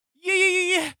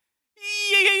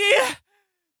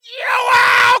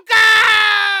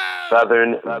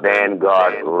Southern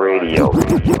Vanguard Radio.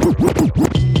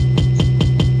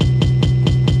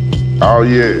 Oh,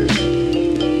 yeah.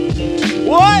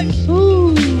 What?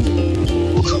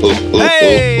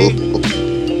 Hey!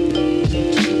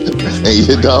 And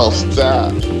you don't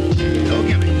stop.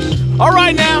 All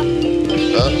right now.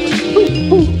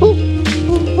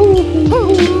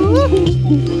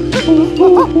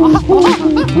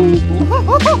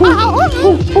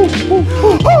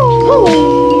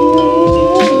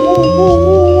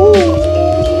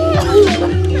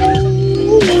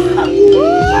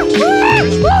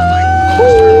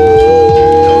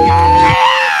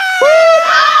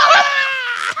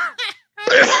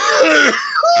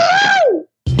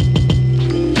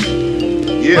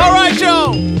 Yeah. All right,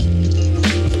 Joe.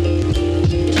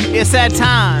 It's that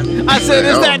time. I said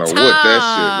it's that time. I don't know what that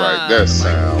shit right that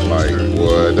sound like,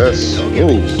 boy. That's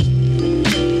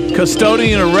ooh.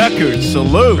 Custodian of Records,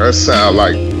 salute. That sound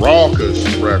like Raucous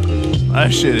Records.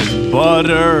 That shit is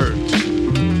butter.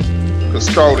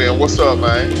 Custodian, what's up,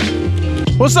 man?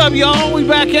 What's up, y'all? We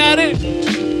back at it.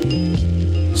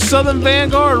 Southern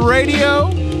Vanguard Radio.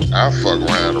 I fuck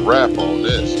around and rap on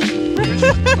this.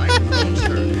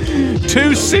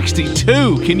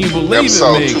 262. Can you believe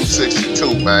Episode it, Mix?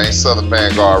 262, man. Southern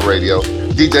Vanguard Radio.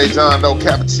 DJ John Doe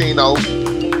Cappuccino.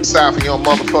 South of your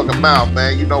motherfucking mouth,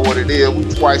 man. You know what it is. We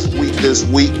twice a week this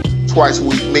week. Twice a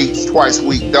week meets. Twice a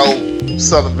week dope.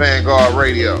 Southern Vanguard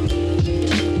Radio.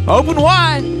 Open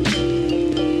wide.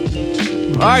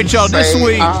 All right, y'all. This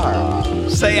week.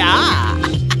 Say ah.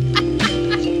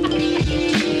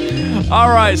 All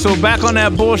right, so back on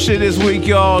that bullshit this week,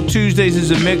 y'all. Tuesdays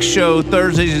is a mix show.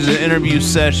 Thursdays is an interview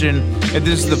session. If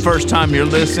this is the first time you're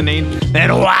listening,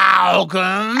 then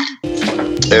welcome.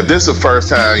 If this is the first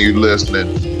time you listening,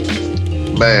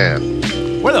 man,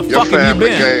 Where the your fuck have you family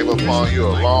been? gave up on you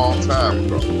a long time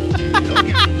ago.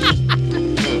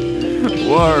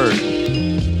 Word.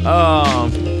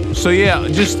 So yeah,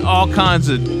 just all kinds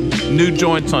of new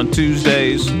joints on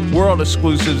Tuesdays, world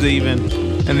exclusives even.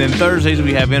 And then Thursdays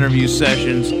we have interview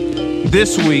sessions.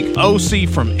 This week, OC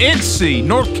from NC,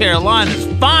 North Carolina's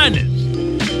finest.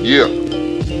 Yeah.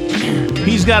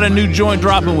 He's got a new joint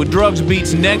dropping with Drugs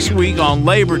Beats next week on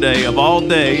Labor Day of all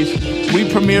days. We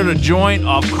premiered a joint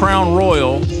off Crown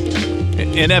Royal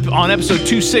on episode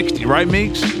 260, right,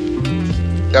 Meeks?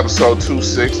 Episode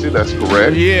 260, that's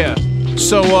correct. Yeah.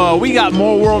 So we got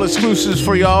more world exclusives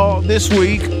for y'all this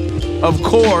week. Of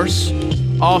course,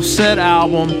 Offset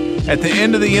album. At the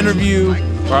end of the interview,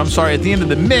 or I'm sorry, at the end of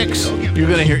the mix, you're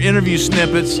gonna hear interview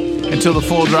snippets until the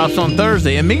full drops on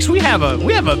Thursday. And Mix, we have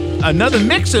another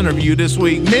mix interview this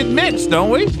week, mid-mix, don't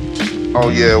we? Oh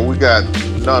yeah, we got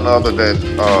none other than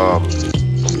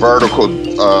vertical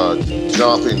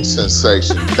jumping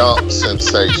sensation, dump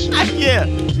sensation. Yeah.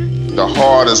 The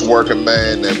hardest working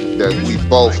man that we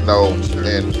both know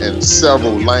in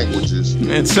several languages.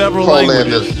 In several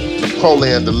languages.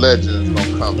 Napoleon the Legend is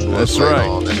gonna come to us later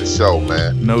on in the show,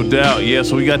 man. No doubt. Yeah,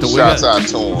 so we got the Shouts out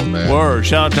to him, man. Word.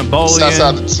 Shout out to Napoleon. Shouts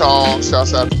out to Chong.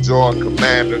 Shouts out to Jordan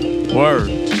Commander. Word.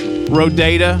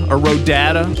 Rodata or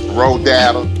Rodata.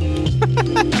 Rodata.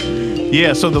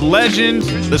 Yeah, so the legend,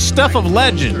 the stuff of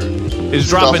legend is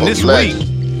dropping this week.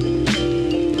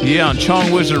 Yeah, on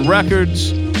Chong Wizard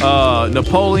Records.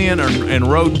 Napoleon and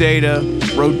Rodata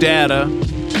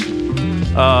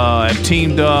have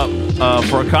teamed up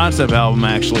for a concept album,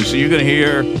 actually. So you're going to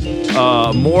hear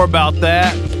more about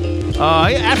that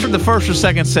after the first or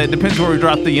second set. Depends where we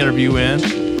drop the interview in.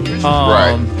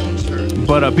 Right.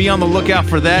 But be on the lookout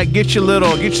for that. Get your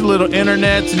little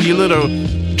internets and your little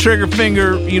trigger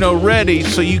finger, ready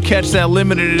so you catch that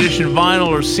limited edition vinyl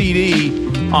or CD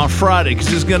on Friday,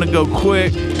 because it's going to go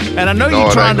quick. And I know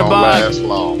you're trying to buy. Last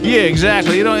long. Yeah,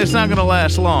 exactly. It's not going to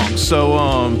last long.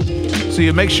 So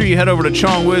you make sure you head over to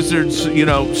Chong Wizard's,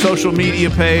 social media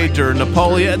page or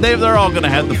Napoleon. They're all going to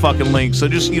have the fucking link. So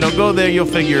just, go there. You'll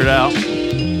figure it out.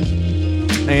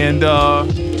 And,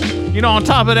 on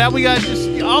top of that, we got just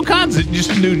all kinds of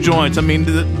just new joints. I mean,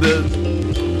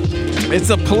 it's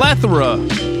a plethora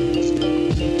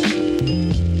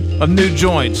of new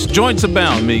joints. Joints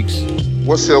abound, Meeks.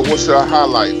 What's your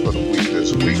highlight for the week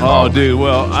this week? Oh, dude.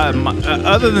 Well,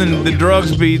 other than the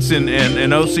Drugs Beats and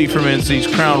OC from NC's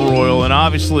Crown Royal, and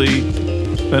obviously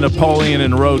the Napoleon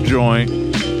and Road joint,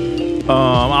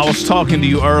 I was talking to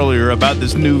you earlier about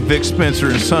this new Vic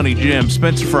Spencer and Sonny Jim.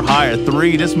 Spencer for Hire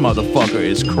 3. This motherfucker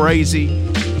is crazy.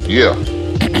 Yeah.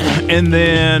 And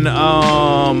then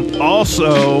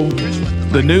also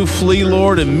The new Flea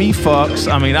Lord and Me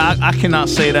Fucks. I mean, I cannot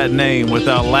say that name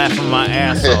without laughing my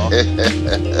ass off.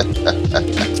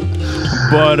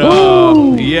 But,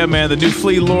 yeah, man, the new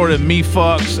Flea Lord and Me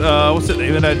Fucks. What's the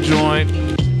name of that joint?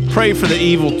 Pray for the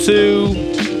Evil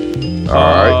 2. All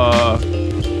right.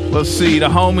 Let's see, the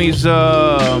homies,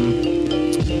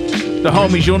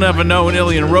 You'll Never Know, and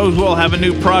Illy and Rosewell have a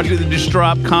new project that just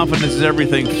dropped, Confidence Is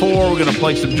Everything 4. We're going to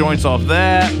play some joints off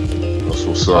that. That's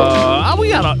what's up. How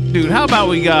about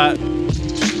we got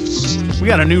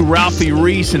a new Ralphie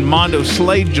Reese and Mondo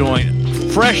Slade joint,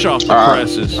 fresh off the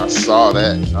presses. I saw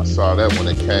that when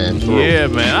it came through. Yeah,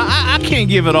 man. I can't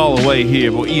give it all away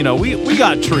here, but, you know, we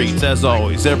got treats, as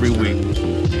always, every week.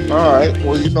 All right.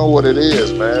 Well, you know what it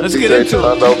is, man. Let's DJ get into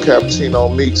it. Cappuccino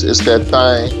Meeks. It's that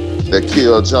thing that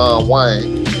killed John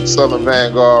Wayne. Southern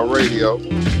Vanguard Radio.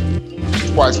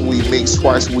 Twice a week Meeks,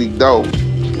 twice a week Dope.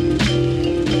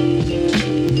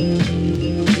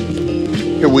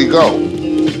 Here we go.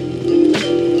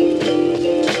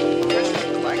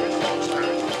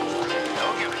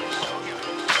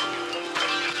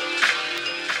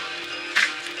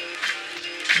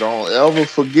 Don't ever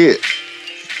forget,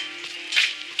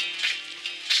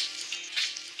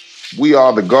 we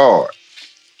are the guard.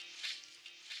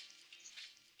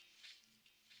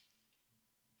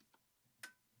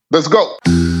 Let's go.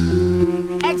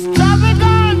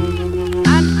 Extravagant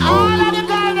and all of the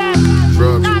garbage.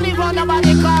 Not even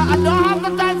nobody car. I don't have the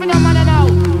time for no money now.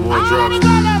 All the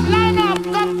garbage line up.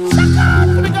 Come suck out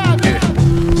for the garbage.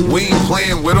 We ain't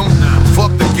playing with them.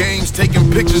 Fuck the games,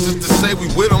 taking pictures just to say we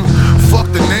with them.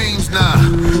 Fuck the names, nah.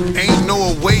 Ain't no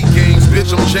away games,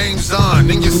 bitch. I'm James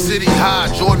Bond. In your city high,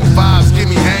 Jordan 5s, give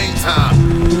me hang time.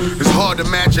 It's hard to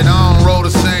match it, I don't roll the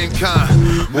same kind.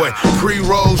 Boy,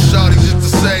 pre-roll shawty just to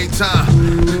save time.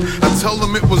 I told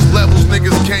them it was levels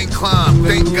niggas can't climb.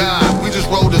 Thank God, we just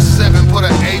rolled a 7 for the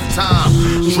 8th time.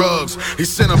 Drugs, he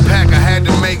sent a pack, I had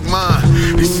to make mine.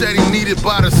 He said he needed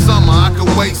by the summer, I could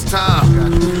waste time.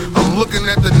 I'm looking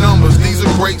at the numbers, these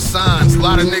are great signs. A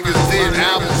lot of niggas did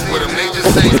albums with them, they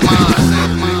just ain't mine.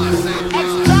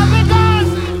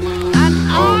 Extravagant and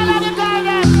all of the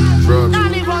garbage.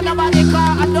 Not even nobody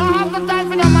car. I don't have the time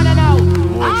for no money now.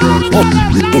 All the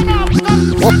garbage line up. Come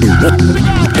suck out for the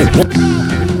garbage.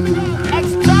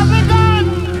 Extravagant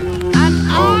and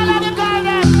all of the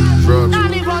garbage.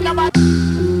 Not even nobody.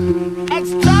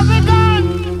 Extravagant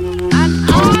and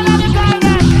all of the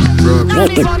garbage. Not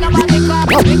even nobody car.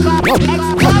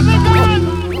 Extravagant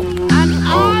and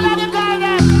all of the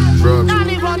garbage. Not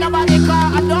even nobody car.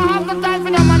 I don't have the time for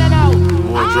no money now.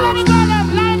 All the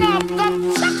garbage line up.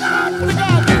 Come suck out for the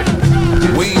garbage.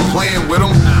 We ain't playing with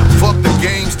them. Fuck the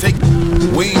games, take.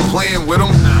 We ain't playing with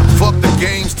them. Fuck the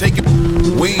games, taking.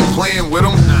 We ain't playing with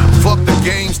them. Fuck the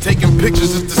games, taking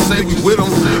pictures just to say we with them.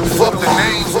 Fuck the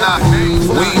names, nah.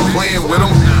 We ain't playing with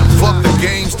them. Fuck the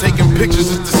games, taking pictures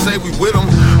just to say we with them.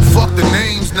 Fuck the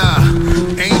names, nah.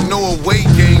 Ain't no away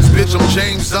games, bitch. I'm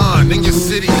James Bond. In your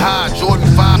city high, Jordan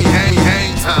 5,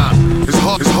 hang time.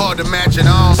 It's hard to match it,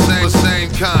 I don't say the same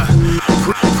kind.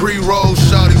 Pre-roll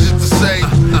shawty just to say.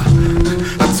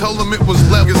 I told them it was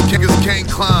levels, niggas can't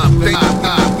climb. They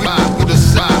we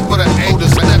decide for the 8, the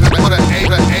 7, for the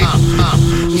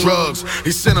 8. Drugs,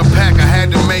 he sent a pack, I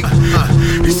had to make.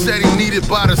 He said he needed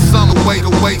by the summer, way to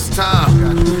waste time.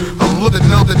 I'm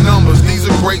looking up the numbers, these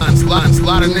are great lines. A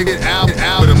lot of niggas out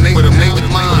with them, they with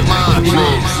mine.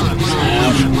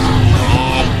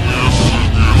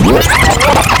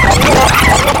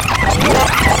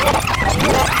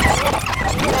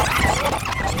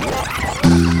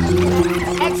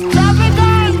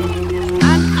 Extravagant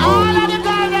and all of the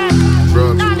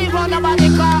garbage. Not even nobody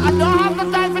car. I don't have the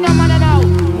time for no money now.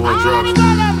 All the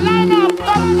garbage line up.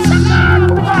 Come suck out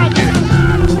for the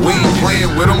garbage. We ain't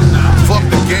playing with them. Fuck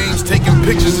the games, taking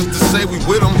pictures just to say we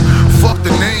with them. Fuck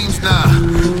the names, nah.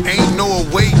 Ain't no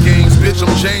away games, bitch.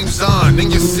 I'm James Bond.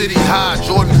 In your city high,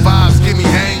 Jordan 5s, give me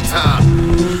hang time.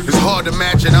 It's hard to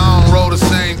match it, I don't roll the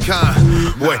same kind.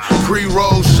 Boy,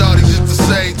 pre-roll shawty just to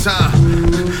save time.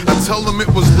 I told them it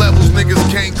was levels niggas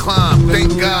can't climb.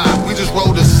 Thank God, we just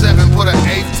rolled a 7 for the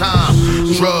 8th time.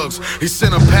 Drugs, he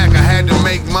sent a pack, I had to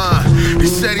make mine. He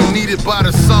said he needed by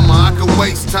the summer, I could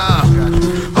waste time.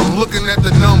 I'm looking at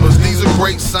the numbers, these are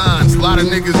great signs. A lot of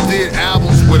niggas did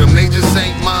albums with them, they just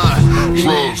ain't mine.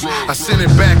 Drugs, I sent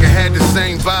it back, I had the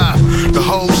same vibe. The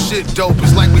whole shit dope,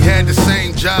 it's like we had the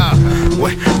same job.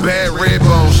 Wait, bad red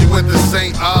bone, she went to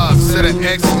St. Aug. Said an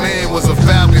X-Man was a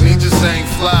Falcon, he just ain't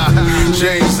fly.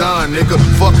 James on, nigga,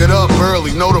 fuck it up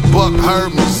early. Know the buck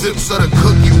heard me, zips of the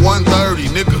cookie 130,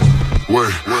 nigga.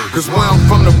 Cause where I'm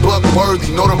from the buck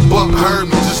worthy, know the buck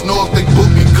heard me. Just know if they book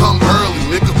me, come early,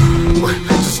 nigga.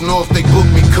 Just know if they book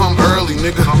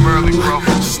nigga. Come early, bro.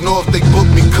 Just know if they book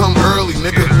me, come early,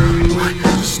 nigga.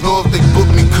 Just know if they book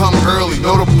me, come early.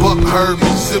 Know the buck heard me.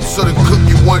 Zips of the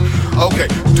cookie one. Okay,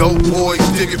 dope boys,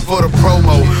 dig it for the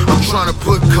promo. I'm trying to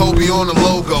put Kobe on the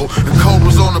logo and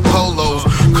Cobra's on the polos.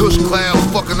 Kush clouds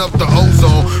fucking up the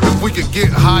ozone. If we could get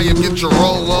higher, get your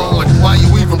roll on. Like, why you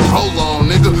even prolong,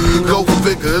 nigga? Go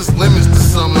figure, there's limits to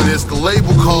some of this. The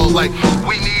label called like,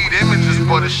 we need images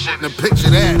for the shit. And picture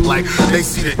that, like, they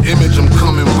see the image I'm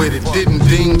coming with. It didn't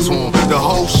ding to them. The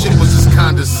whole shit was just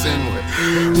condescending.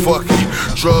 Fuck it,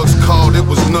 drugs called, it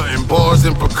was nothing. Bars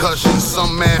and percussion,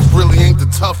 some math really ain't the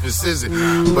toughest, is it?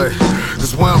 But,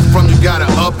 cause where I'm from, you gotta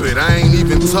up it. I ain't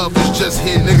even tough, it's just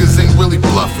here, niggas ain't really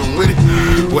bluffing with it.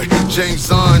 Wait, James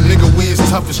Zahn, nigga, we as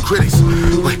tough as critics.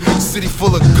 Wait, city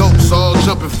full of goats, all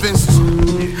jumping fences.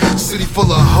 City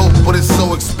full of hope, but it's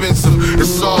so expensive.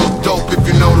 It's all dope if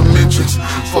you know the mentions.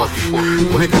 Fuck it,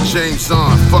 nigga James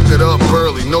Zahn, fuck it up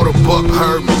early. Know the buck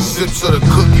heard me, zips of the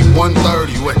cookie,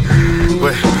 130. Wait,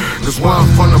 cause where I'm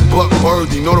from, the buck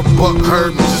worthy. Know the buck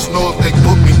heard me, just know if they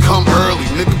book me, come early,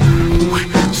 nigga. Wait,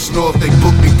 just know if they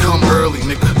book me, come early,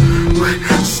 nigga. Wait,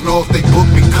 just know if they book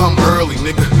me, come early,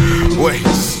 nigga. Wait,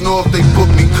 just know if they book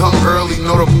me, come early.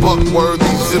 Know the buck worthy,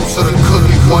 zips of the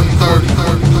cookie, 130.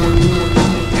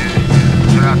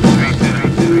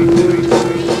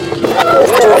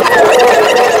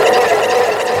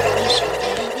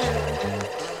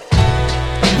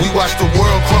 Watch the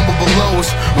world crumble below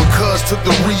us when Cuz took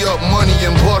the re-up money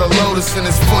and bought a Lotus. And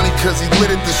it's funny cause he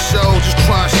lit at the show, just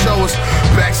trying to show us.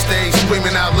 Backstage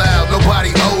screaming out loud,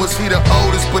 nobody owe us. He the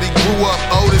oldest, but he grew up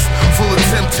oldest, full of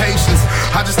temptations.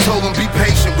 I just told him be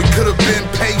patient, we could've been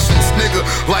patients. Nigga,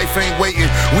 life ain't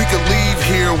waiting, we could leave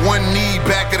here. One knee,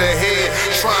 back of the head,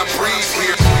 try and breathe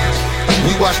here.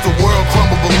 We watched the world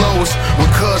crumble below us when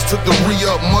Cuz took the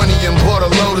re-up money and bought a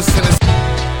Lotus. And it's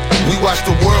we watched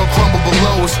the world crumble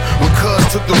below us when Cuz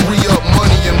took the re-up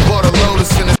money and bought a Lotus.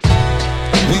 And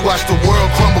we watched the world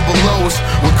crumble below us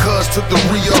when Cuz took the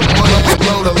re-up money and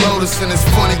bought a Lotus. And it's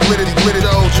funny, glittered,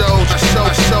 old Joe. I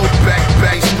show back,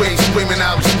 screaming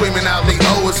out, they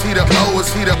owe us. He the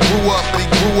grew up,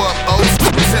 old.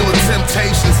 Still with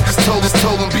temptations. Just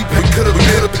told him be could've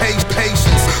been a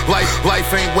patience.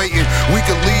 Life ain't waiting. We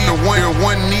could leave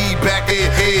one knee back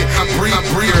head. I breathe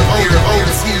here.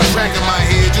 OT tracking my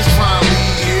head, just trying to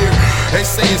leave here. They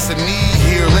say it's a need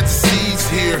here, let the seeds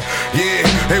here. Yeah,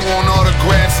 they want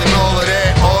autographs and all of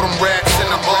that. All them raps and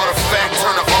the artifacts,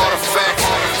 turn to artifacts.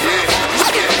 Yeah.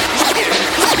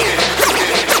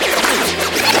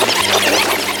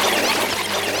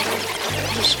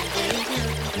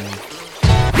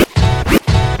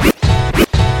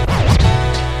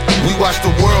 We watched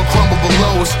the world crumble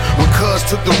below us when Cuz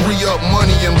took the re-up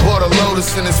money and bought a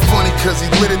Lotus. And it's funny cause he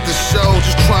lit at the show,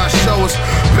 just trying to show us.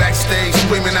 Backstage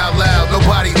screaming out loud,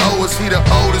 nobody owe us. He the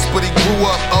oldest, but he grew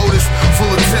up oldest,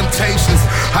 full of temptations.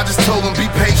 I just told him be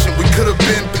patient, we could've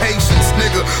been patients.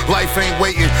 Nigga, life ain't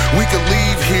waiting, we could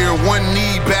leave here. One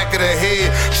knee, back of the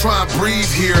head, try and breathe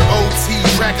here. OT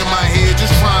tracking my head,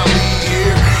 just try and leave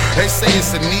here. They say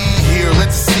it's a need here,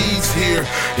 let the seeds here.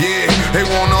 Yeah, they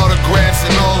want autographs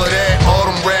and all of that. All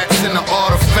them raps and the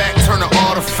artifacts, turn to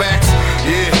artifacts.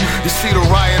 Yeah, you see the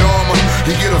riot armor,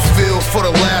 you get a feel for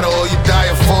the ladder or you die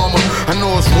a farmer. I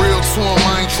know it's real to him,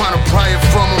 I ain't trying to pry it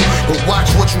from him, but watch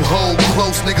what you hold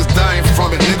close, niggas dying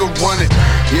from it. Nigga run it,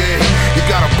 yeah, you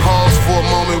gotta pause for a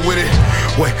moment with it.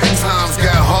 Wait, times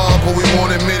got hard, but we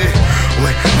won't admit it.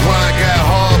 Wait, grind got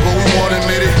hard, but we won't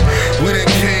admit it. We done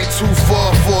came too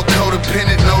far for a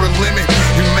codependent, know the limit.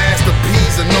 You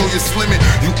masterpiece, I know you're slimming.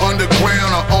 You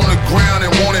underground or on the ground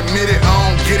and won't admit it. I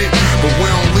don't get it, but we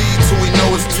don't lead till we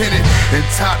know it's tinted. And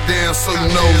top down so you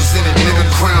know it's in it, nigga.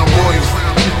 Crown Royal.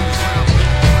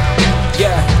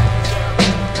 Yeah,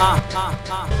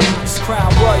 it's Crown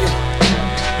Royal.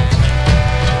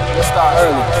 Let's start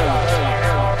early.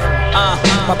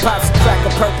 My pops crack a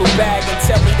purple bag and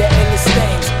tell me the illest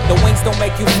things. The wings don't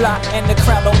make you fly and the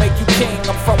crown don't make you king.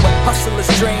 I'm from a hustler's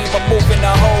dream, I'm moving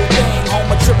the whole thing.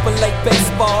 Home of AAA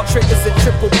baseball, triggers and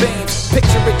triple beams.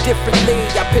 Picture it differently,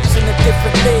 I picture in a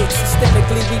different league.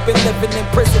 Systemically, we've been living in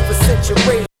prison for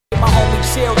centuries. My homie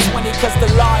chill 20 cause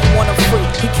the law ain't want him free.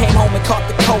 He came home and caught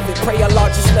the COVID, pray Allah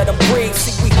just let him breathe.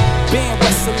 See, we been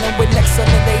wrestling with necks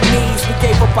under their knees. We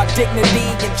gave up our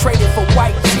dignity and traded for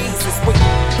white Jesus. We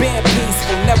been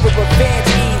peaceful, never revenge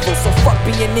evil. So fuck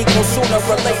being equal, sooner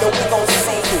or later we gon'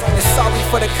 see you. And sorry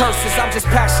for the curses, I'm just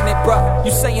passionate, bruh.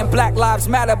 You saying Black Lives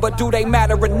Matter, but do they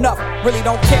matter enough? Really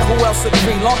don't care who else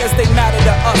agree, long as they matter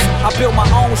to us. I build my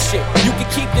own shit, you can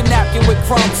keep the napkin with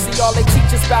crumbs. See, all they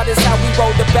teach us about is how we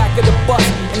rode the back of the bus,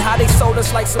 and how they sold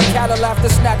us like some cattle after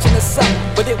snatching us up.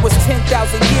 But it was 10,000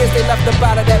 years they left up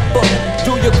out of that book.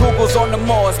 Do your Googles on the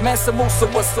Moors, Mansa Musa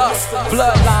was us.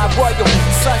 Bloodline royal,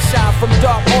 sunshine from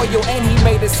dark oil, and he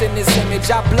made us in his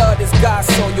image. Our blood is God's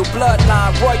soil.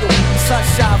 Bloodline royal,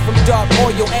 sunshine from dark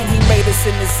oil, and he made us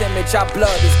in his image. Our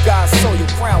blood is God's soil.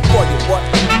 Crown royal, what?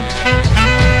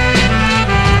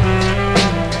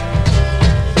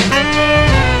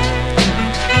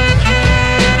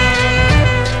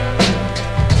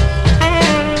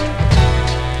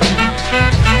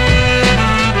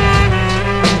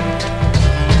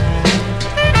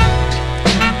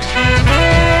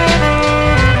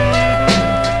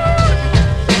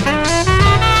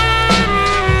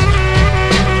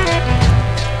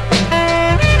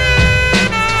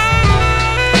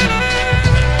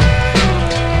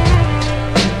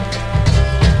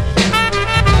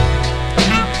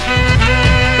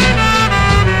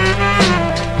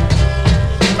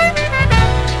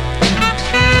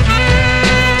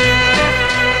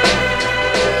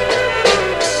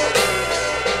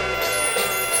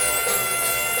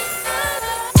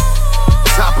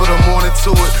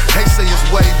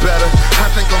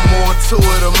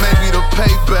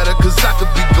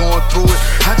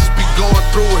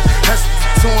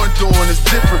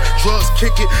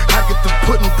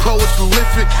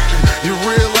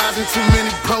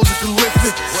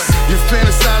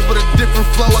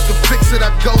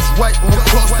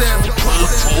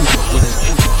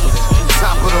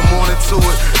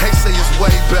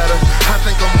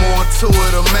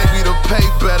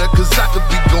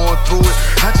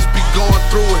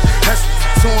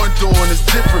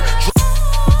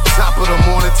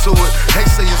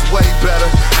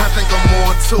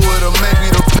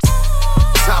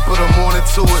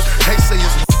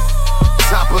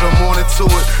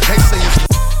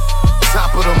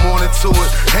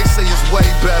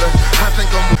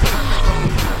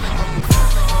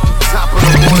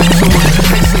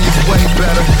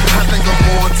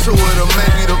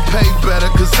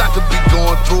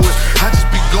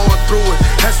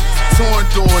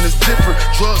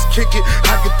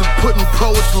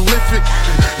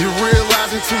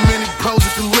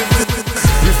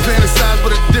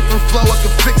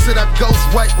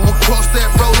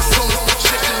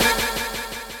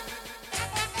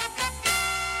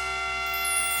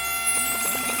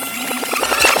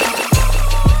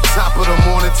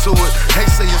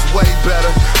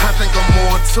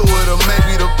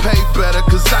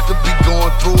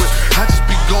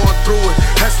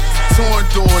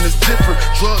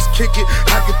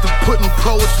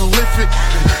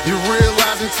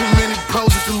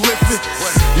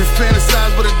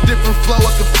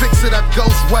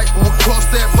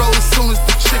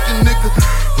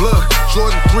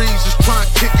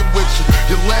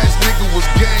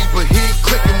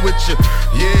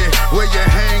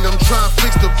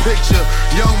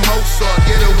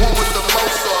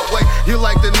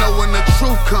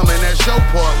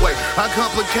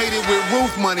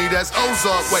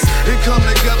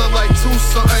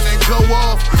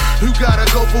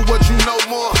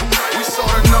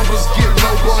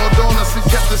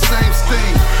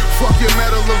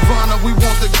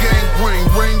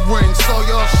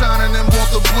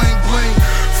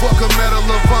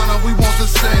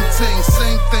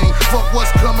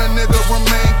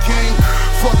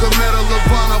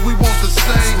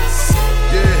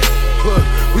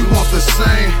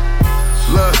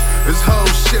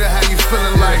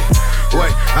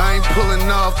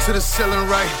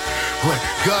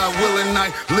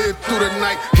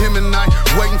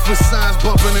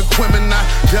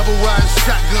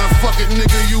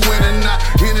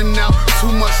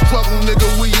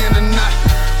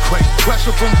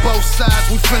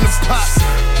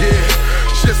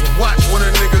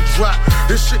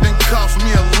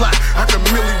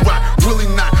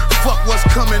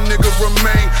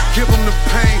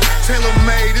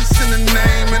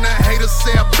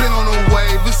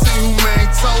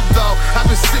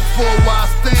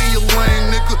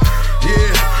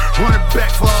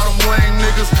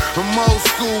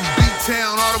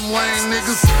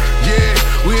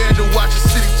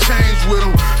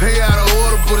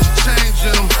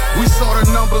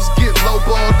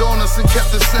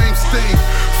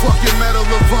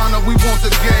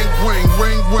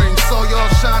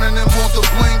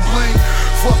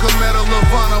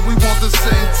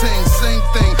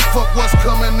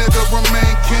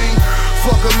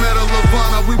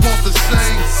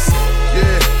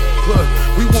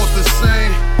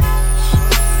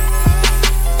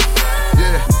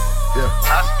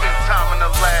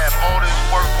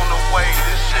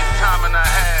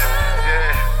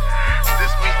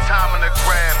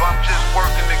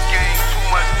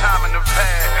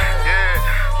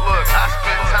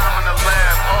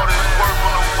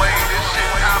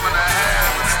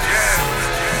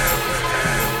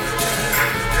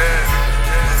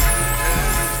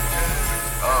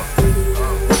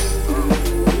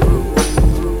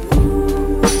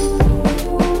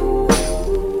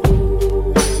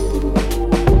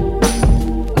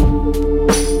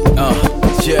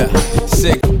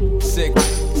 sick,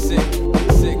 sick, sick,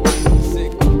 sick,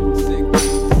 sick, sick.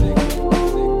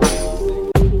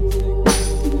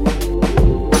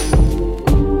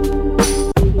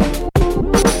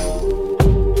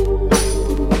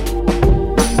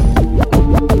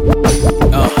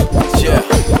 Yeah,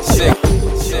 sick, sick,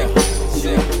 sick,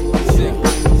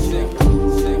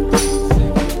 sick,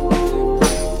 sick,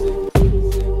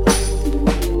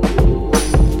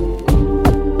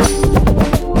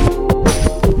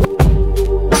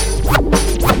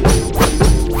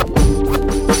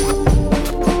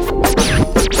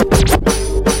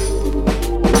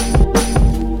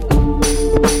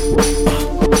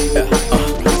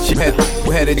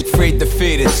 Freed,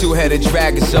 defeated, two-headed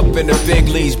dragons up in the big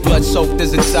leagues. Blood-soaked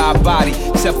his entire body,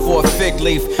 except for a fig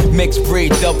leaf. Mixed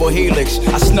breed, double helix.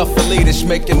 I snuff elitish,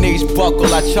 make your knees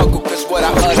buckle. I chuckle, cause what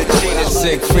I utter Gina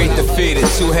sick. Freed, defeated,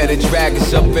 two-headed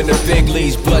dragons up in the big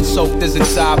leagues. Blood-soaked his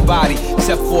entire body,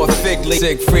 except for a fig leaf.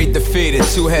 Sick, freed, defeated,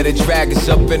 two-headed dragons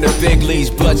up in the big leagues.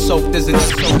 Blood-soaked his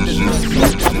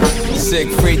sick,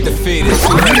 freed, defeated,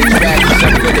 two-headed dragons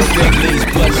up in the big leagues.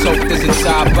 Blood-soaked his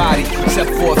entire body, except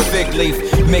for a fig leaf.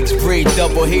 Mixed breed,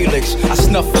 double helix. I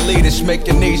snuff elitish, make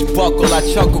your knees buckle. I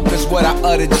chuckle, cause what I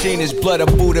utter genius. Blood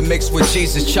of Buddha mixed with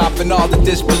Jesus, chopping all the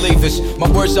disbelievers. My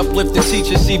words uplift the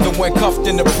teachers, even when cuffed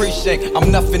in the precinct.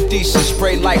 I'm nothing decent,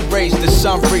 spray light rays, the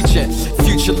sun reaching.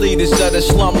 Future leaders of the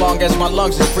slum, long as my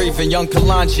lungs is breathing. Young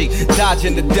Kalanchi,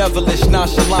 dodging the devilish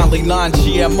nonchalantly.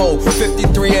 Non-GMO,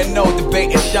 53-0,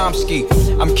 debating Chomsky.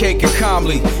 I'm caking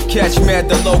calmly, catch me at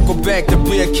the local bank. To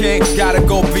be a king, gotta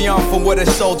go beyond from what a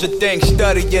soldier thinks.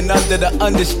 Studying under the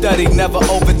understudy, never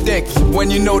overthink. When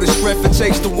you know the strength it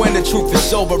takes to win, the truth is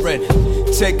sobering.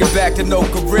 Take it back to no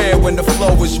career when the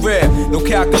flow was rare. No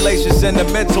calculations in the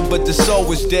mental, but the soul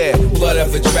was there. Blood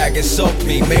of a dragon soaked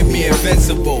me, made me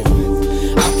invincible.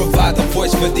 I provide the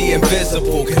voice for the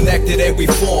invisible. Connected and we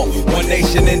form, one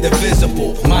nation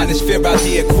indivisible. Minus fear out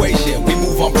the equation, we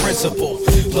move on principle.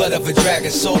 Blood of a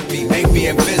dragon soaked me, made me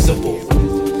invisible.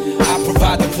 I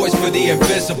provide the voice for the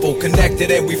invisible.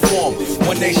 Connected and we form,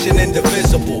 one nation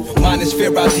indivisible. Minus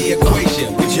fear out the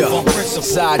equation, we move on principle.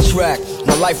 Sidetrack,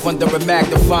 my life under a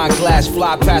magnifying glass.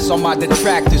 Fly past all my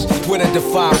detractors with a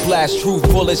defined blast. Truth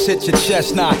bullets hit your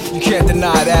chest, nah, you can't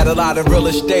deny that. A lot of real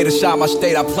estate inside my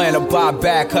state, I plan to buy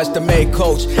back. Custom made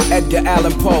coach, Edgar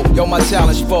Allan Poe. Yo, my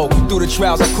talent spoke. Through the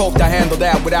trials I coped, I handle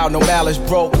that without no malice,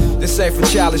 bro. This ain't for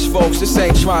childish folks, this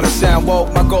ain't trying to sound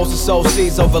woke. My goals to sow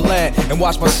seeds over land and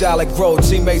watch my salad grow.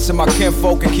 Teammates and my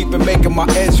kinfolk and keep it making my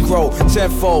ends grow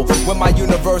tenfold. When my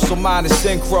universal mind is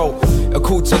synchro.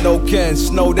 Akuta no ken,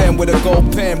 snowed in with a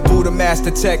gold pen. Buddha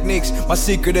master techniques, my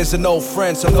secret is an old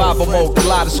friend. Survival mode,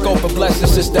 kaleidoscope of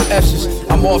blessings, it's the essence.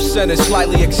 I'm off-center,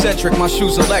 slightly eccentric, my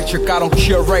shoes electric. I don't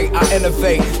curate, I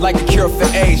innovate like a cure for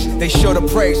age. They show the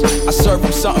praise, I serve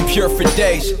them something pure for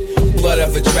days. Blood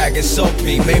of a dragon soaked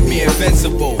me, made me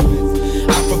invincible.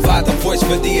 I provide the voice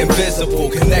for the invisible.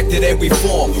 Connected and we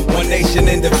form, one nation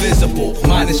indivisible.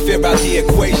 Minus fear out the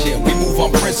equation, we move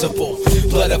on principle.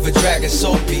 Blood of a dragon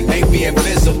soaked me, made me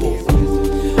invisible.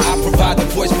 I provide the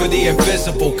voice for the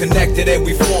invisible. Connected and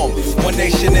we form, one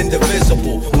nation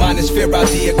indivisible. Minus fear out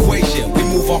the equation, we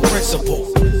move on principle.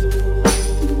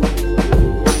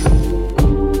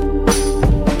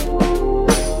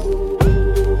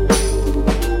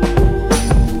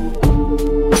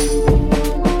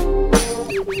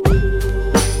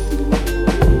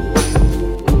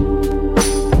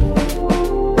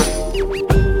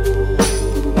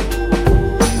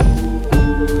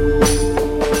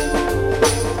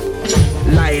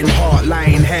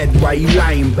 Why you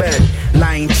lie in bed?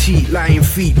 Lying cheat, lying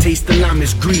feet, taste the lamb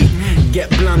is greed. Get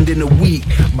bland in a week,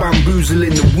 bamboozle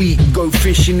in the week. Go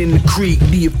fishing in the creek,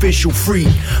 the official freak.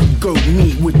 Goat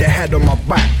meat with the head on my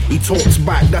back. He talks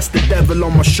back, that's the devil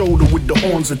on my shoulder with the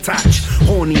horns attached.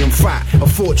 Horny and fat, a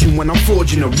fortune when I'm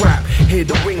forging a rap. Hear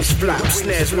the wings flap,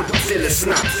 snares with the filler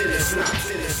snap.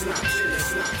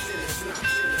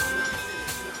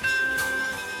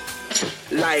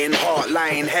 Lying heart,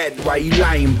 lying head, why you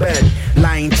lie in bed?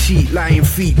 Lying cheat, lying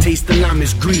feet, taste the lamb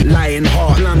is greed. Lying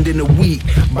heart, land in a week,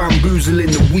 bamboozle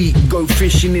in the week. Go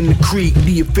fishing in the creek,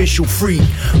 the official freak.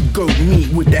 Goat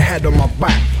meat with the head on my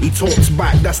back. He talks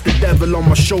back, that's the devil on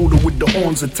my shoulder with the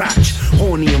horns attached.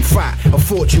 Horny and fat, a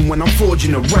fortune when I'm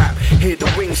forging a rap. Hear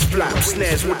the wings flap,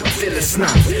 snares with the filler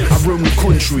snap. I roam the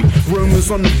country,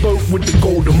 Romans on the boat with the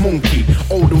golden monkey.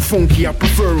 Old and funky, I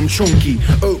prefer them chunky.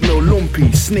 Oatmeal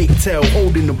lumpy, snake tail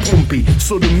holding the pumpy.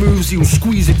 So the moves you'll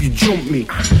squeeze if you jump me. me.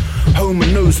 Homer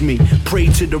knows me, pray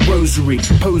to the rosary.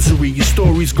 Posery, your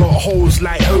story's got holes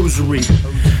like hosiery.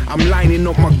 I'm lining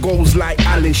up my goals like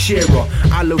Alan Shearer.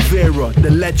 Aloe Vera, the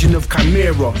legend of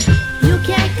Chimera. You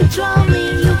can't control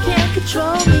me, you can't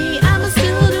control me. I'ma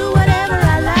still do whatever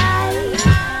I like.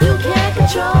 You can't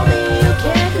control me, you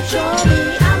can't control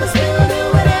me. I'ma still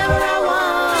do whatever I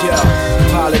want. Yeah,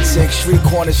 politics, street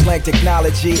corner slang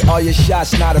technology. All your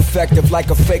shots not effective like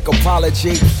a fake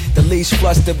apology. The least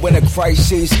flustered when a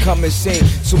crisis come and seen.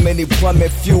 Too many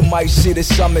plummet, few might see the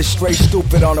summit. Straight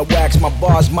stupid on the wax, my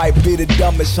bars might be the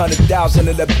dumbest. 100,000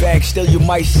 in the bank, still you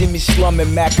might see me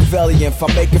slumming. Machiavellian, if I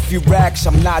make a few racks,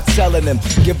 I'm not telling them.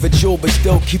 Give a jewel, but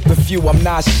still keep a few, I'm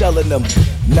not selling them.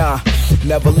 Nah,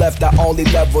 never left, I only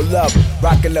level up.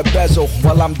 Rocking the bezel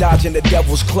while I'm dodging the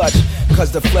devil's clutch.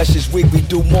 Cause the flesh is weak, we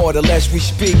do more the less we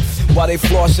speak. While they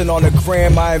flossing on the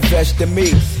gram, I invest in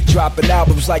me. Dropping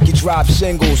albums like you drop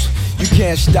singles. You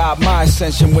can't stop my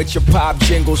ascension with your pop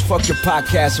jingles. Fuck your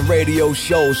podcasts and radio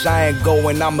shows. I ain't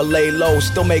going, I'ma lay low.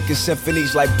 Still making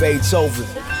symphonies like Beethoven.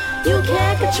 You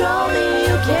can't control me,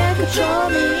 you can't control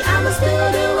me. I'ma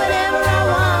still do whatever I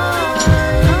want.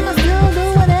 I'ma still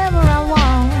do whatever I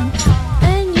want.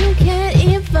 And you can't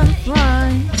even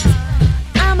front.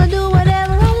 I'ma do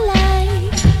whatever I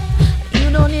like. You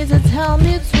don't need to tell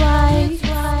me twice.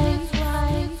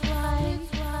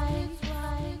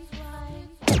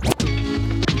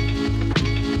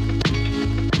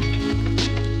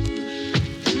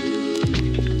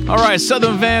 All right,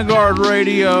 Southern Vanguard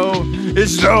Radio.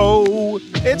 It's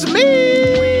me.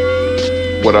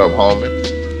 What up, homie?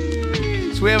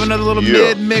 So we have another little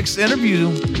mid-mix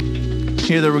interview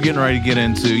here that we're getting ready to get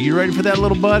into. You ready for that,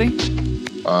 little buddy?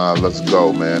 Let's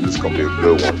go, man. This is gonna be a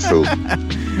good one too.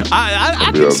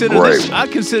 I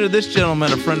consider this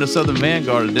gentleman a friend of Southern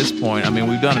Vanguard at this point. I mean,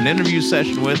 we've done an interview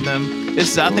session with him. I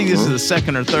think this is the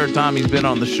second or third time he's been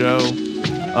on the show.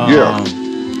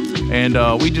 And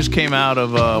we just came out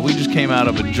of a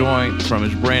joint from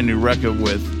his brand new record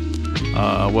with,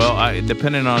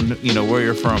 depending on where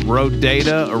you're from, Road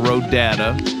Data or Road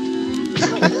Data.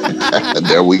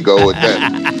 There we go with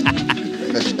that.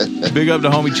 Big up to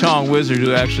homie Chong Wizard,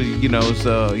 who actually is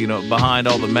behind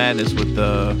all the madness with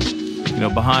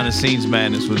behind the scenes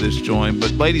madness with this joint.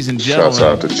 But ladies and gentlemen,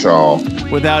 shouts out to Chong.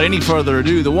 Without any further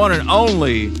ado, the one and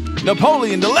only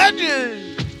Napoleon the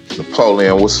Legend.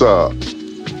 Napoleon, what's up?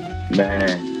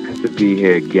 Man, good to be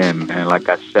here again, man. Like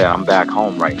I said, I'm back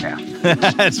home right now.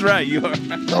 That's right, you are.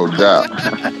 No doubt.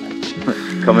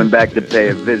 Coming back to pay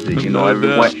a visit.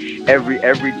 Every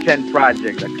 10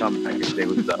 projects I come back and say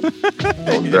what's up.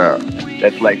 No doubt.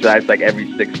 That's like every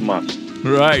 6 months.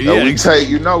 Right. Yeah. We take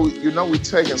we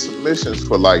taking submissions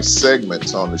for like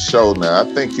segments on the show now. I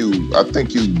think you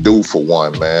do for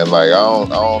one, man. Like I don't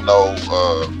know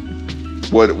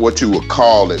what you would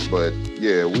call it, but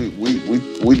yeah, we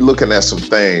looking at some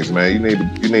things, man. You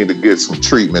need to get some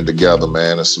treatment together,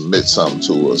 man, and submit something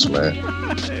to us, man.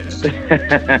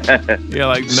 Yeah,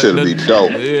 like should be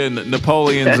dope. Yeah,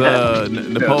 Napoleon's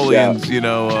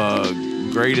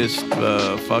greatest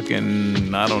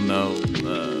fucking I don't know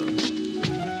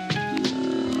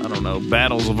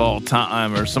battles of all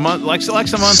time or some like some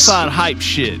unside hype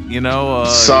shit,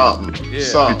 something.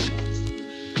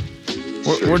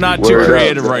 We're not too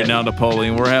creative right now,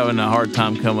 Napoleon. We're having a hard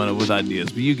time coming up with ideas,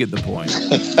 but you get the point.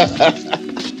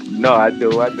 No, I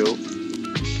do.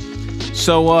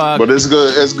 So, but it's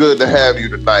good. It's good to have you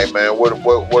tonight, man. What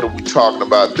are we talking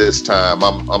about this time?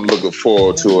 I'm looking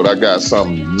forward to it. I got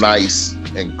something nice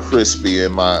and crispy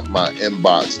in my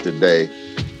inbox today,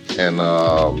 and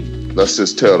let's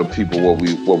just tell the people what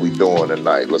we doing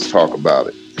tonight. Let's talk about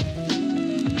it.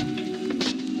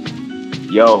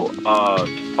 Yo,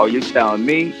 you telling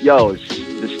me? Yo, it's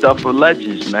the stuff for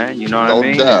legends, man. You know what I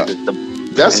mean? Doubt.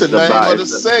 That's the name of the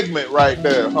segment right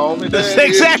there, homie.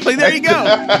 Exactly. There you go.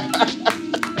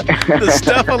 The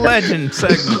Stuff of Legend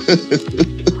segment.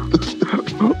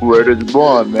 Word is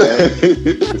born, man.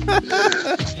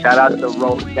 Shout out to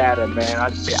Road Data, man.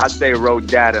 I say Road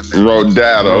Data, man. Road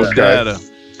Data, okay. Data.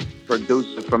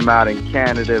 Producer from out in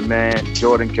Canada, man.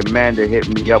 Jordan Commander hit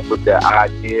me up with that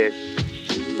idea.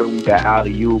 That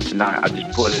alley-oop, and I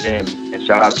just put it in. And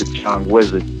shout out to Chong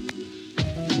Wizard.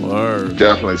 Word.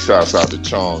 Definitely shouts out to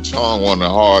Chong. Chong, one of the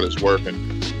hardest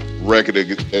working record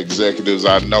executives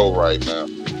I know right now.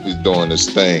 He's doing this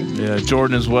thing. Yeah,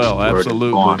 Jordan as well.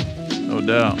 Absolutely. No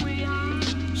doubt.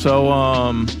 So,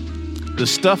 the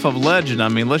Stuff of Legend, I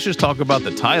mean, let's just talk about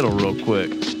the title real quick.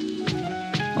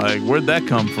 Like, where'd that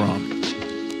come from?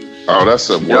 Oh, that's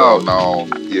a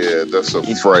well-known, that's a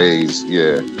phrase,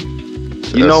 yeah.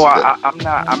 You know, I'm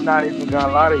not even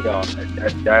gonna lie to y'all.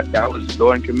 That was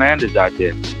Jordan Commander's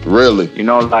idea. Really? You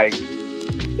know, like,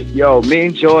 yo, me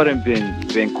and Jordan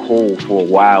been cool for a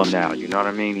while now. You know what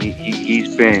I mean?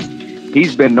 He's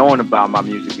been knowing about my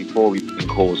music before we've been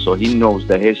cool, so he knows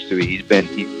the history.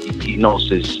 He knows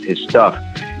his stuff.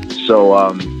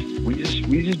 So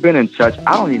we just been in touch.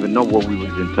 I don't even know what we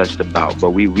was in touch about, but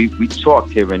we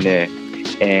talked here and there.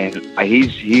 And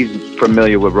he's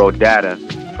familiar with Rodata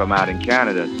from out in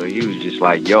Canada, so he was just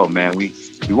like, "Yo, man, we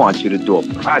want you to do a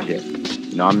project."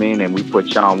 You know what I mean? And we put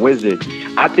Sean Wizard.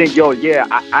 I think,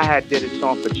 I had did a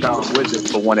song for Sean Wizard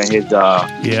for one of his I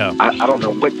don't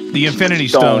know what, the Infinity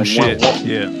Stone shit.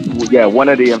 One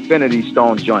of the Infinity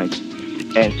Stone joints.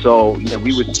 And so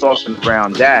we were talking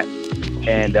around that,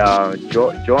 and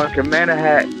Jordan Commander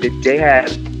had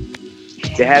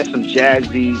some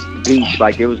jazzy beats,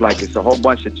 it's a whole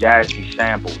bunch of jazzy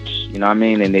samples, you know what I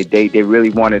mean? And they really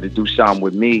wanted to do something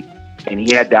with me, and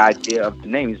he had the idea of the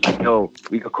name. He's like, yo,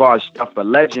 we could call our stuff a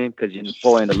legend, because you're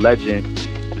pulling a legend,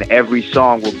 and every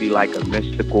song will be like a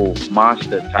mystical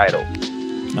monster title.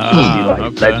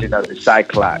 Legend of the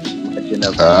Cyclops, Legend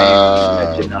of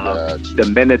Legend of the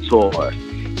Minotaur,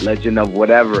 Legend of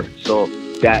whatever. So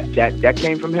that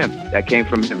came from him. That came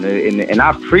from him, and I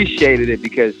appreciated it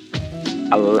because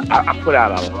I put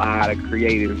out a lot of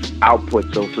creative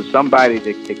output. So for somebody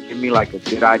to give me like a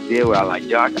good idea where I like,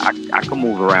 yo, I can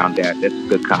move around that. That's a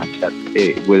good concept.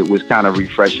 It was kind of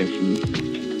refreshing for me.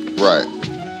 Right.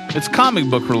 It's comic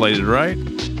book related, right?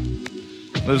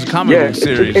 There's a comic book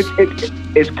series.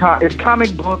 It's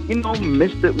comic book,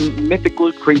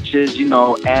 mythical creatures,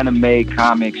 anime,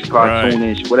 comics,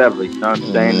 cartoonish, whatever, you know what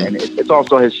I'm saying? And it's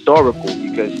also historical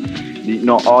because,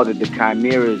 all the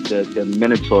chimeras, the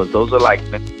minotaurs, those are like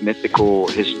mythical,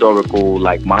 historical,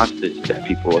 like monsters that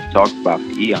people have talked about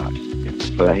for eons,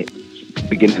 for the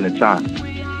beginning of time.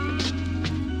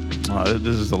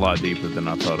 This is a lot deeper than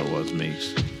I thought it was,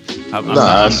 Meeks.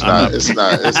 It's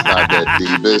not that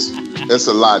deep. It's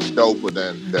a lot doper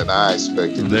than I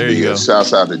expected. There you go.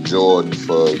 Shouts out to Jordan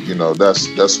for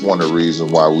that's one of the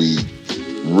reasons why we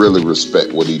really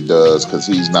respect what he does, because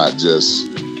he's not just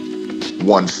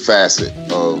one facet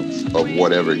of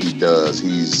whatever he does.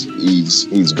 He's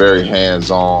very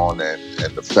hands-on, and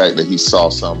the fact that he saw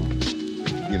something,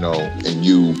 in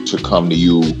you to come to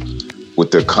you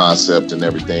with the concept and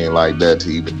everything like that, to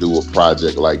even do a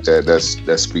project like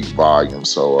that speaks volumes.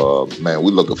 So man,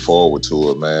 we're looking forward to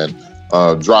it, man.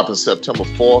 Dropping September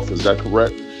 4th, is that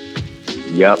correct?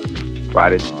 Yep,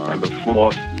 Friday, September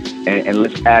 4th. And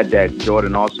let's add that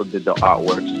Jordan also did the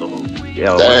artwork. So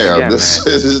damn, this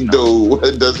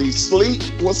dude, does he sleep?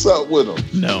 What's up with him?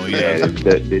 No,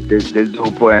 this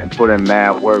dude put in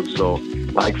mad work. So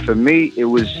like for me, it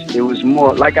was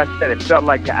more like I said, it felt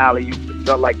like an alley-oop. It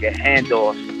felt like a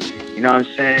handoff. You know what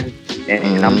I'm saying?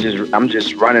 And I'm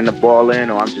just running the ball in,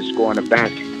 or I'm just scoring the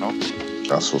basket.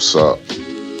 That's what's up.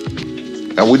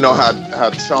 And we know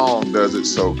how Chong does it.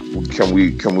 So can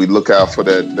we look out for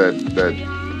that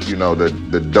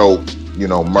the dope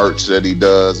merch that he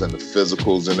does, and the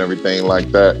physicals and everything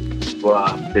like that?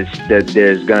 Well,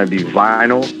 there's gonna be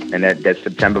vinyl, and that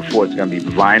September 4th is gonna be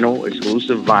vinyl,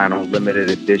 exclusive vinyl, limited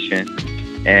edition,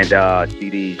 and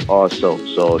CDs also.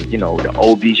 So the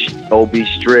OB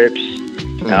strips,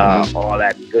 all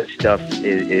that good stuff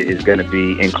is gonna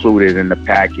be included in the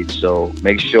package. So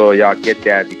make sure y'all get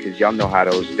that, because y'all know how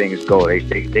those things go. They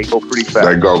go pretty fast.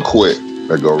 They go quick.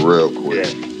 They go real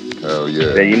quick. Yeah. Hell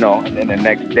yeah. And then the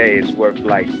next day it's worth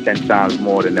like 10 times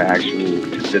more than the actual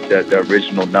the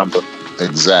original number.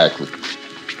 Exactly.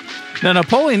 Now,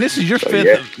 Napoleon, this is your fifth.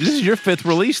 Yeah. This is your fifth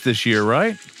release this year,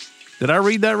 right? Did I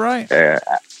read that right?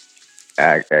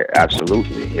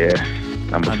 Absolutely. Yeah.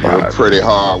 Number 5. You're a pretty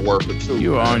hard worker too.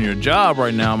 You are on your job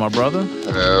right now, my brother.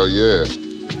 Hell yeah.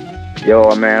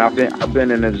 Yo, man, I've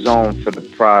been in the zone for the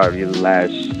probably the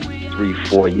last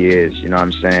 3-4 years. You know what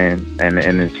I'm saying? And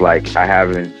it's like I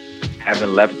haven't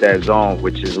left that zone,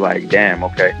 which is like, damn,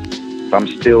 okay. If I'm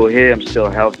still here, I'm still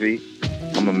healthy.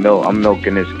 I'm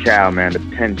milking this cow, man. The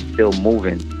pen's still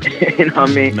moving. You know what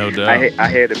I mean? No doubt. I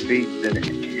hear the beats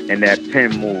and that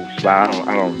pen moves. But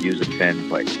I don't use a pen,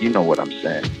 but you know what I'm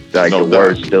saying. Like the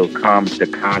words still come, the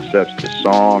concepts, the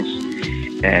songs,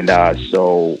 and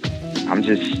so I'm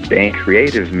just staying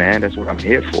creative, man. That's what I'm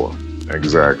here for.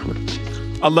 Exactly.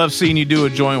 I love seeing you do a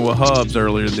joint with Hubs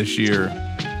earlier this year,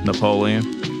 Napoleon.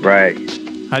 Right.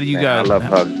 How do you guys? I love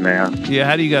Hubs, man. Yeah.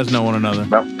 How do you guys know one another?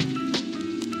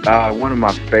 One of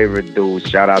my favorite dudes.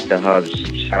 Shout out to Hubs.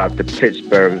 Shout out to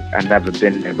Pittsburgh. I've never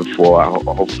been there before.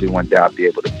 Hopefully one day I'll be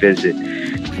able to visit.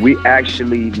 We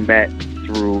actually met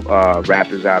through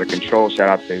Rappers Out of Control. Shout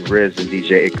out to Riz and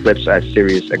DJ Eclipse at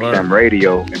Sirius XM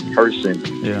Radio in person.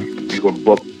 Yeah. We were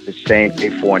booked the same day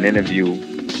for an interview.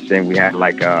 Then we had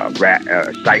like a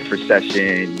cypher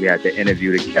session. We had the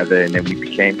interview together, and then we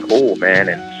became cool, man.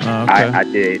 And I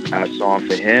did a song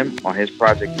for him on his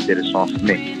project. He did a song for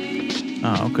me.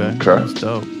 Oh, okay. That's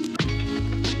dope.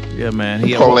 Yeah, man.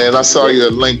 Napoleon, I saw you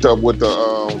linked up with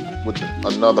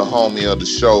another homie of the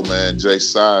show, man, Jay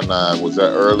Cyanide. Was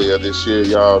that earlier this year?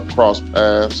 Y'all crossed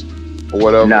paths or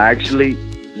whatever? No, actually,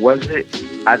 was it?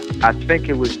 I think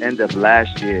it was end of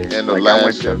last year. I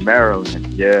went to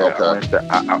Maryland. Yeah, okay.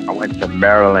 I went to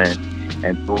Maryland,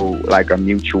 and through like a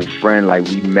mutual friend, like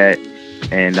we met,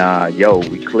 and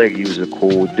we clicked. He was a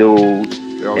cool dude.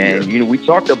 You know, we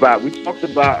talked about y'all. You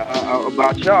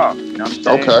know what I'm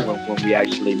saying? Okay. When we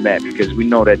actually met, because we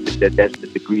know that's the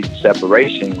degrees of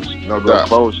separation was real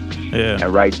close. Yeah.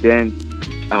 And right then,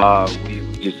 we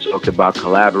just talked about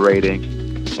collaborating,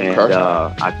 and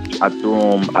I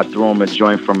threw him a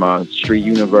joint from Street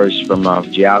Universe from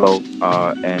Giallo,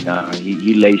 and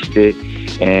he laced it,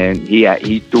 and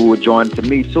he threw a joint to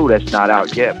me too. That's not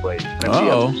out yet, but it's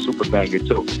gonna be a super banger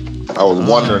too. I was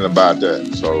wondering about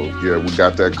that. So, yeah, we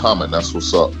got that coming. That's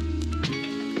what's up.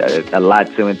 A lot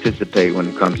to anticipate when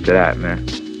it comes to that, man.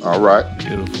 All right.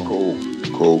 Beautiful.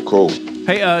 Cool.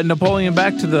 Hey, Napoleon,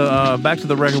 back to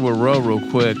the record with Ro real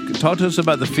quick. Talk to us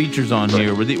about the features on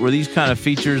here. Were these kind of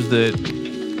features that,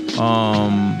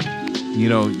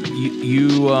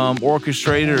 you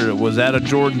orchestrated, or was that a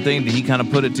Jordan thing? Did he kind of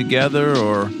put it together,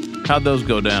 or how'd those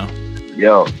go down?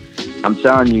 Yo, I'm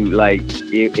telling you, like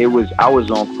it was. I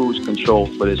was on cruise control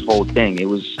for this whole thing. It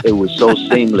was so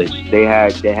seamless. They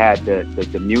had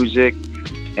the music,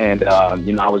 and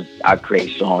I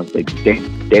create songs. They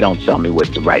don't tell me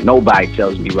what to write. Nobody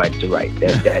tells me what to write.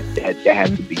 That has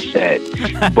to be said.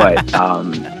 But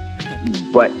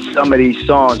some of these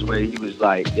songs where he was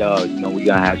like, yo, we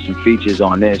gonna have some features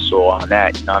on this or on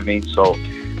that. You know what I mean? So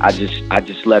I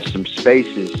just left some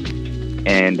spaces,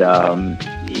 and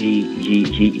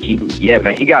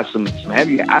he got some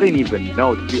heavy. I didn't even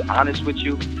know, to be honest with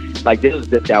you. Like, there was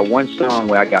that one song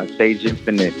where I got Sage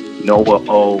Infinite, Noah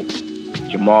O,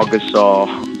 Jamal Gasol,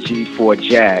 G4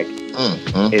 Jag.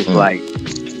 It's like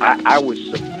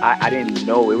I didn't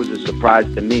know. It was a surprise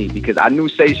to me, because I knew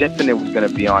Sage Infinite was gonna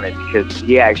be on it, because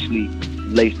he actually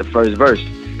laced the first verse,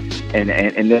 and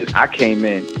then I came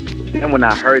in. Then when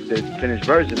I heard the finished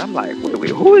version, I'm like, wait,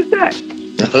 who is that?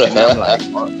 And I'm like,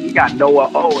 he got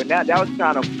Noah O, and that was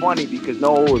kind of funny, because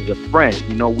Noah was a friend.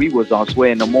 We was on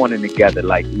Sway in the Morning together,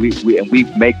 like we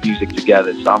make music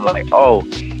together. So I'm like, oh,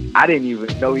 I didn't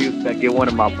even know he was gonna get one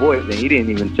of my boys, and he didn't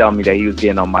even tell me that he was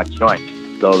getting on my joint.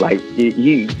 So like,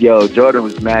 Jordan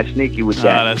was mad sneaky with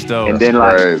that. That's dope. And then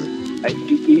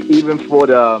even for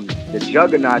the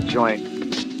Juggernaut joint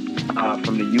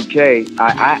from the UK, I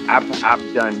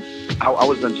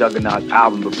was on Juggernaut's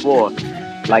album before.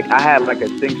 Like, I had like a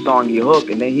sing-songy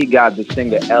hook, and then he got the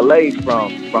singer LA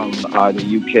from the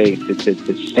UK to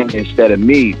sing instead of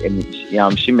me, and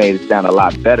she made it sound a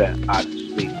lot better,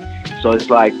 obviously. So it's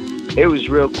like, it was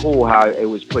real cool how it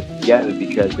was put together,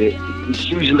 because it's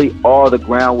usually all the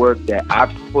groundwork that I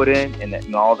put in, and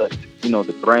all the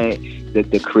the brain,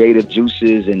 the creative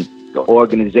juices, and the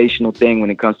organizational thing when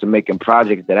it comes to making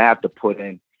projects that I have to put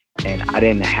in. And I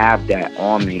didn't have that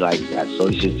on me like that, so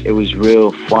it was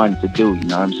real fun to do. You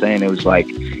know what I'm saying? It was like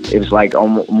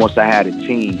almost I had a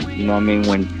team. You know what I mean?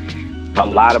 When a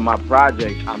lot of my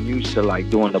projects, I'm used to like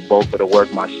doing the bulk of the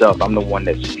work myself. I'm the one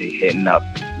that's hitting up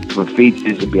for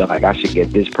features and be like, I should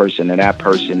get this person and that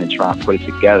person and try and put it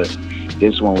together.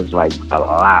 This one was like a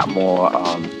lot more.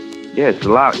 It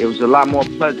was a lot more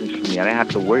pleasant for me. I didn't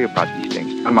have to worry about these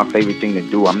things. It's not my favorite thing to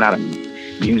do. I'm not a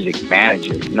music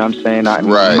manager, you know what I'm saying?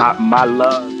 Right. My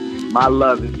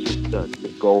love is just to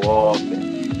go off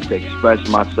and to express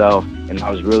myself, and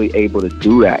I was really able to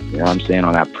do that, you know what I'm saying,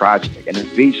 on that project. And the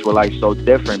beats were like so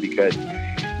different, because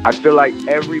I feel like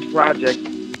every project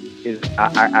is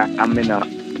I'm in a,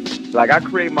 like, I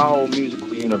create my whole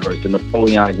musical universe, the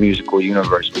Napoleonic musical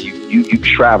universe, where you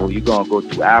travel. You're gonna go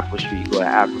to Afro Street, you go to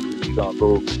Africa, you're gonna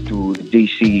go to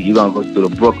DC, you're gonna go to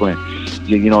the Brooklyn.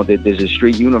 There's a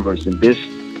street universe, and this,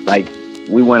 like,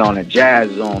 we went on a jazz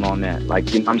zone on that,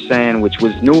 like, you know what I'm saying, which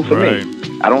was new for me.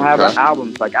 I don't have an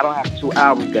album, like, I don't have two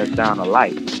albums that sound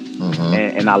alike.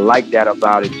 And I like that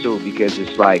about it too, because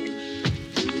it's like,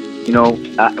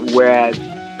 whereas,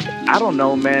 I don't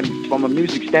know, man, from a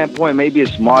music standpoint, maybe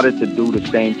it's smarter to do the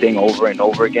same thing over and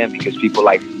over again, because people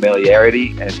like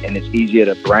familiarity, and it's easier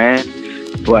to brand.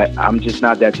 But I'm just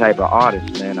not that type of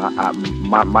artist, man.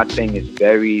 My thing is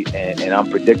varied and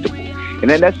unpredictable. And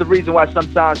then that's the reason why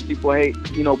sometimes people hate,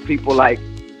 you know, people like,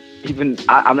 even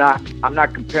I'm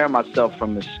not comparing myself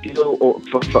from a skill or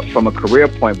from a career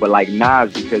point, but like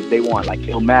Nas, because they want like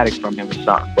Illmatic from him or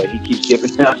something, but he keeps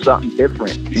giving us something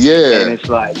different. Yeah. And it's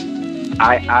like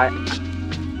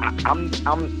I'm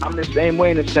the same way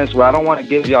in the sense where I don't want to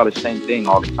give y'all the same thing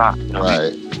all the time. You know what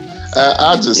I mean?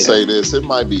 I'll just say this: it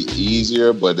might be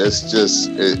easier, but it's just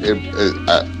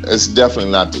it's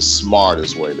definitely not the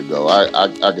smartest way to go. I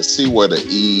can see where the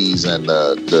ease and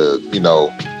the you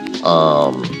know,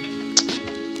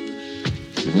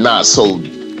 not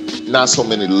so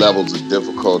many levels of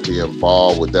difficulty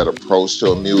involved with that approach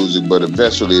to music, but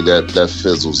eventually that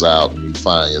fizzles out, and you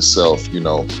find yourself, you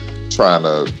know, trying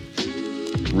to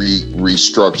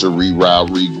restructure, reroute,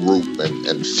 regroup,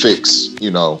 and fix,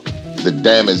 you know, the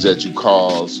damage that you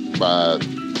caused by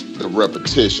the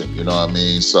repetition. You know what I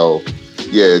mean? So,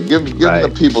 yeah, giving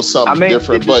the people something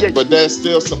different, but there's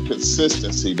still some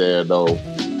consistency there, though,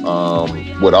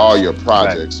 with all your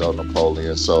projects on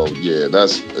Napoleon. So, yeah,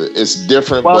 it's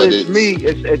different. Well, but it's me.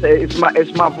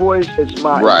 It's my voice. It's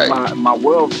my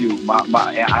worldview.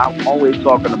 I'm always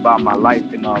talking about my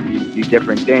life and these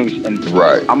different things, and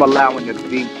I'm allowing the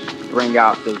beat bring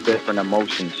out those different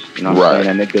emotions, you know what I'm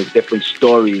saying? And there's different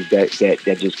stories that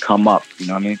just come up, you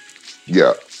know what I mean?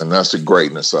 Yeah, and that's the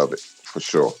greatness of it, for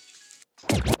sure.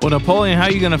 Well, Napoleon, how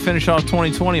are you going to finish off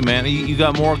 2020, man? You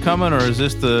got more coming, or is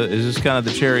this kind of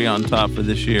the cherry on top for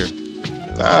this year?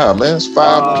 Nah, man, it's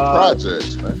 5 more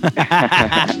projects, man.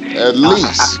 At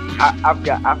least. I've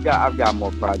got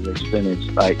more projects finished.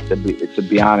 Like to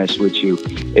be honest with you,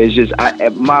 it's just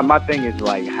my thing is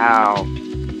like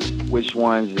which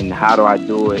ones and how do I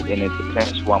do it, and it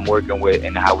depends who I'm working with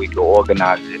and how we can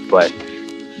organize it. But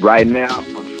right now,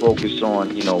 I'm focused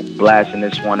on, you know, blasting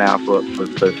this one out for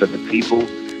the people.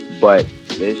 But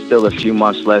there's still a few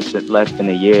months left in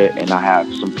the year, and I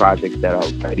have some projects that are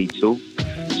ready too.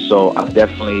 So I'm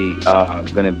definitely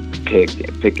gonna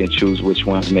pick and choose which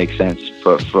ones make sense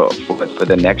for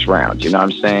the next round. You know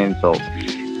what I'm saying? So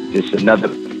this another,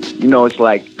 you know, it's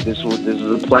like this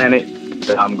is a planet.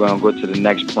 I'm going to go to the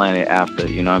next planet after,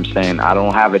 you know what I'm saying? I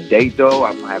don't have a date though.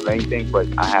 I don't have anything, but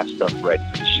I have stuff ready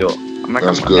for sure.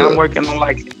 I'm working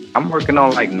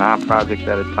on like 9 projects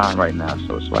at a time right now.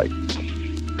 So it's like,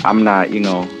 I'm not, you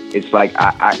know, it's like,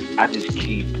 I just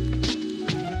keep,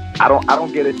 I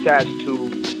don't get attached to,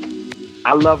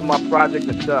 I love my project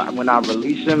until when I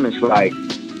release them, it's like,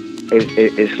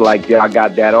 it's like, yeah, I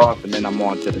got that off and then I'm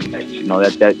on to the next, you know,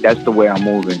 that's the way I'm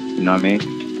moving. You know what I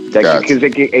mean? Because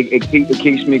it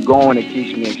keeps me going, it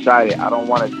keeps me excited. I don't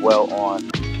want to dwell on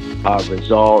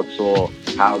results or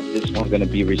how this one's going to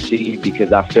be received,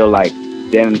 because I feel like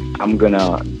then I'm going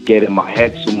to get in my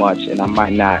head too much and I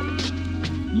might not.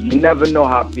 You never know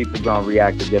how people are going to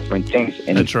react to different things.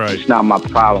 And that's right. It's not my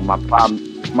problem.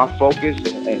 My focus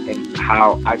and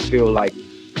how I feel like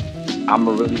I'm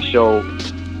going to really show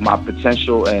my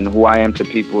potential and who I am to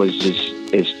people is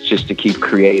just to keep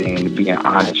creating and being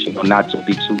honest, you know, not to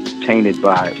be too tainted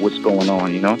by what's going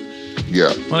on, you know?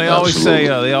 Yeah. Well, they always say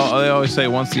they always say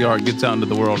once the art gets out into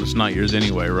the world, it's not yours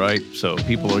anyway, right? So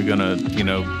people are gonna, you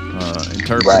know,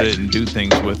 interpret it and do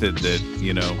things with it that,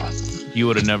 you know, you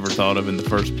would have never thought of in the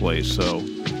first place. So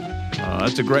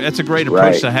that's a great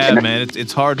approach to have, man.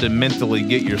 It's hard to mentally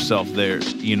get yourself there,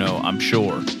 you know, I'm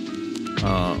sure.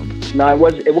 No,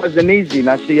 it wasn't easy. And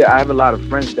I have a lot of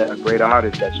friends that are great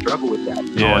artists that struggle with that.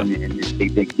 You know, and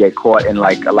they get caught in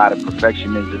like a lot of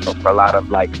perfectionism or a lot of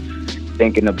like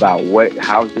thinking about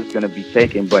how is this going to be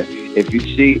taken. But if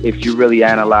you really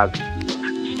analyze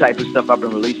this type of stuff I've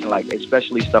been releasing, like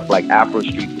especially stuff like Afro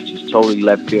Street, which is totally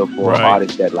left field for an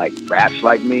artist that like raps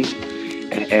like me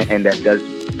and that does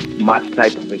my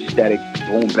type of aesthetic,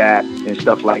 boom bap and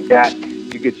stuff like that,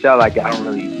 you could tell like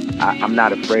I'm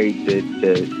not afraid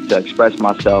to express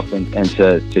myself and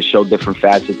to show different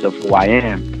facets of who I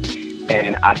am.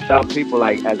 And I tell people,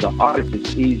 like, as an artist,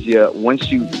 it's easier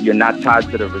once you're not tied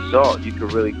to the result. You can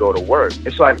really go to work.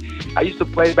 It's like I used to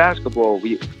play basketball.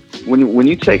 When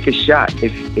you take a shot,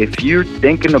 if you're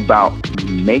thinking about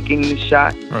making the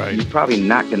shot, you're probably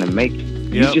not going to make it.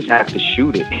 You just have to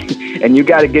shoot it. And you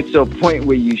got to get to a point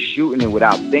where you're shooting it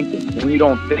without thinking. When you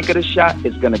don't think of the shot,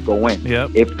 it's going to go in.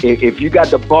 Yep. If you got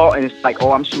the ball and it's like,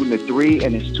 oh, I'm shooting a 3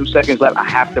 and it's 2 seconds left, I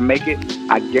have to make it,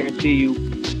 I guarantee you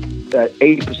that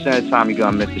 80% of the time you're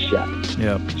going to miss the shot.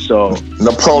 Yeah. So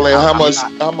Napoleon,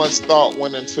 how much thought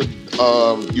went into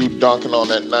you dunking on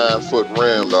that 9-foot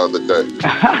rim the other day?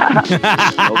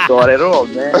 No thought at all,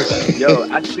 man. Yo,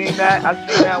 I seen that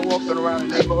walking around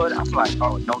the neighborhood. I'm like,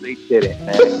 oh no, they didn't,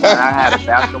 man. When I had a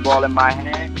basketball in my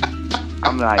hand,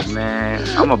 I'm like, man,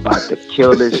 I'm about to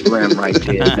kill this rim right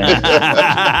there, man.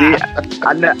 See,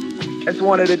 it's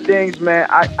one of the things, man.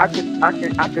 I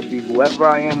could be whoever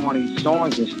I am on these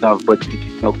songs and stuff, but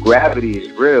you know, gravity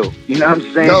is real. You know what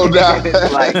I'm saying? No doubt.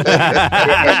 It's like,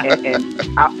 and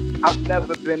I've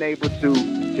never been able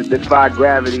to defy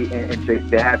gravity and to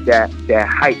have that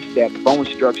height, that bone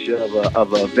structure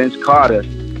of a Vince Carter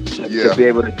to be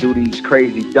able to do these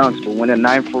crazy dunks. But when a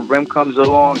 9-foot rim comes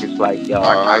along, it's like, yo,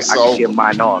 I can get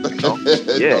mine off. You know?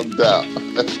 Yeah. No doubt.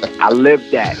 I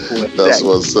lived that for a That's second.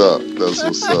 what's up. That's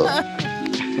what's up.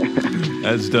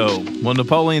 That's dope. Well,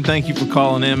 Napoleon, thank you for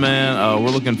calling in, man.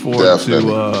 We're looking forward to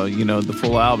the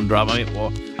full album drop.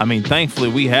 I mean, thankfully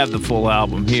we have the full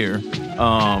album here.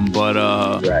 But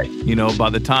right. You know, by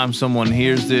the time someone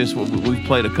hears this, we've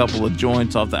played a couple of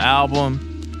joints off the album,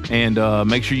 and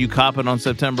make sure you cop it on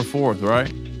September 4th,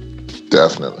 right?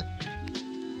 Definitely.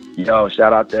 Yo,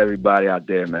 shout out to everybody out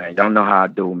there, man. You don't know how I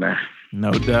do, man.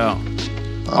 No doubt.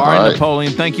 All right,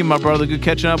 Napoleon, thank you, my brother. Good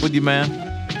catching up with you, man.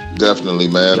 Definitely,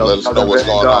 man. Yo, let us know what's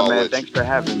going on, man. with Thanks for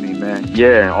having me, man.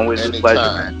 Yeah, always a pleasure,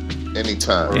 man.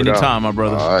 Anytime. Anytime, my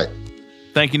brother. All right.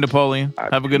 Thank you, Napoleon.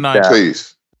 Have a good night.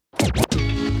 Peace.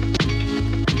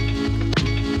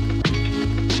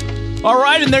 All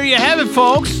right, and there you have it,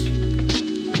 folks.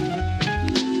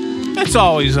 It's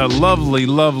always a lovely,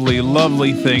 lovely,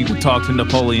 lovely thing to talk to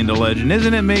Napoleon the Legend,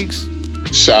 isn't it, Meeks?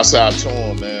 Shouts out to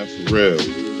him, man, for real.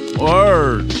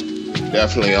 Word.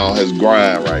 Definitely on his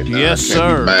grind right now. Yes, I can't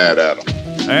sir. be mad at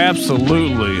him.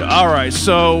 Absolutely. All right,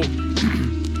 so,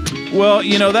 well,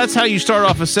 you know, that's how you start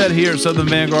off a set here at Southern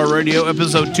Vanguard Radio,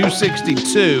 episode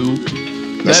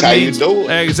 262. That's how you do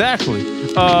it. Exactly.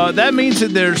 That means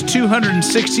that there's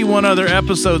 261 other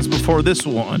episodes before this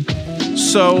one.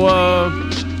 So,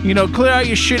 you know, clear out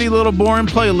your shitty little boring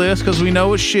playlist, because we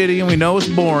know it's shitty and we know it's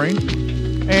boring.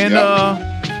 And,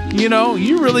 you know,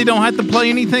 you really don't have to play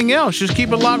anything else. Just keep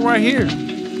it locked right here.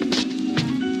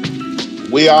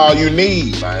 We all you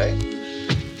need, man.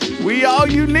 We all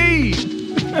you need.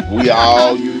 We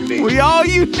all you need. We all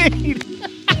you need.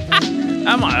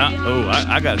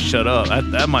 I gotta shut up.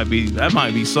 That might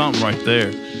be something right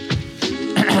there.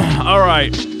 All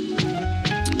right.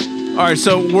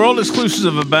 So world exclusives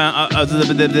of abound,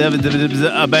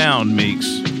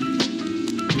 Meeks.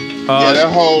 Yeah,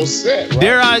 that whole set. Right?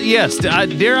 Dare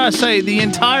I say the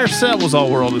entire set was all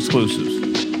world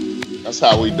exclusives. That's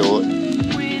how we do it.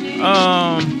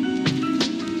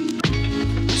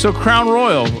 So Crown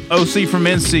Royal, OC from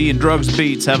NC, and Drugs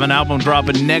Beats have an album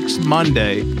dropping next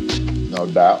Monday. No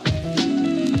doubt.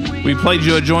 We played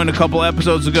you a joint a couple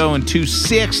episodes ago in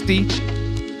 260.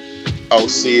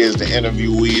 OC is the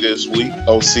interviewee this week.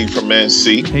 OC from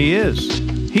NC. He is.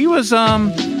 He was,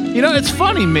 you know, it's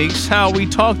funny, Meeks, how we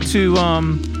talk to,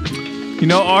 you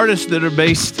know, artists that are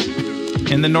based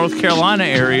in the North Carolina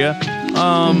area,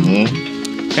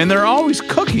 and they're always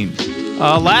cooking.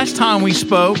 Last time we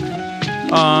spoke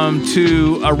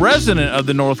to a resident of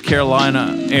the North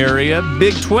Carolina area,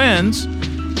 Big Twins,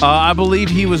 I believe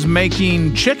he was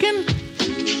making chicken?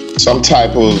 Some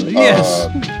type of, yes.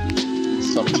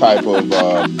 Some type of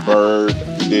bird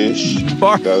dish.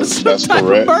 That's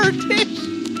correct. Bird dish.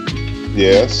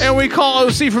 Yes. And we call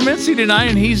OC from NC tonight,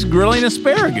 and he's grilling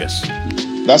asparagus.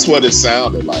 That's what it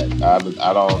sounded like. I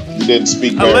don't. He didn't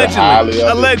speak very highly of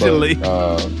it. Allegedly.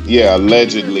 But, yeah,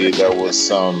 allegedly there was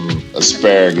some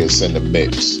asparagus in the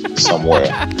mix somewhere.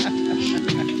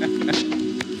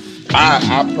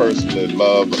 I personally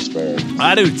love asparagus.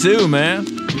 I do too, man.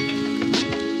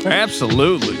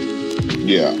 Absolutely.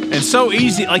 Yeah. And so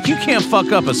easy. Like, you can't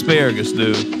fuck up asparagus,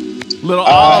 dude. Little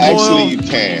olive oil. Actually, you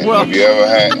can. Well, have you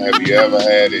ever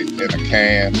had it in a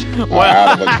can or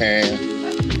out of a can?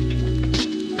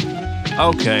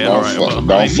 Okay, all right. Don't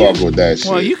fuck with that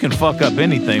shit. Well, you can fuck up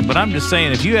anything, but I'm just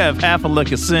saying, if you have half a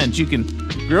lick of sense, you can.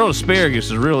 Grilled asparagus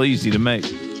is real easy to make.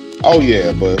 Oh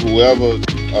yeah, but whoever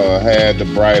had the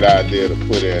bright idea to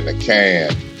put it in a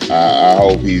can, I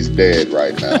hope he's dead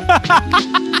right now.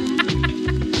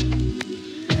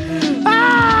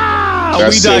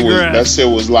 We digress. That shit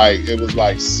was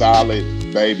like solid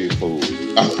baby food.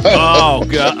 Oh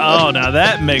god! Oh, now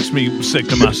that makes me sick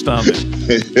to my stomach.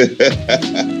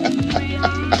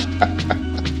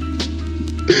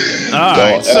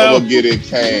 Don't ever get it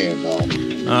canned, though.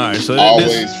 All right, so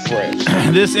always fresh.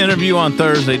 This interview on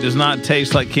Thursday does not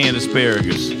taste like canned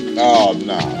asparagus. Oh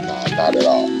no, not at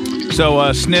all.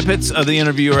 So snippets of the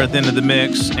interview are at the end of the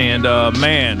mix, and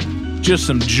man, just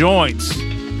some joints.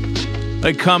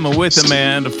 They coming with it,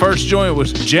 man. The first joint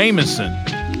was Jameson.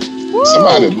 Woo!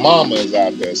 Somebody's mama is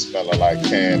out there smelling like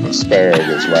canned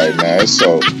asparagus right now.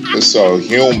 It's so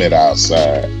humid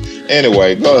outside.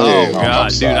 Anyway, go ahead. Oh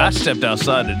God, dude! I stepped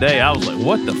outside today. I was like,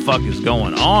 "What the fuck is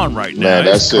going on right now?" Man,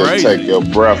 that shit take your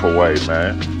breath away,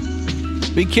 man.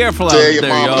 Be careful out Tell there, your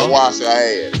mama y'all. to wash her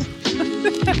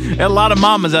ass. A lot of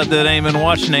mamas out there that ain't been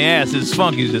washing their ass. It's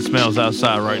funky that smells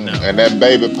outside right now. And that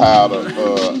baby powder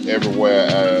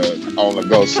everywhere only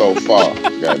goes so far.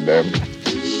 Goddamn it.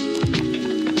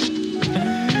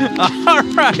 All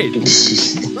right.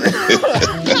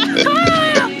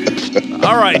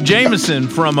 All right, Jameson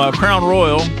from Crown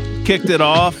Royal kicked it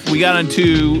off. We got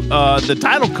into the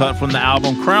title cut from the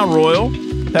album, Crown Royal.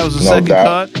 That was the second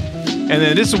cut. And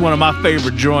then this is one of my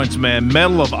favorite joints, man,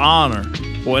 Medal of Honor.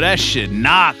 Boy, that shit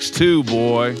knocks too,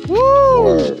 boy. Woo!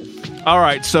 Word. All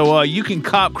right, so you can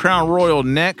cop Crown Royal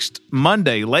next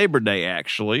Monday, Labor Day,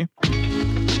 actually.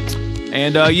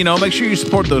 And, make sure you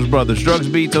support those brothers. Drugs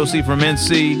Beats, OC from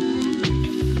NC,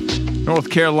 North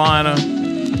Carolina.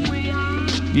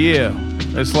 Yeah,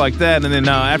 it's like that. And then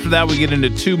after that, we get into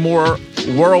two more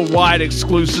worldwide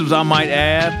exclusives, I might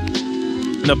add.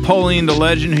 Napoleon the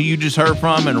Legend, who you just heard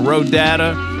from, and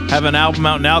Rodata have an album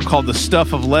out now called The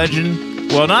Stuff of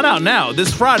Legend. Well, not out now.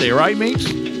 This Friday, right, Meeks?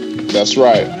 That's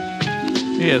right.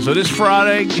 Yeah, so this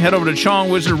Friday, head over to Chong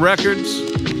Wizard Records.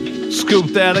 Scoop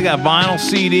that. They got vinyl,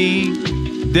 CD,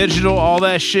 digital, all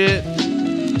that shit.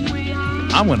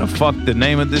 I'm going to fuck the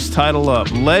name of this title up.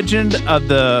 Legend of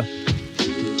the...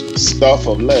 Stuff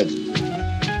of Legend.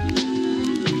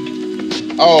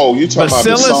 Oh, you talking about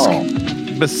the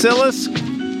song. Basilisk?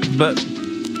 But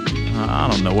I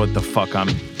don't know what the fuck I'm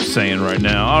saying right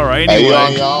now. All right, Hey, anyway. you're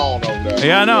on your own over there.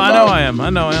 Yeah, I know I am.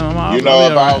 You know,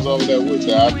 if I was over there with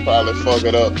you, I'd probably fuck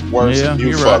it up worse than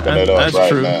you fucking it up That's right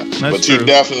true. now. That's But true. you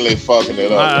definitely fucking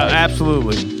it up right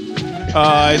absolutely.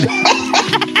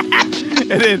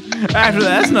 And then after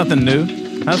that, that's nothing new.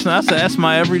 That's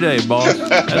my everyday, boss.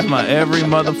 That's my every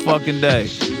motherfucking day.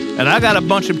 And I got a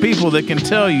bunch of people that can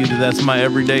tell you that that's my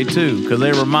everyday too, because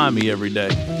they remind me every day.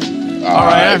 All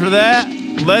right, after that,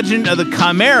 Legend of the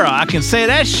Chimera. I can say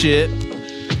that shit.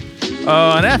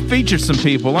 And that features some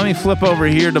people. Let me flip over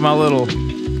here to my little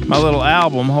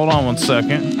album. Hold on one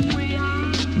second.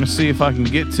 Let me see if I can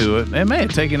get to it. They may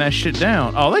have taken that shit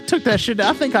down. Oh, they took that shit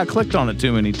down. I think I clicked on it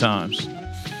too many times.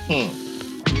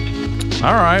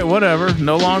 All right, whatever.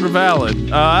 No longer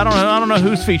valid. I don't know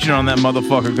who's featured on that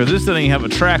motherfucker, because this didn't even have a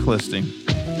track listing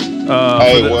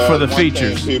for the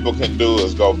features. Thing people can do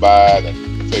is go by and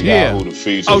figure out who the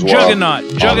features were. Juggernaut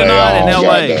in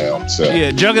LA. Self.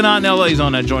 Yeah, Juggernaut in LA is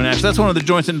on that joint. Actually, that's one of the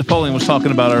joints that Napoleon was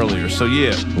talking about earlier. So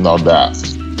yeah, no doubt.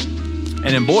 And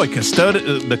then boy,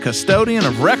 the custodian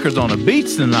of records on the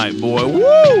beats tonight, boy.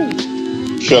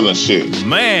 Woo! Killing shit,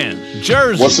 man.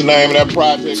 Jersey. What's the name of that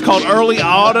project? It's called Early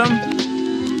Autumn.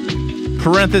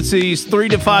 Parentheses 3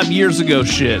 to 5 years ago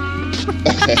shit.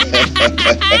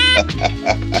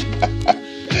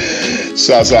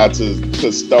 Shouts out to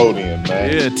Custodian,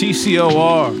 man. Yeah,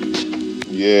 TCOR.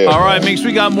 Yeah. All right, Meeks,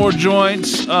 we got more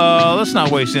joints. Let's not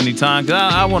waste any time, because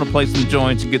I want to play some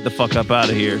joints and get the fuck up out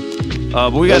of here.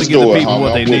 But we got to give the people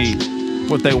what they need,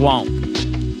 what they want.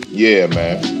 Yeah,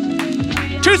 man.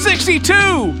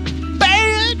 262!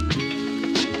 Bad!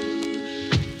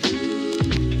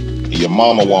 Your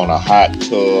mama want a hot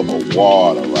tub of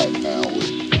water right now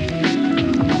with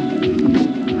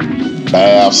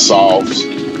bath salts,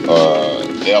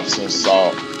 Epsom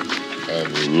salt,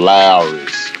 and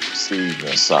Lowry's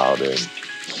seasoning salt in.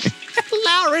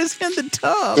 Lowry's in the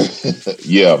tub.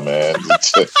 Yeah, man.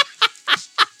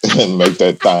 Make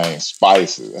that thing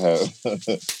spicy.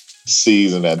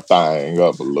 Season that thing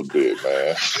up a little bit,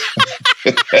 man.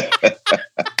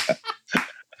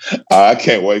 I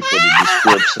can't wait for the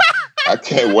description. I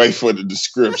can't wait for the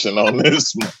description on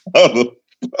this motherfucker.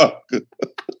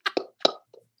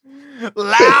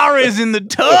 Lowry's in the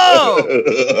tub.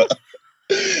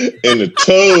 In the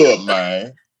tub,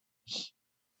 man.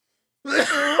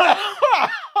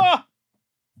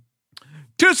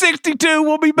 262,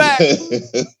 we'll be back.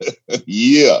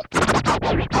 Yeah.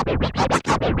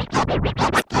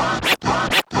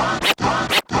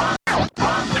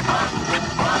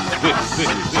 This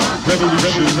is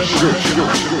Revolution Church.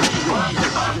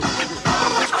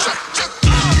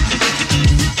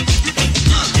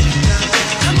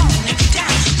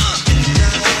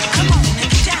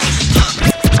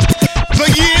 The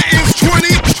year is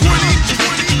 2020.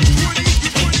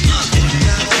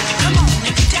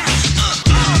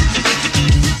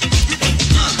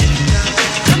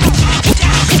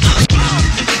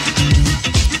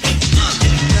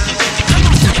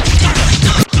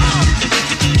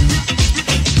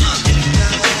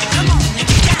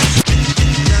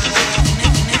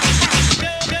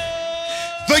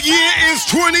 The year is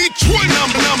 2020.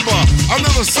 Number.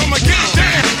 Another summer, get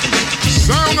down.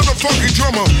 Sound of the funky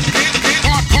drummer. Get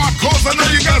hard, cause I know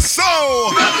you got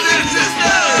soul.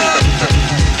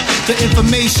 The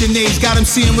information age got him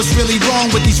seeing what's really wrong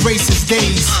with these racist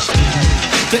days.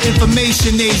 The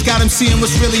information age got him seeing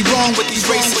what's really wrong with these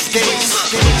racist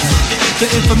days.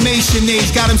 The information age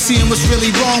got him seeing what's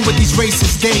really wrong with these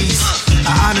racist days.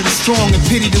 I honor the strong and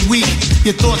pity the weak.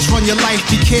 Your thoughts run your life,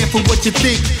 be careful what you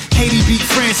think. Haiti beat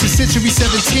France in century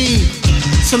 17.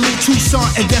 Salute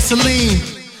Toussaint and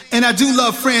Dessalines. And I do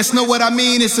love France, know what I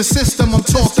mean? It's a system I'm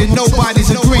talking, nobody's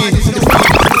agreeing.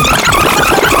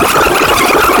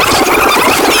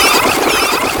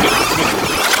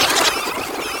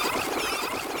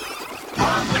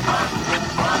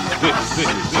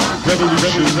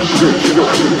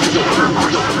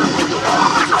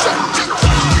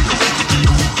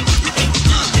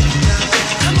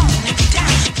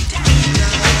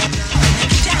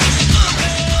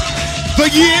 The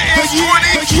year is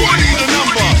 2020, the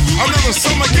number. Another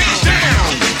summer, get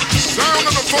down. Sound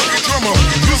of the funky drummer.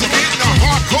 Music hitting the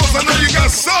heart, cause I know you got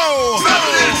soul.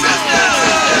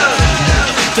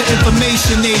 The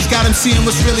information age got him seeing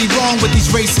what's really wrong with these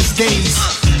racist days.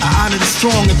 I honor the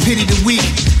strong and pity the weak.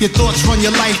 Your thoughts run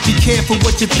your life, be careful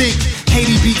what you think.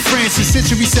 Haiti beat France in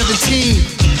century 17.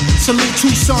 Salute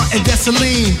Toussaint and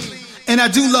Dessalines. And I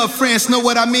do love France, know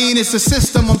what I mean? It's a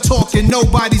system I'm talking,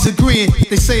 nobody's agreeing.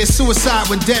 They say it's suicide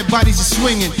when dead bodies are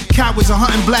swinging. Cowards are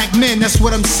hunting black men, that's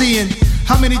what I'm seeing.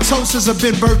 How many toasters have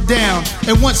been burnt down?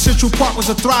 And once Central Park was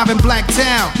a thriving black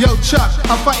town. Yo, Chuck,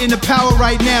 I'm fighting the power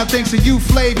right now thanks to you,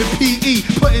 Flav and P.E.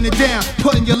 Putting it down,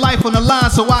 putting your life on the line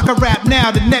so I can rap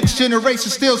now. The next generation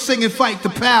still singing Fight the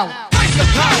Power. Fight the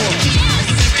power.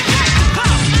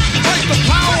 Fight the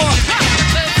power.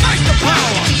 Fight the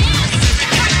power.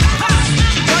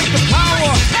 Fight the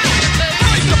power.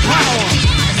 Fight the power.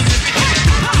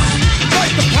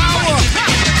 Fight the power.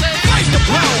 Fight the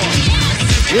power.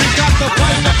 We got to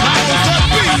fight the power.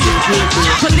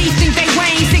 Police think they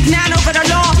weighing 6'9" over the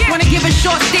law. Wanna give us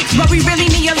short sticks, but we really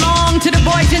need a long. To the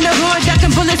boys in the hood,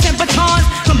 ducking bullets and batons.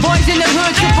 From boys in the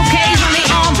hood, triple K's on the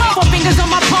arm. 4 fingers on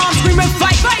my palm, screaming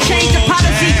fight. Change the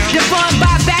policy, defund,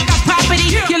 buy back our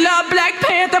property. You love Black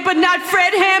Panther, but not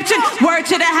Fred Hampton. Word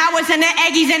to the Howards and the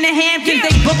Aggies and the Hamptons.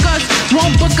 They book us,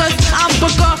 won't book us, I'm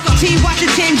Booker. T.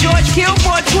 Washington, George killed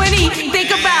 420.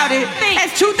 Think about it,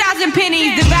 that's 2,000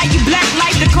 pennies. The value black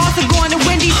life, the cost of going to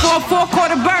Wendy's for a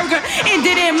 4-quarter burger.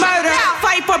 Ended in murder.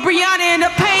 Fight for Brianna and the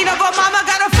pain of her mama.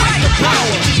 Gotta fight the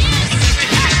power.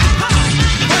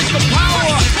 Fight the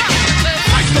power.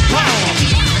 Fight the power.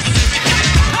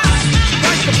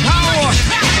 Fight the power.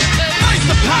 Fight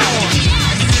the power.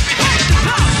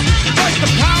 Fight the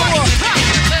power.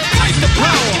 Fight the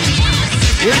power.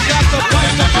 We got to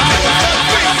fight the power.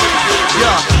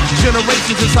 Yeah,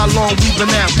 generations is how long we've been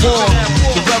at war.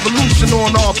 The revolution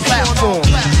on all platforms.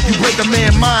 You break a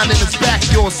man's mind and it's back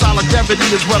yours. Solidarity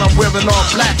is what I'm wearing all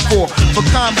black for. For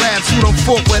comrades who don't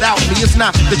fought without me, it's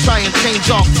not to try and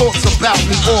change our thoughts about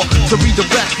me or to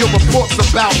redirect your reports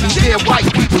about me. Dear white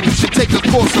people, you should take a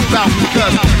course about me.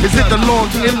 Cause is it the long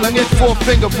inland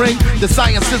 4-finger ring? The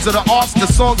sciences of the arts, the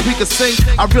songs we can sing?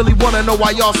 I really wanna know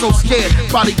why y'all so scared.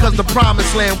 Probably cause the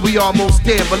promised land we almost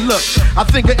there. But look, I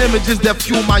think of images that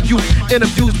fuel my youth.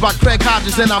 Interviews by Craig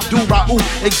Hodges and Abdul Raouf.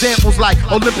 Examples like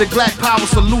Olympic Black Power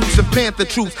salutes and Panther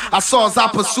truth. I saw as I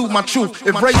pursued my truth.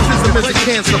 If racism is a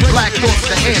cancer, black thoughts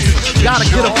the answer. Gotta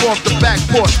get up off the back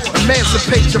porch.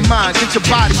 Emancipate your mind, get your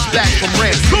bodies back from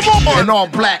ransom. Come on! And all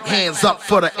black hands up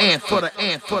for the ant, for the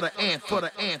ant, for the ant, for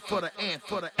the ant, for the ant,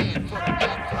 for the ant, for the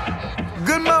ant.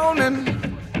 Good morning.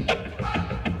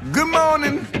 Good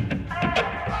morning.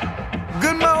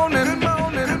 Good morning. Good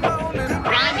morning. Good morning.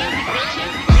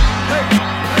 Hey.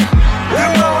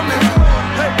 Good morning.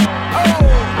 Hey. Oh.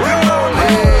 Good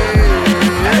morning.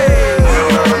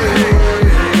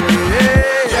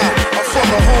 Yeah, I'm from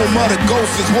the home of the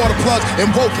ghosts, water plugs and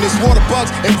wokeness, water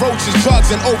bugs and roaches, drugs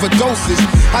and overdoses.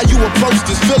 How you approach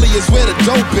this? Philly is where the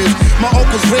dope is. My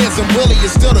uncle's Reds and Willie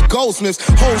is still the goldsmiths.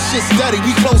 Whole shit steady,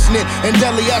 we close knit and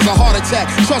deadly as a heart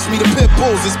attack. Trust me, the pit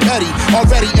bulls is petty,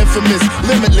 already infamous,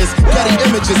 limitless, petty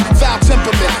images, foul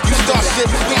temperament. You start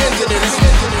shit, we ending it.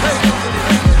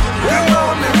 Good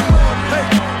morning. Hey.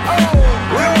 Oh.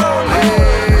 Good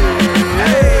morning.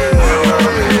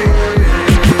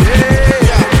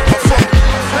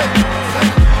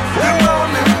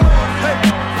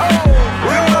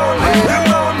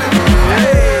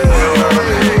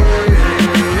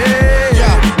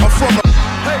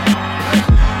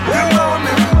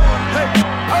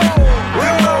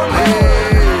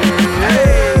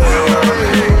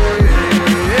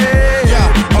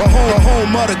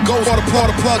 of the ghost,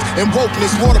 water plugs, and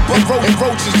wokeness, water and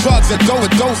roaches, drugs, and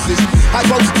doses. I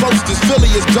roast this Philly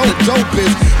is dope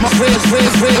is. My friends,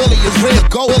 Philly is red,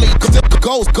 gold,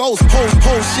 ghost,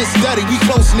 whole shit steady. We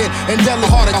close knit and deadly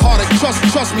harder.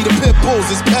 Trust me, the pit bulls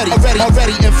is petty.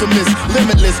 Already infamous,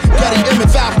 limitless, petty,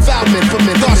 foul,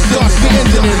 infamous. Thoughts, we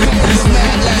ending it. This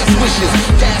mad last wishes,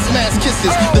 gas mask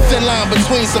kisses. The thin line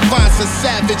between savants and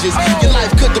savages. Your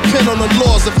life could depend on the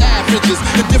laws of averages.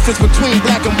 The difference between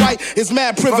black and white is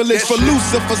mad privilege for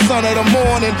Lucifer, son of the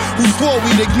morning, who swore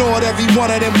we'd ignored every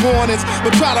one of them warnings,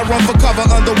 but try to run for cover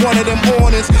under one of them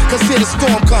awnings. Cause here the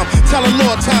storm come, tell the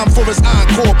Lord time for his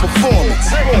encore performance.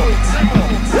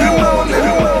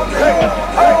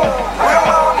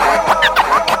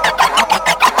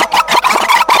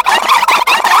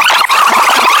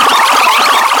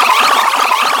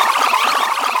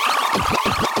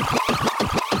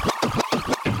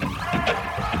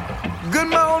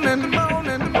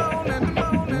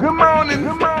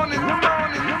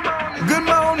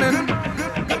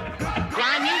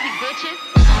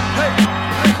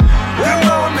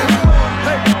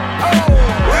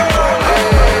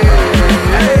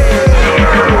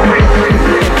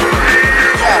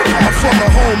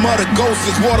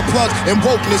 Water plugs and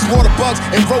wokeness, water bugs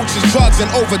and roaches, drugs and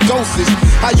overdoses.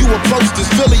 How you approach this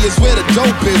Philly is where the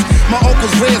dope is. My uncle's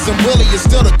Reds and Willie is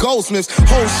still the goldsmiths.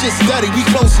 Whole shit steady, we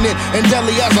close knit and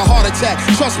deadly as a heart attack.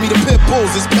 Trust me, the pit bulls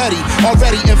is petty,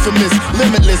 already infamous,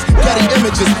 limitless, petty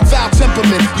images, foul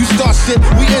temperament. You start shit,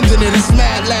 we ending it. It's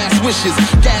mad last wishes,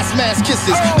 gas mask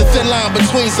kisses. The thin line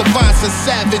between savants and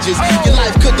savages. Your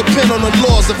life could depend on the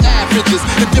laws of averages.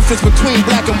 The difference between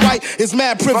black and white is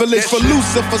mad privilege for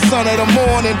Lucifer, son of the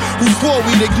morning, who swore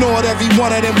we'd ignored every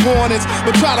one of them warnings,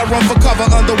 but try to run for cover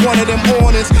under one of them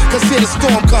awnings. Cause here the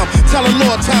storm come, tell the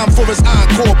Lord time for his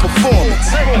encore performance.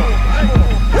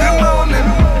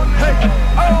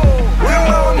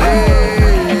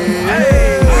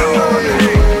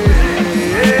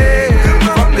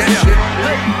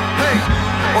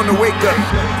 On the wake up,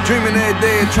 dreaming every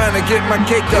day, trying to get my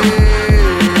cake up.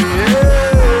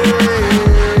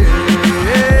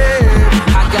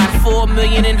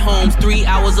 Million in homes, 3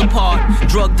 hours apart.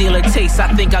 Drug dealer taste,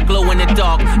 I think I glow in the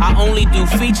dark. I only do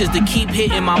features to keep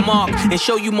hitting my mark and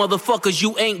show you motherfuckers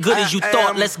you ain't good as you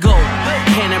thought. Let's go.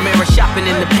 Panamera shopping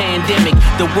in the pandemic.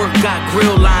 The work got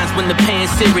grill lines when the pan's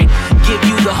seared. Give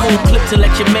you the whole clip to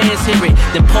let your mans hear it.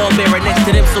 Then pallbearer next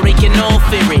to them so they can all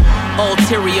fear it.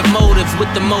 Ulterior motives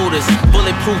with the motors.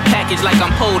 Bulletproof package like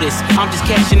I'm POTUS. I'm just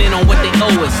cashing in on what they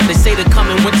owe us. They say the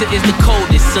coming winter is the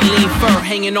coldest. Celine fur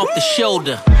hanging off the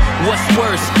shoulder. What's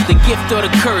worse, the gift or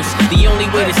the curse? The only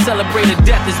way to celebrate a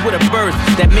death is with a birth.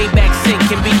 That Maybach sink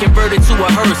can be converted to a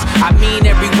hearse. I mean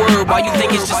every word, while you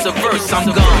think it's just a verse. I'm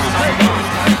gone.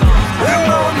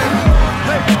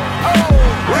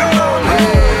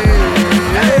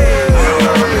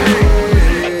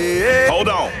 Hold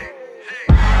on.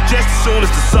 Just as soon as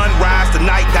the sun rises, the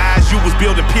night dies. You was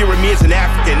building pyramids in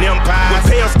African empires. With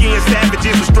pale skinned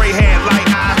savages with straight hair light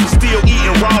eyes. Was still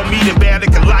eating raw meat and barely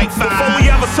could light fire. Before we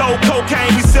ever sold cocaine,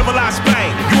 we civilized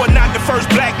Spain. You are not the first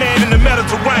black man in the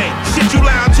Mediterranean. Shit you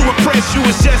lying to impress you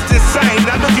is just insane.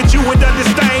 Now look at you with the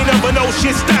disdain of an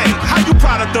ocean stain. How you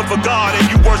product of a god and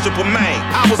you worship a man?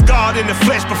 I was God in the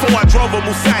flesh before I drove a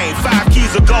Hussein. 5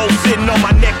 keys of gold sitting on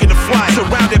my neck in the flame.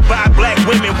 Surrounded by black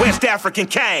women, West African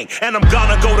king. And I'm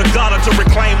gonna go to Ghana to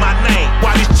reclaim my name.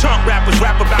 While these chump rappers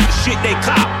rap about the shit they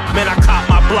cop. Man, I cop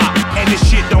my block and this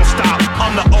shit don't stop.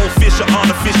 I'm the official,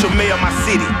 unofficial mayor of my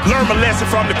city. Learn my lesson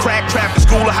from the crack trap and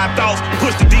school of high thoughts.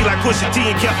 Push the D like Pusha T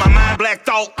and kept my mind black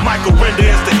thought. Michael Render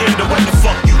is the end of what the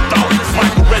fuck you thought.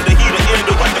 Michael Render, he the end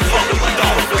of what the fuck you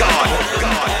thought. God.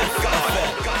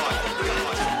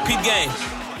 Peep game.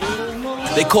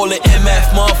 They call it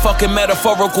MF, motherfucking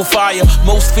metaphorical fire.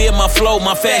 Most fear my flow,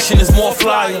 my fashion is more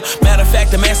flyer. Matter of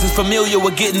fact, the masses familiar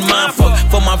with getting mine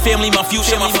fucked. For my family, my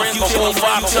future, my friends, my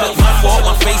forefather. My fault,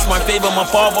 my face, my favor, my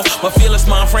father. My fearless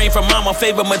mind frame from my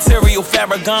favorite material,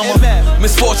 Farragamo.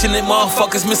 Misfortunate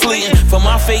motherfuckers misleading. For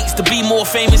my fates to be more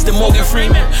famous than Morgan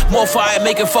Freeman. More fire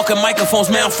making fucking microphones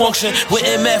malfunction. With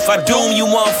MF, I doom you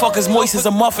motherfuckers moist as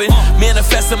a muffin.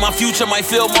 Manifesting my future might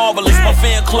feel marvelous. My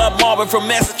fan club Marvin from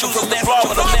Massachusetts.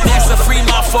 Master free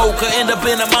my folk, could end up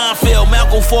in a minefield.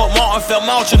 Malcolm Fort Martin fell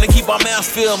marching to keep our mouths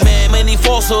filled, man. Many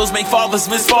falsehoods make fathers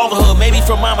miss fatherhood. Maybe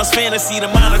from mama's fantasy to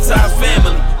monetize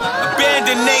family.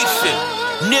 Abandoned nation,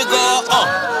 nigga,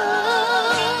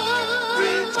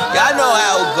 Y'all know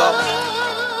how it go.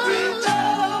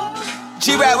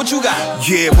 G-Rap, what you got?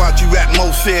 Yeah, why'd you rap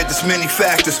most feared? There's many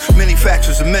factors and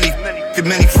many get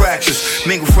many fractures.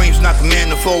 Mingle frames, not the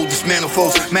manifold,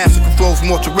 dismanifolds. Massacre flows,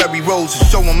 mortuary roses,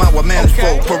 show them how I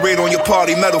manifold. Parade on your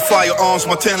party, metal firearms,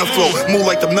 Montana flow. Move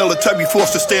like the military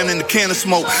force to stand in the can of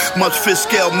smoke. Much fist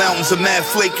scale, mountains are mad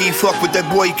flaky. Fuck with that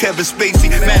boy Kevin Spacey.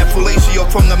 Mad fellatio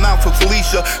from the mouth of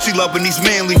Felicia. She loving these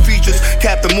manly features.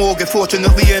 Captain Morgan,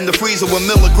 fortunately in the freezer. 1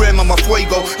 milligram of my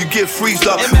fuego, you get freezed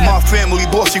up. My family,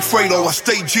 bossy Fredo, I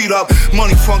stay G'd up.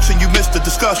 Money function, you missed the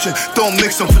discussion. Don't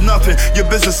mix them for nothing. Your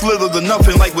business little to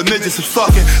nothing, like with midgets is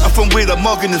fucking. I'm from where the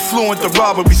mugging is fluent, the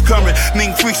robbery's current.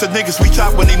 Mean freaks of niggas reach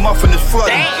out when they muffin is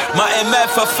flooding. My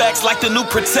MF effects like the new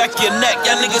protect your neck.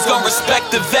 Y'all niggas gon'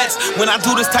 respect the vets. When I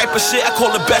do this type of shit, I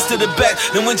call the best of the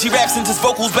best. And when G-Rap sent his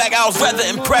vocals back, I was rather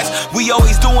impressed. We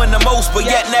always doing the most, but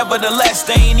yet nevertheless,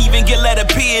 they ain't even get letter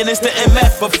P, and it's the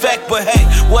MF effect. But hey,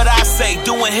 what I say,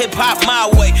 doing hip-hop my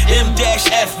way.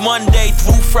 M-F Monday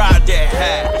through Friday.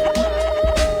 Hey.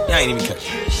 Y'all ain't even catch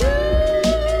it.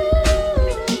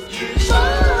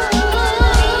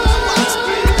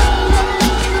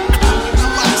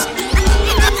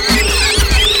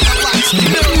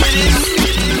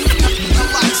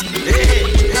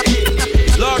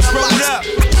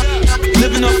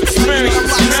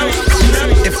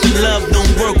 If the love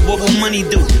don't work, what will money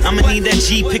do? I'ma need that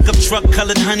G pickup truck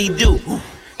colored honeydew.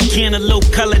 Cantaloupe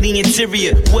color the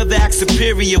interior. Whoever acts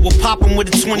superior will pop him with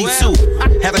a 22.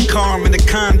 Had a car and a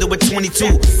condo at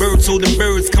 22. Birds holding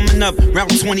birds coming up route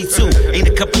 22. Ain't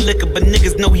a cup of liquor, but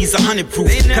niggas know he's 100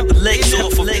 proof. Cut the legs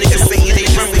off of niggas saying they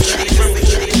run with you.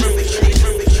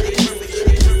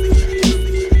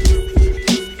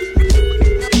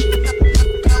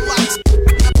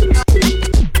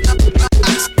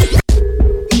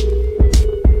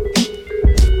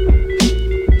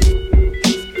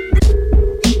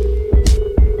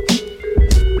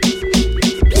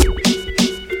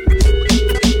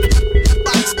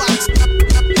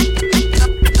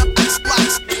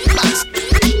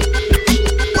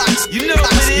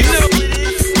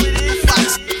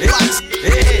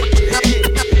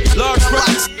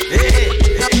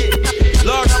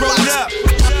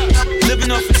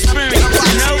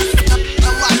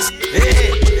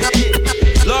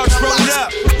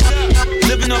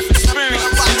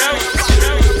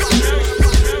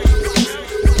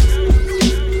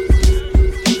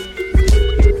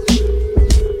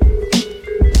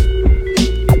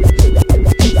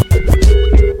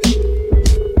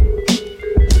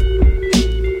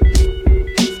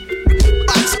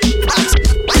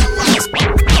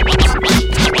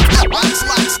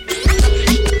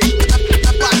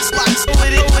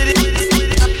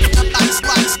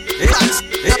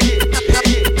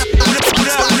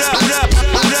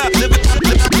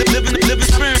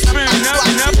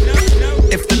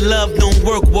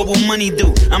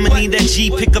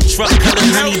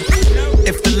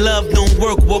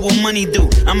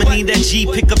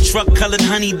 Colored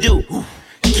honeydew.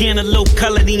 Cantaloupe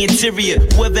color the interior.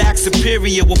 Whoever acts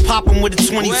superior will pop him with a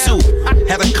 22.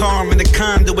 Had a car and a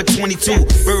condo at 22.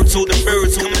 Birds holding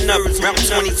birds coming up route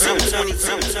 22.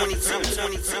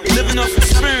 Living off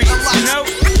experience, you know.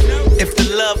 If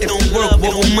the love don't work,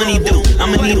 what will money do?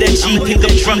 I'ma need that G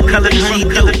pickup truck colored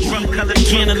honeydew.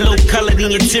 Cantaloupe color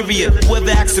the interior.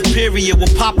 Whoever acts superior will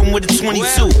pop him with a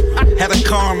 22. Had a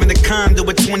car and a condo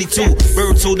at 22.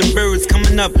 Birds holding birds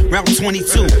coming up route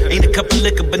 22. Ain't a cup of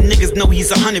liquor, but niggas know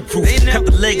he's 100 proof. Cut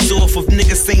the legs off of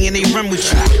niggas saying they run with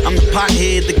you. I'm the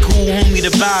pothead, the cool homie to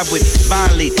vibe with.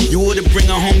 Violate, you oughta bring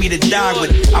a homie to die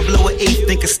with. I blow an eighth,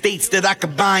 think of states that I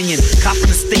could buy in. Copping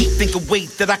a state, think of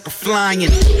weight that I could fly in.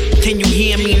 Can you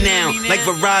hear me now? Like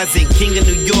Verizon, King of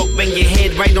New York, bang your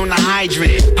head right on the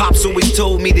hydrant. Pops always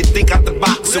told me to think out the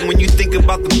box. So when you think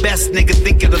about the best, nigga,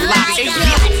 think of the lot.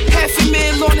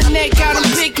 $500,000 on the neck, got him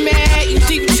big mad. You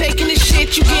think you taking the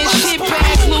shit, you getting shit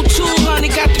back. Little 200,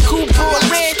 got the coupe all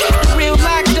red. The real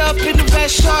locked up in the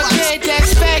vest, all dead,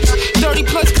 that's facts. 30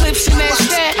 plus clips in that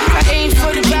stat. I aim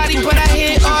for the body, but I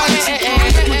hit all that.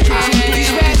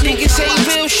 These rap niggas ain't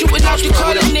real, shooting out the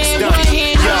corner, man. One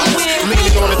hand on the wheel.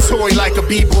 Leaning on a toy like a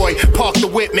b-boy. Park the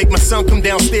whip, make my son come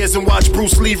downstairs and watch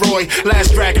Bruce Leroy.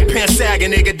 Last Dragon, pants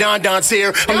sagging, nigga, Don Don's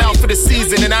here. I'm out for the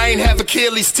season and I ain't have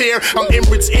Achilles tear. I'm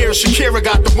Emirates Air, Shakira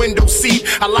got the window seat.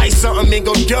 I like something and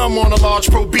go dumb on a large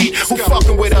pro beat. Who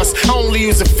fucking with us? I only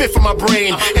use a fifth of my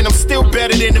brain. And I'm still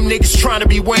better than them niggas trying to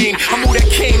be Wayne. I move that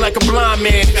cane like a blind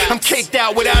man. I'm caked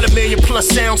out without $1 million plus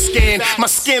sound scan. My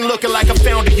skin looking like I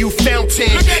found a youth fountain.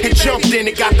 And jumped in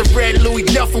it, got the red Louis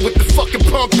Duffel with the fucking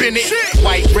pump in it.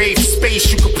 White rave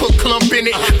space, you can put clump in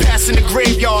it. Passing the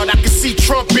graveyard, I can see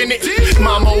Trump in it.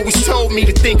 Mama always told me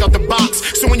to think out the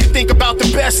box. So when you think about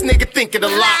the best, nigga, think of the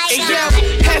lot.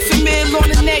 $500,000 on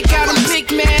the neck, got him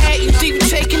big mad. You think you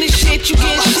taking the shit, shit, you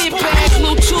get shit back.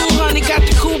 Blue 200, got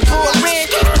the coupe all red.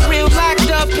 Real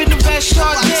locked up in the vest,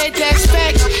 all dead, that's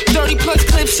facts. 30 plus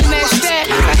clips in that stat.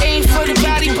 I aim for the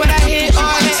body, but I hit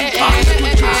all that.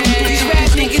 These bad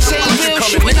niggas ain't real.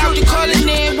 Shooting out the calling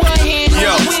in one hand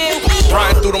on the wheel.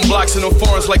 Riding through them blocks in them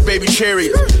foreigns like baby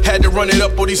chariots. Had to run it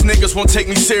up or these niggas won't take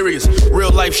me serious.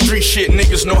 Real life street shit,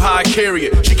 niggas know how I carry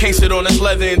it. She can't sit on this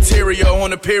leather interior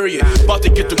on a period. About to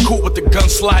get the coupe with the gun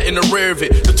slot in the rear of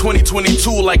it. The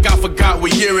 2022 like I forgot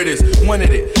what year it is. Wanted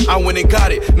it, I went and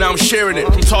got it, now I'm sharing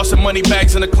it. From tossing money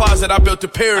bags in the closet, I built a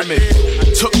pyramid.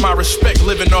 Took my respect,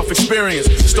 living off experience.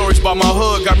 Stories about my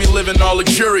hood got me living all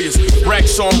luxurious.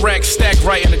 Racks on racks stacked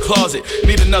right in the closet.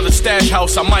 Need another stash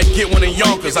house, I might get one in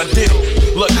Yonkers, I did it.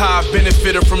 Look how I've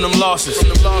benefited from them losses.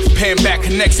 Paying back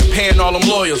connects and paying all them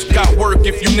lawyers. Got work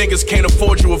if you niggas can't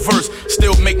afford you a verse.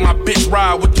 Still make my bitch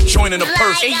ride with the joint in the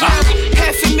purse. Hey,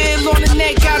 $500,000 on the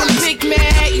neck, got him big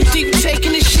mad. You think you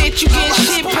taking the shit, you get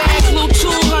shit back. Blue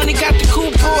 200, got the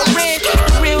coupe all red.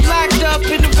 Real locked up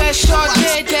in the vest, all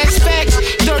dead, that's facts.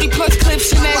 30 plus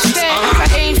clips in that stack.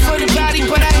 I aim for the body,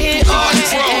 but I hit all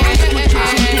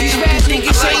that. These bad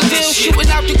niggas ain't real. Shooting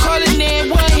out the calling in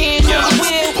one hand on the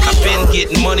wheel. Been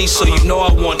getting money, so you know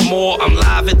I want more. I'm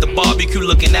live at the barbecue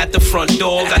looking at the front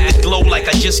door. Got the glow like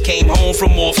I just came home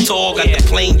from off tour. Got the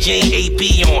plain Jane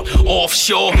AP on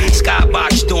offshore.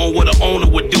 Skybox doing what an owner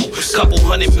would do. Couple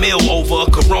 $100 million over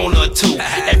a Corona or two.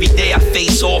 Every day I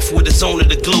face off with a zone of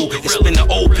the glue. And spin the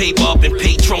old paper up and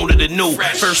Patron to the new.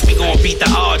 First we gon' beat the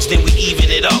odds, then we even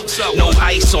it up. No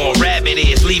ice on rabbit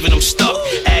ears, leaving them stuck.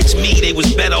 Ask me, they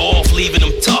was better off leaving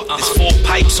them tucked. There's 4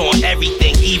 pipes on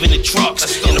everything, even the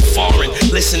trucks. In the foreign,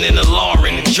 listening to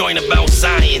Lauren, the joint about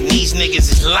Zion. These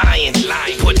niggas is lying.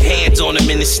 Put hands on them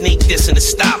in the sneak this and the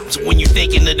stops. When you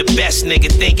thinking of the best,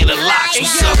 nigga, thinking of locks.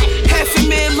 What's up?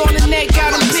 $500,000 on the neck,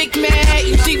 got him big mad.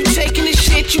 You think you taking the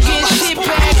shit, you get shit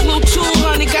back. Blue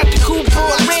 200, got the coupe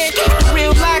all red.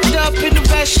 Real locked up in the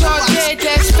vest, all dead,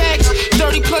 that's facts.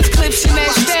 30 plus clips in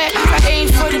that stack. I aim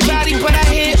for the body, but I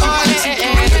hit all that.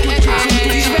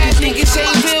 These bad niggas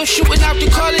ain't real. Shooting out the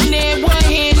calling in one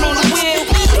hand on the wheel.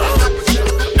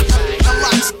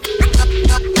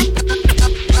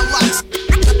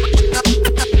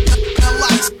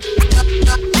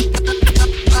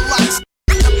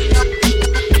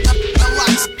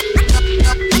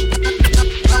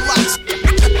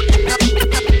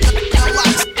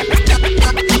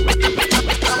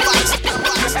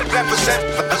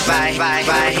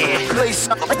 Right here. Play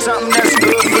something that's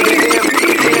good for the air.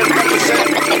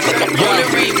 On the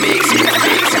remix.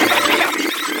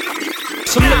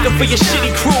 So I'm looking for your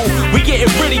shitty crew. We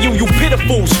getting rid of you, you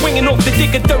pitiful. Swinging off the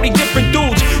dick of 30 different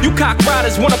dudes. You cock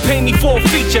riders wanna pay me for a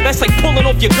feature. That's like pulling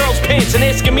off your girl's pants and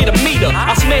asking me to meet her.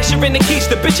 I'll smash her in the keys,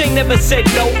 the bitch ain't never said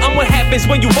no. I'm what happens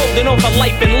when you holding on for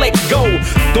life and let go.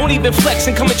 Don't even flex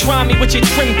and come and try me with your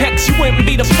trim pecs. You wouldn't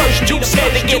be the first juice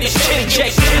head to get his chin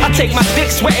checked. I take my dick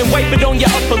sweat and wipe it on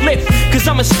your upper lip. Cause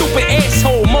I'm a stupid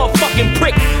asshole, motherfucking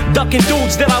prick. Ducking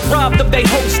dudes that I robbed of they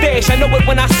whole stash. I know it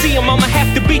when I see them, I'ma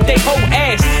have to beat they whole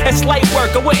ass. That's light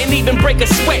work, I wouldn't even break a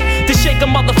sweat to shake a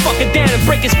motherfucker down and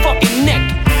break his fucking neck.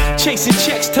 Chasing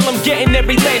checks till I'm getting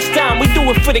every last dime. We do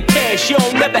it for the cash, you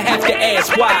don't never have to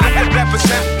ask why.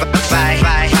 Represent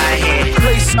right here.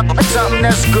 Play something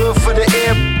that's good for the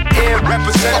air.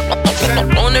 Represent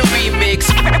on the remix.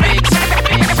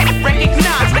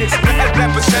 Recognize this.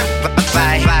 Represent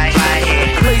right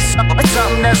here. Play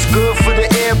something that's good for the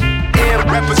air.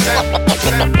 Represent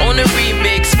on the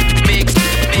remix.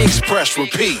 Please press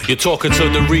repeat. You're talking to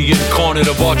the reincarnate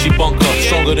of Archie Bunker.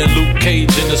 Stronger than Luke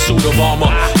Cage in a suit of armor.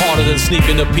 Harder than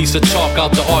sneaking a piece of chalk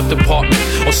out the art department.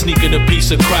 Or sneaking a piece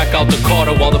of crack out the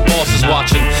Carter while the boss is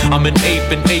watching. I'm an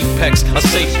ape in Apex, a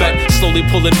safe bet. Slowly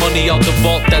pulling money out the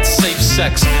vault, that's safe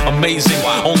sex. Amazing,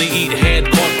 only eat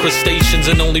hand-caught crustaceans.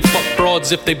 And only fuck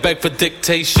broads if they beg for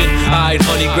dictation. Alright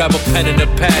honey, grab a pen and a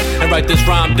pad and write this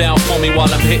rhyme down for me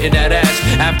while I'm hitting that ass.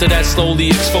 After that, slowly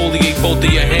exfoliate both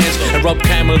of your hands and rub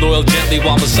camera oil gently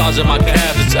while massaging my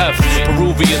calves. It's F,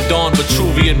 Peruvian Dawn,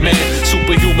 Vitruvian man.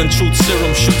 Superhuman truth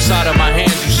serum shoots out of my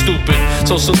hands, you stupid.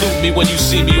 So salute me when you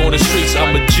see me on the streets,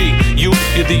 I'm a G. You're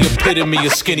the epitome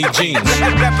of skinny jeans.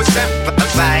 Represent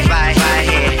right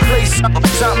here. Play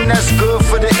something that's good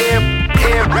for the air.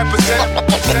 Represent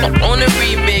on the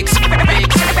remix.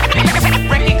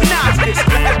 Recognize this.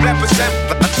 Represent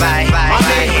right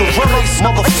here.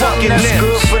 Motherfucking that's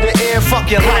good for the air. Fuck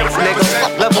your life,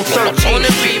 nigga. Level 13 on the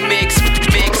remix.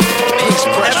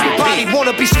 Everybody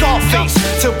wanna be Scarface.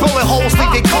 Till bullet holes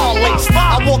leave their car laced.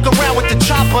 I walk around with the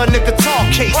chopper in the guitar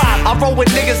case. I roll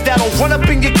with niggas that'll run up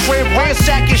in your crib,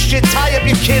 ransack your shit, tie up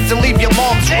your kids, and leave your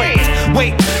mom's raped.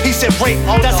 Wait, he said rape,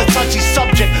 that's a touchy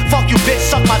subject. Fuck you, bitch,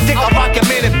 suck my dick, I rock your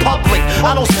man in public.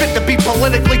 I don't spit to be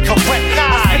politically correct.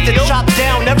 I spit to chop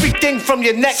down everything from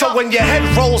your neck. So when your head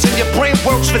rolls and your brain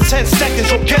works for 10 seconds,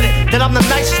 you'll get it. That I'm the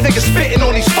nicest nigga spitting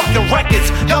on these fucking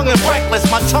records. Young and reckless,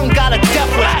 my tongue got a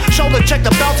death wish. Shoulder check the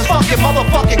bounces, fuck your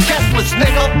motherfucking guest list,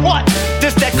 nigga. What?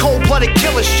 This that cold-blooded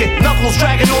killer shit. Knuckles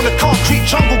dragging on the concrete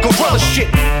jungle gorilla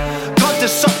shit.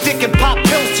 Gunters suck dick and pop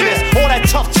pills to this. All that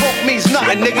tough talk means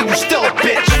nothing, nigga, you still a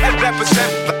bitch.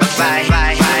 Represent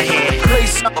my head. Play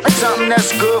something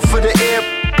that's good for the air.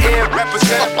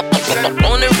 Represent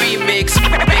on the remix.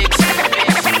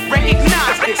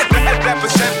 Recognize this.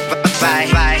 Represent my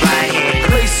head.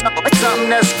 Play something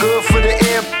that's good for the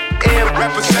air.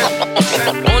 Represent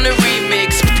on the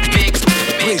remix.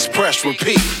 Please press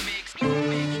repeat.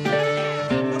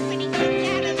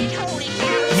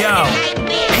 Yo,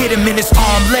 hit him in his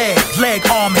arm, leg,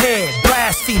 arm, head.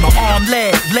 Blasphemer, arm,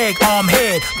 leg, arm,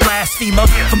 head. Blasphemer,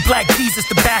 from Black Jesus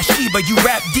to Bathsheba. You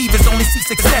rap divas only see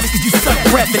success cause you suck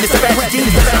breath in this fat demon.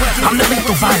 I'm the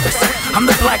lethal virus. I'm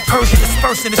the black Persian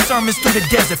dispersing his sermons through the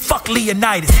desert. Fuck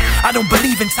Leonidas. I don't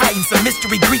believe in titans. A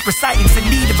mystery Greek recitings in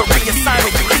need of a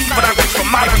reassignment. You leave what I reach from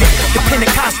my pen. The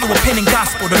Pentecostal, a pen and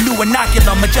gospel. The new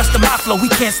inoculum, adjusting my flow. We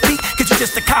can't speak cause you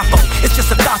just a capo. It's just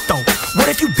a thought though. What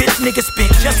if you bitch niggas spent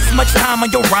just as much time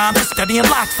on your rhymes as studying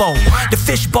Lockfold? The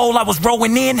fishbowl I was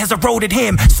rowing in has eroded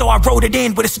him, so I wrote it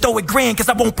in with a stoic grin, cause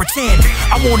I won't pretend.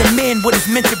 I want him in what is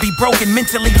meant to be broken,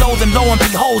 mentally low, then lo and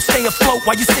behold, stay afloat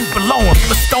while you sink below him.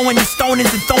 Bestowing these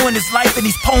stonings and throwing his life in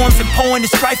these poems and pouring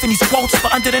his strife in these quotes,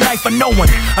 but under the knife of no one.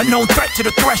 A known threat to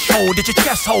the threshold that your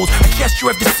chest holds, a gesture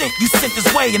of descent you sent his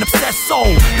way, an obsessed soul.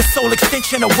 The sole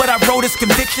extension of what I wrote is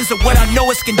convictions of what I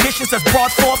know is conditions that's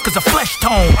brought forth cause of flesh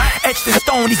tone. Etched in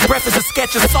stone, these breath is a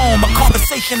sketch of song, a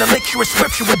conversation, a lecture, a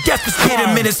scripture with death is hit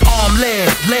him in his arm,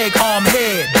 leg, arm,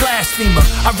 head. Blasphemer,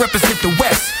 I represent the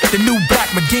West, the new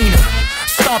Black Medina.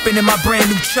 Stomping in my brand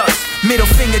new chucks, middle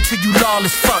finger to you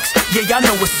lawless fucks. Yeah, y'all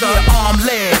know what's up. Arm,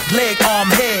 leg, arm,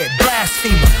 head.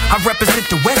 Blasphemer, I represent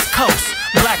the West Coast,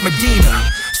 Black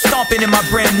Medina. Stomping in my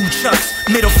brand new chucks,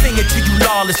 middle finger to you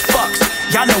lawless fucks.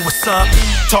 Y'all know what's up.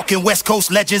 Talking West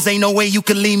Coast legends, ain't no way you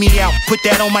can leave me out. Put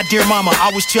that on my dear mama, I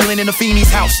was chillin' in a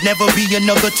Feeney's house. Never be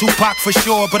another Tupac for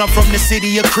sure, but I'm from the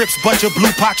city of Crips, bunch of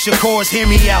blue Pac Shakors, hear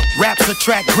me out. Raps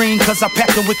attract green, cause I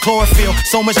packed them with chlorophyll.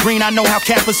 So much green, I know how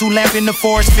campers who lamp in the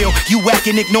forest feel. You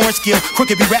whackin', ignoring skill.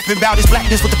 Crooked be rapping about his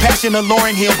blackness with the passion of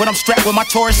Lauryn Hill, but I'm strapped with my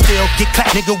Taurus still. Get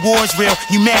clapped, nigga, war's real.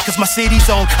 You mad cause my city's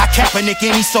on. I cap a nick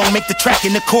any song, make the track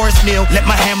in the chorus kneel. Let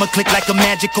my hammer click like a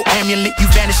magical amulet. You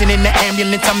vanishing in the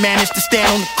ambulance, I managed to stand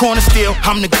on the corner still.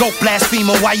 I'm the GOAT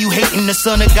blasphemer, why you hating the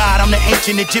son of God? I'm the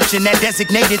ancient Egyptian that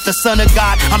designated the son of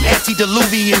God. I'm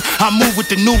antediluvian, I move with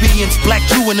the Nubians. Black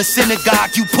Jew in the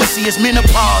synagogue, you pussy is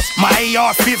menopause. My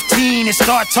AR-15 and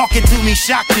start talking to me.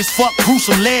 Shocked as fuck, grew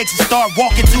some legs and start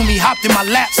walking to me. Hopped in my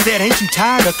lap, said, ain't you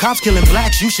tired of cops killing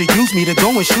blacks? You should use me to go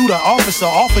and shoot an officer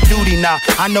off of duty. Nah,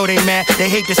 I know they mad, they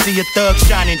hate to see a thug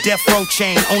shining. Death row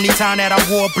chain, only time that I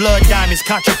wore blood diamonds.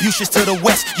 Contributions to the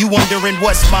West, you wondering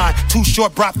what's mine. Too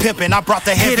short, brought pimpin', I brought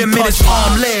the heavy. Hit him in his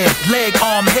arm, leg,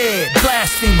 arm, head.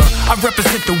 Blasphemer, I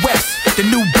represent the West, the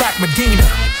new Black Medina.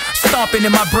 Stomping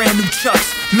in my brand new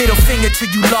chucks, middle finger to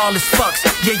you lawless fucks.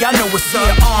 Yeah, y'all know what's up.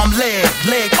 Yeah, arm, leg,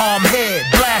 arm, head.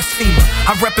 Blasphemer,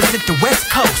 I represent the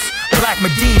West Coast, Black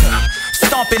Medina.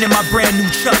 Stomping in my brand new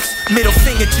chucks, middle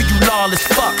finger to you lawless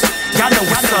fucks. Y'all know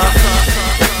what's up.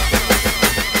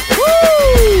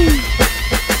 Woo!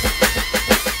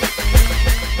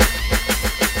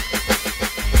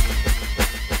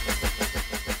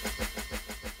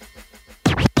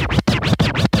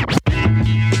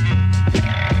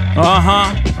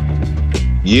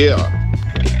 Yeah.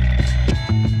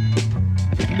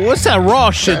 What's that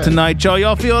raw shit tonight, y'all?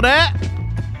 Y'all feel that?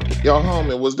 Yo,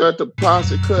 homie, was that the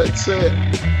Posse Cut set?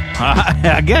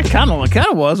 I guess kind of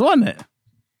was, wasn't it?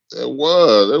 It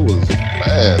was. It was,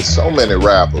 man, so many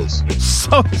rappers.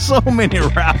 So many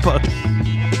rappers.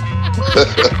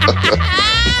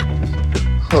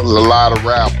 There was a lot of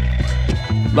rapping.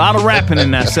 A lot of rapping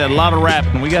in that set. A lot of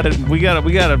rapping. We gotta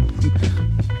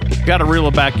reel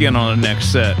it back in on the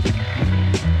next set.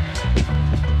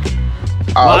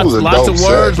 Lots of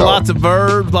words, lots of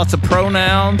verbs, lots of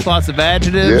pronouns, lots of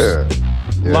adjectives.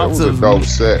 Yeah, lots it was of a dope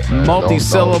set, man.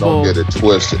 Multi-syllable. Don't get it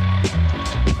twisted.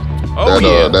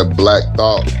 That Black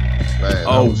Thought, man.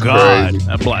 Oh God, crazy.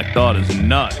 that Black Thought is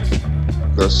nuts.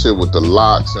 That shit with the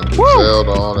locks and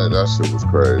Griselda on it, that shit was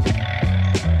crazy.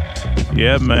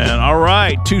 Yeah, man. All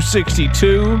right,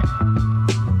 262.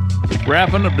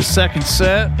 Wrapping up the second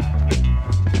set.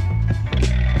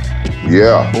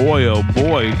 Yeah. Boy, oh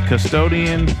boy.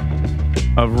 Custodian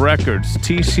of Records,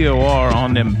 TCOR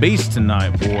on them beats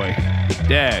tonight, boy.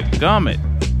 Dadgummit.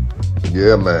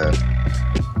 Yeah, man.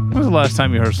 When was the last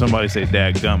time you heard somebody say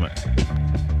dadgummit?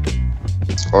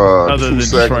 Other 2 than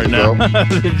just seconds right ago. now.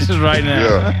 Just right now.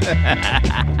 Yeah.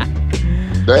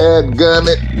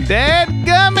 Dadgummit.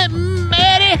 Dadgummit,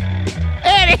 Eddie.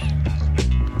 Eddie.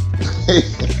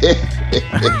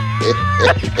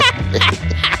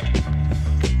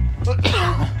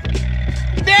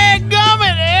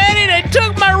 Dadgummit, Eddie. They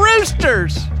took my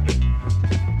roosters.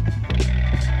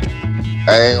 I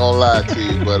ain't gonna lie to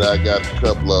you, but I got a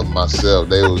couple of them myself.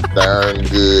 They was darn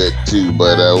good too,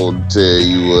 but I will tell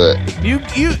you what.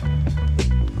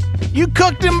 You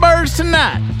cooked them birds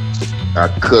tonight. I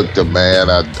cooked them, man.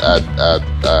 I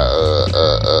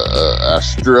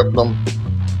stripped them,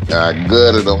 and I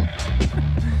gutted them,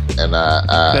 and I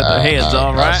got their heads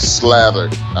all right.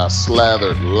 I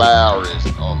slathered Lowry's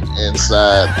on the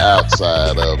inside,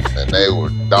 outside of them, and they were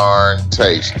darn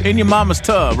tasty. In your mama's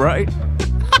tub, right?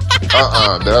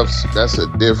 That's a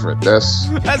different. That's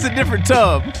a different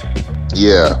tub.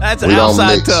 Yeah, that's an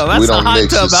outside tub. That's a hot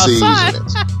tub outside.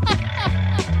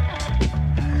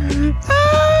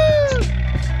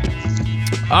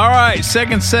 All right,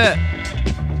 second set.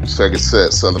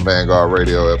 Southern Vanguard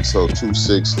Radio, episode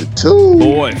 262.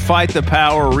 Boy, Fight the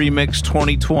Power Remix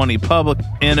 2020, Public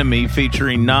Enemy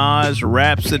featuring Nas,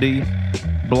 Rhapsody,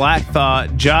 Black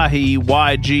Thought, Jahi,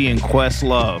 YG, and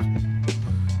Questlove.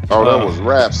 Oh, that was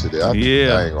Rhapsody.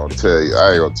 Yeah. I ain't gonna tell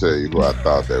you who I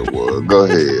thought that was. Go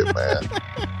ahead, man.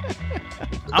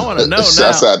 I want to know now.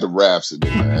 Shouts out to Rhapsody,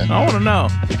 man. I want to know.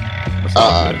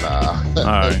 Nah.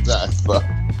 All right.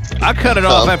 I cut it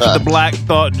off after the Black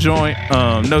Thought joint.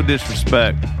 No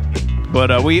disrespect,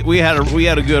 but we had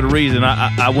a good reason.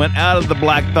 I went out of the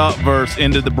Black Thought verse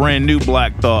into the brand new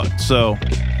Black Thought. So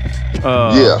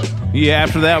yeah.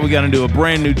 After that, we got into a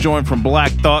brand new joint from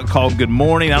Black Thought called "Good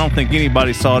Morning." I don't think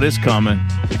anybody saw this coming.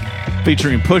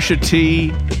 Featuring Pusha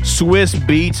T, Swiss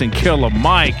Beats, and Killer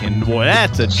Mike, and boy,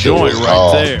 that's a joint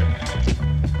right there.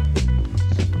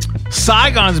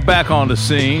 Saigon's back on the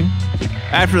scene.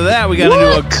 After that, we got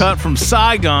into a cut from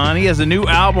Saigon. He has a new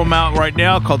album out right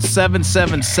now called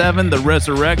 777, The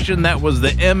Resurrection. That was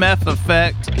the MF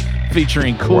Effect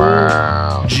featuring Cool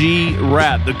G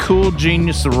Rap, the cool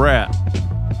genius of rap.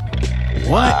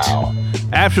 What? Wow.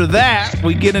 After that,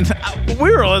 we get into...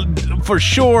 We were for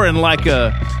sure in like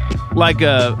a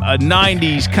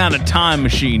 90s kind of time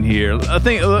machine here. I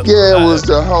think... it was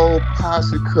the whole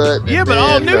posse cut. Yeah, but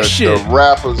all new shit. The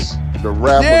rappers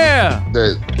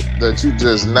that you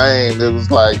just named, it was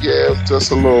like, it was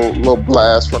just a little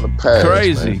blast from the past.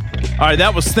 Crazy. Man. All right,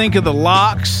 that was Think of the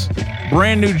Locks.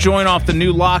 Brand new joint off the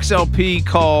new Locks LP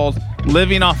called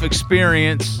Living Off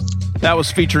Experience. That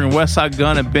was featuring Westside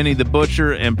Gunn and Benny the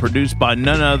Butcher and produced by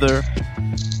none other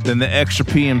than the Extra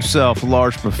P himself,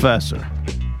 Large Professor.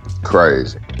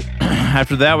 Crazy.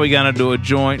 After that, we got into a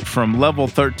joint from Level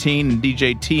 13 and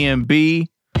DJ TMB.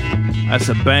 That's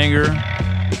a banger.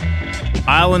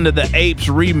 Island of the Apes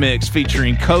remix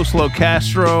featuring Koslo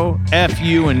Castro,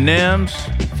 FU, and Nems.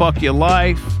 Fuck Your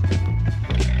Life.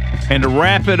 And to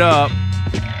wrap it up,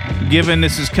 given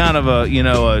this is kind of a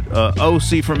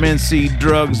OC from NC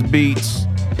Drugs Beats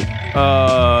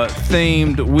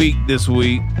themed week this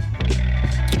week,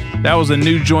 that was a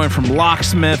new joint from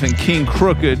Locksmith and King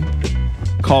Crooked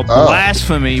called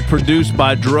Blasphemy, produced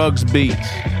by Drugs Beats.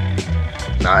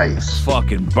 Nice.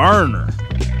 Fucking burner.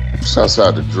 Shouts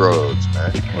out to Drugs,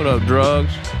 man. What up,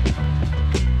 Drugs?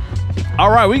 All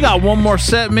right, we got one more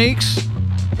set, Meeks.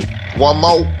 One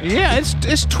more? Yeah, it's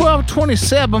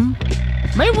 12:27.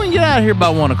 Maybe we can get out of here by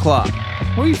 1 o'clock.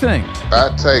 What do you think?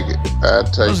 I'd take it.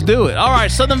 Let's do it. All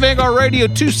right, Southern Vanguard Radio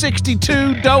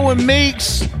 262, Doe and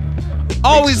Meeks.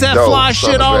 Always that Doe, fly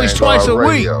Southern shit, always Vanguard twice a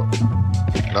Radio. week.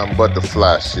 Nothing but the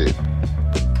fly shit.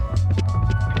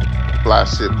 Fly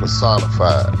shit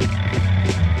personified.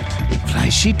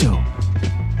 Flashito.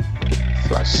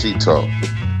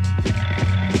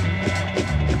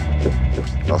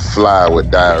 A fly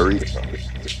with diarrhea.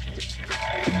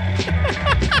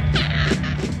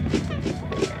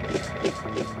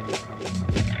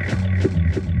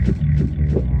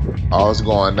 All's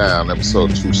going down,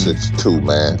 episode 262,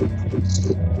 man.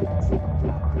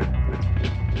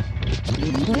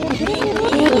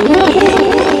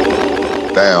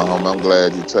 Damn, homie, I'm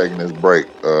glad you're taking this break.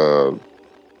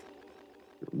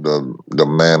 The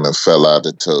mammoth fell out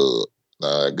the tub.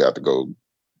 I got to go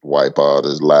wipe all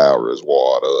this Lowry's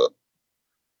water up.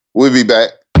 We'll be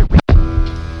back.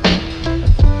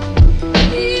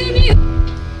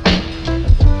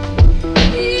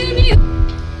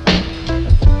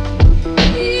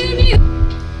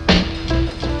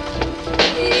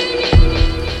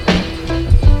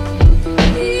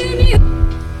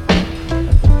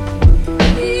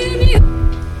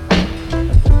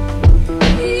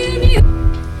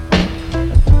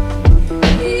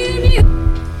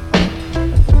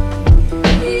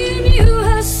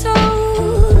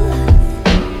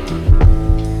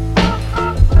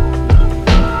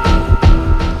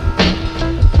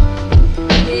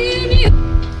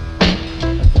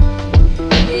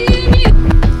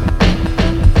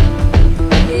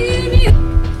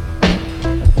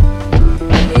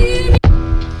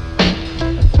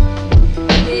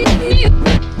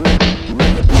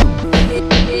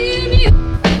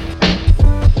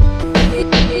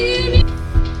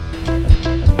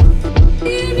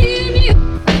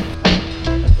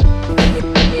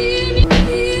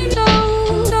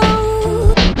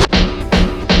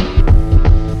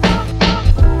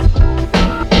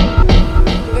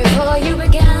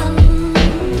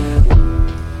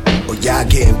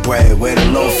 getting bread, where the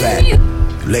low fat?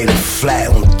 Laid it flat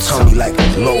on the tummy like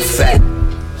low fat.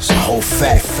 It's a whole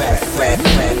fat.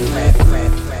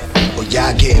 Well,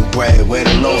 y'all getting bread, where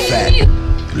the low fat?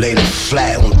 Laid it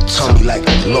flat on the tummy like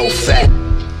low fat.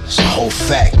 It's a whole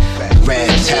fact. Ran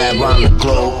tab around the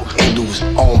globe, into his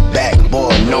own back, boy,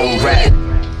 known rat.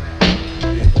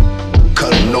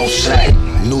 Cut him no slack,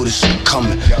 knew this was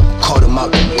coming. Caught him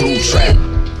out the glue trap.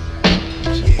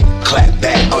 Clap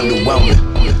back,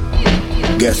 underwhelming.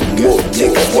 Guess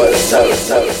tickets was up.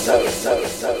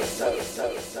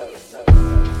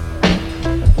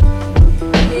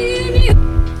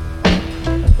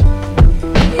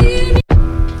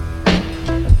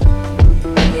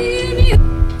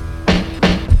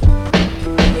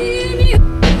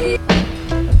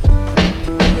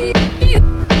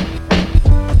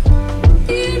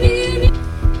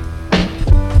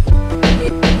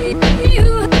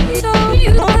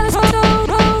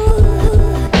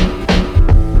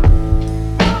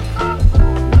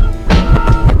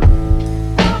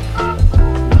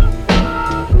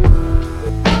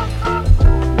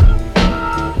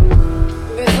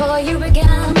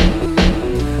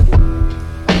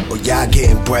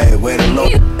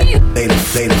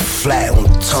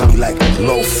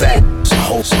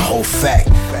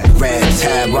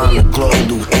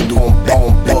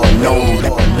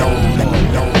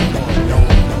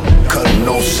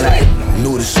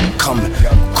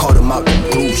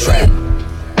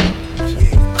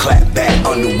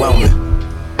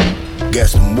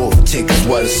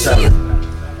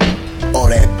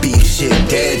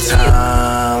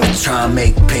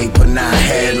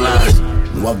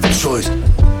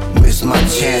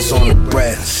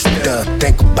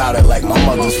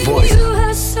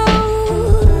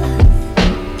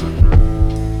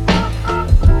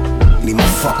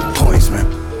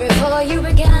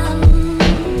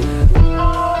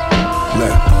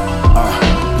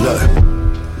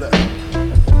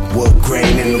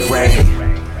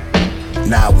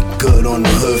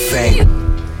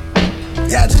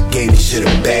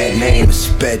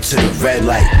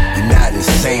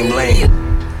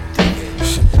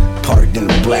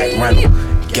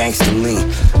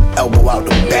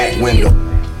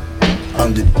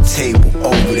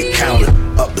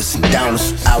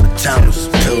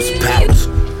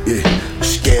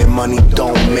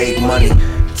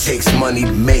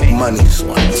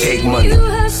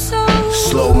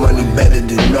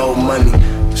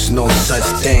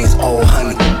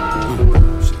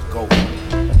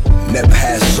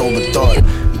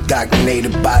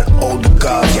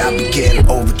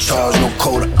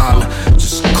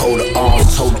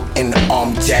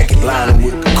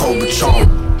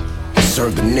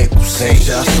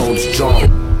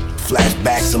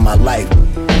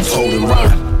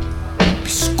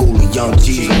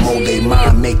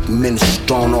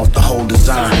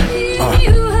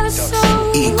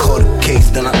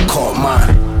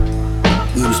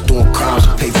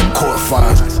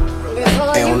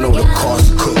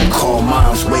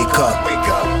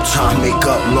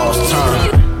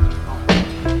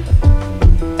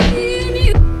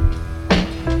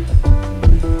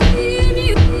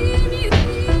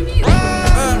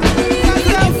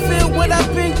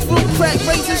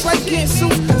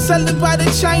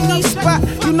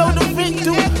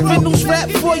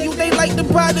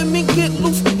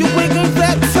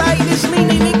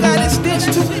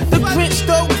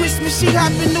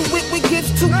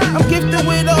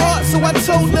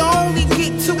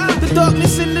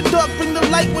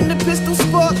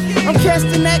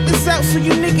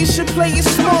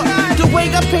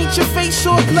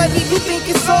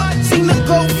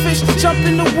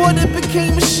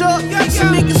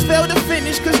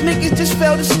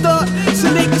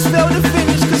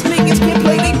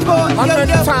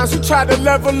 To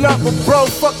level up, but bro,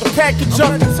 fuck the package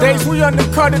up. Days we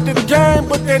undercutted the game,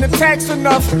 but then the tax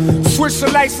enough. Switch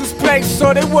the license plate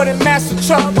so they wouldn't mass the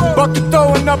truck. Bucket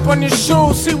throwing up on your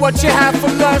shoes, see what you have for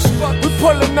lunch. We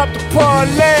pulling up the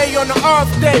parlay on the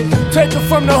off day. Take it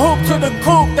from the hoop to the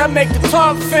coupe, that make the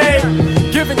talk fade.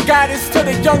 Giving guidance to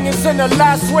the youngins in the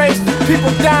last ways. People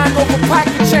dying over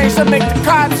pocket change that make the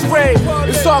cops spray.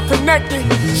 It's all connected.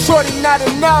 Shorty not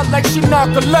enough like she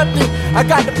narcoleptic. I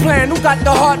got the plan, who got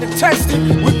the heart to test it?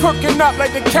 We cooking up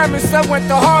like the chemists that went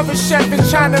to Harvard chef and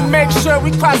trying to make sure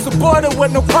we cross the border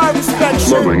with no car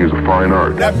inspection. Loving is a fine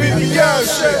art. That BBL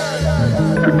shit.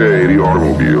 Today, the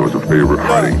automobile is a favorite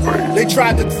hiding place. They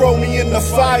tried to throw me in the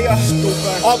fire.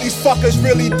 All these fuckers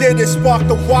really did is spark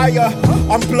the wire.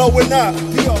 I'm blowing up.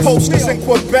 Posters in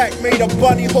Quebec made a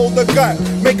bunny hold the gut.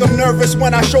 Make them nervous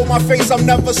when I show my face, I'm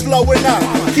never slowing up.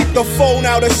 Keep the phone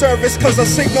out of service cause a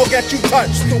signal get you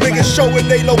touched. Niggas showing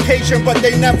their location but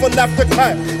they never left the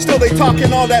cut. Still they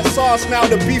talking all that sauce, now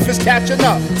the beef is catching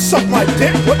up. Suck my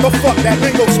dick, what the fuck, that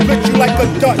lingo split you like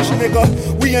a Dutch, nigga.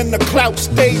 We in the clout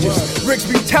stages, Riggs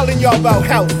be telling y'all about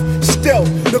health. Still,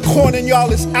 the corn in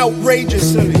y'all is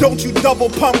outrageous. Don't you double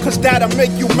pump cause that'll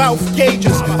make you mouth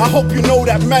gauges. I hope you know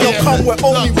that metal come with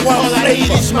only one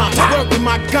flavor. Working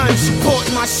my gun,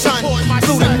 supporting my son.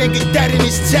 Blew the nigga dead in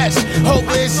his chest,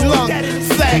 over his lung.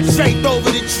 Flag straight over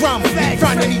the drum,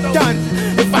 front and he done.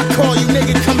 If I call you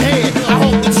nigga, come here, I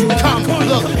hope that you come.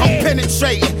 Look, I'm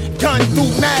penetrating, gun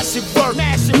through massive work.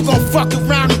 You gon' fuck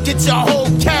around and get your whole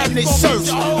cabinet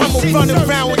searched. I'ma run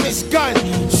around with this gun,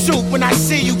 shoot when I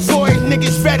see you, boy,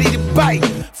 niggas ready to bite.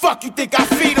 Fuck you think I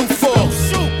feed them for?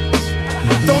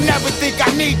 Don't ever think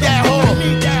I need that whore.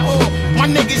 My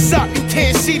niggas up, you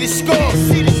can't see the score.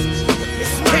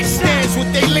 Kickstands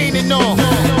what they leaning on.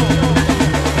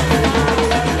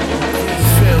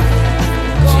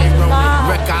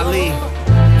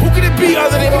 Who could it be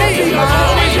other than me?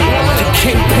 The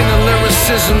kingpin of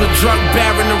lyricism, the drug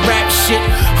baron, the rap shit.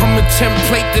 I'm a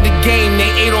template to the game, they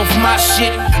ate off my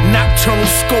shit. Nocturnal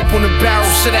scope on the barrel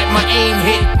so that my aim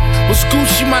hit. Was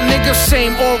Gucci my nigga,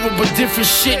 same aura but different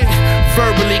shit.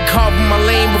 Verbally carving my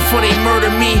lane before they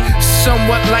murder me.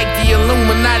 Somewhat like the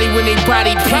Illuminati when they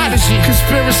body Prodigy.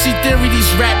 Conspiracy theory,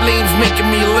 these rap lames making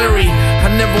me leery. I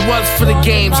never was for the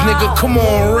games, nigga, come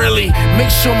on, really. Make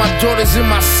sure my daughter's in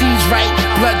my seeds right.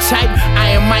 Blood type,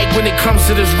 I am Mike when it comes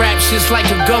to this rap shit's like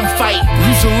a gunfight.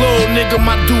 Use a little nigga,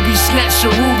 my doobie, snatch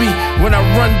your ruby. When I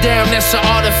run down, that's an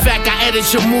artifact, I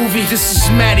edit your movie. This is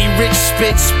Matty Rich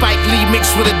spit, Spike Lee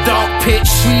mixed with a dark pitch.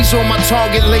 Squeeze on my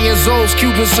target, laying Zoes,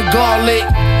 Cuban cigar lit.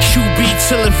 QB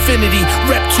till infinity,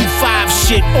 rep 2-5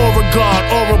 shit. Aura guard,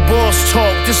 aura boss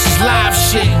talk, this is live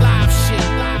shit.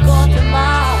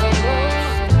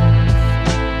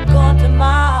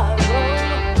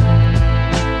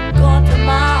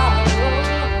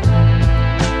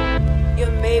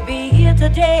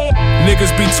 Today.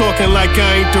 Niggas be talking like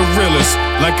I ain't the realest,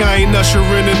 like I ain't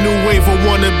ushering a new wave of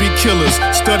wannabe killers.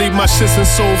 Studied my shit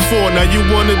since so far, now you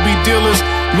wanna be dealers?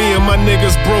 Me and my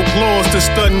niggas broke laws to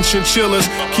stuntin' chinchillas.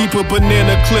 Keep a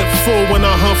banana clip full when I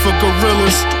hunt for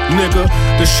gorillas. Nigga,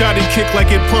 the shotty kick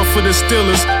like it pumped for the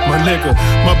Steelers. My nigga,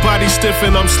 my body stiff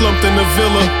and I'm slumped in the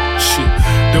villa. Shit,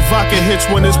 the vodka hits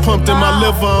when it's pumped in my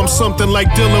liver. I'm something like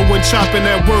Dilla when chopping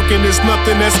at work and there's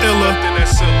nothing that's iller.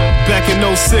 Back in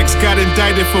 06, got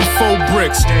indicted for 4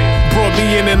 bricks. Brought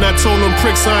me in and I told them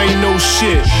pricks I ain't no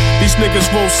shit. These niggas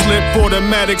won't slip,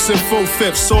 automatics and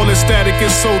 4/5. All the static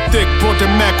is so thick, brought the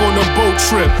Mac on a boat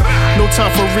trip. No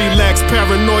time for relax,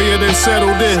 paranoia then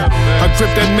settled in. I grip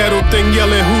that metal thing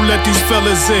yelling, who let these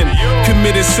fellas in?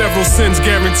 Committed several sins,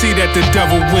 guarantee that the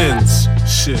devil wins.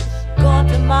 Shit. Gone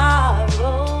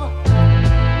tomorrow.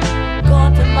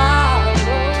 Gone tomorrow.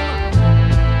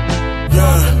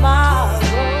 Gone tomorrow.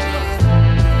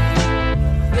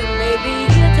 You may be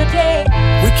here today.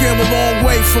 We came a long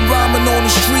way from rhyming on the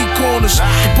street corners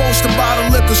to posting by the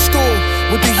liquor store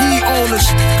with the heat on us.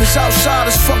 Cause outside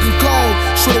it's fucking cold,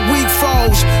 so the weak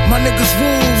froze. My niggas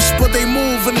wolves, but they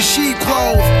move in the sheep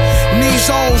clothes. These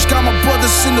hoes got my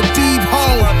brothers in the deep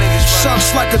hole.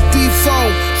 Sucks like a deep throw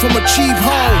from a cheap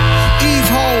hole. Eve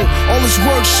hole, all this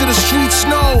work shit the streets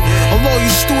know. A lawyer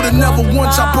student never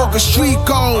once I broke a street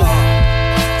goal.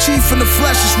 Chief in the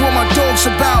flesh is what my dog's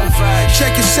about.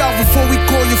 Check yourself before we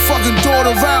call your fucking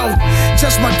daughter out.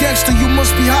 Test my gangster, you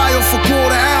must be high off a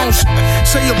quarter ounce.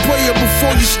 Say a prayer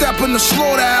before you step in the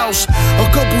slaughterhouse. A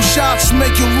couple shots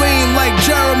make you lean like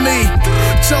Jeremy.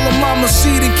 Tell them I'm a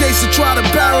seed in case they try to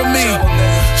bury me.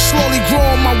 Slowly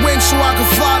growing my wings so I can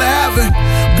fly to heaven.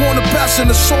 Born the best and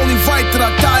it's only right that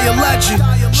I die a legend.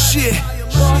 Shit.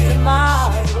 Gone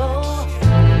tomorrow.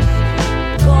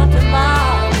 Gone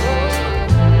tomorrow.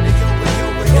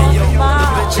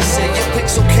 Bitches say your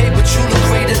pick's okay, but you look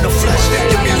great in the flesh.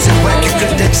 Your music whack, you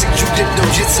could execute it, no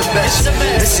it's a mess.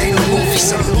 This ain't a movie,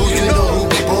 son. Who you know who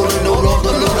be ballin' all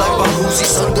over, look like my Uzi,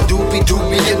 son. The doobie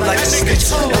in like a snitch.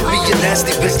 Don't be a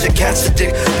nasty bitch, the cats to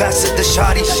dick. Pass it to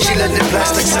Shotty, she let it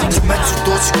blast like sentimental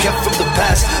thoughts you kept from the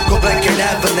past. Go blank and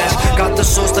avalanche. Got the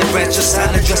sauce like Rancher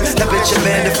salad dress. That bitch a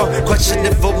man if I'm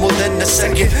questioning for more than a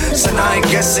second. So I ain't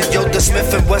guessing. Yo, the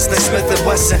Smith and Wesson, Smith and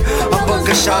Wesson. I'm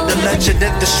Bunker Shot, the legend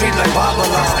in the street like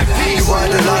Babylon. You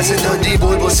idolizing the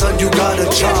D-boy, but son, you got a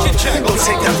job. Don't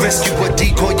take that risk, you a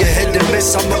decoy, your head and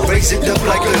miss. I'ma raise it up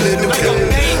like a little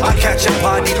kid. I catch a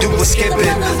body, do a skipping.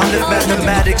 I live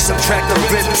mathematics, subtract the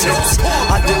rib tips.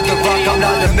 I do the rock, I'm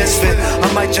not a misfit. I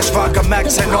might just rock a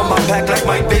Max and on my back like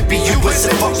my baby. You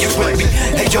wasn't fucking with me.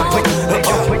 Hey yo, wait, we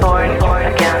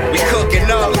cooking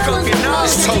up,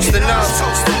 it's toasting up.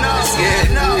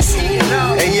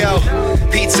 Yeah. Hey yo,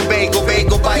 pizza bagel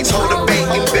bites, hold a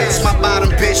bacon bits. My bottom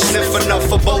bitch sniff enough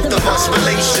for both of us.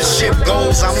 Relationship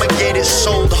goals, I'ma get it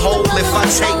sold whole if I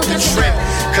take the trip.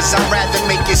 Cause I'd rather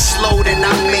make it slow than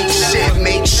I make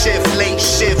shift, late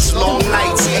shifts, long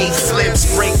nights, 8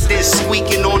 flips. Break this,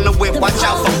 squeaking on the whip, watch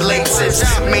out for blade tips.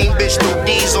 Main bitch, no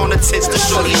D's on the tits, the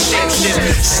shorty shit.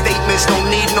 Statements don't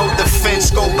need no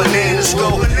defense, go bananas,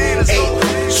 go. Hey,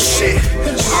 shit,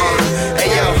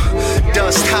 hey yo,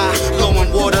 dust high,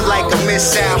 blowing water like a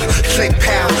missile. Click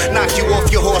pow, knock you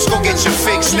off your horse, go get your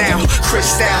fix now.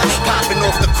 Crystal, popping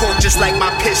off the court just like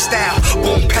my piss style.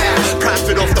 Boom pow,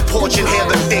 profit off the porch and hair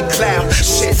the thick cloud.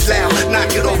 Shit loud,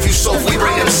 knock it off you soft, we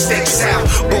bring them sticks out.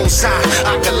 Bullseye,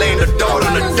 I can land a dart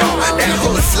on the dog. That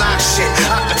hood fly shit,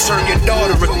 I can turn your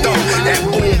daughter a thought. That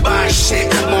boom by shit,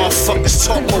 motherfuckers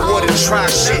talk but wouldn't try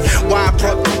shit. Why I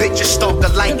brought the bitches, start the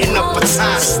lighting up a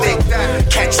tie stick.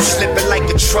 Catch you slipping like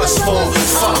a trust fall.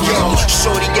 Fuck y'all,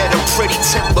 shorty get a pretty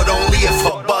tip, but only if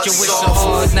her buzz Yo, it's an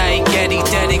all-night Getty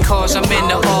Daddy cause I'm in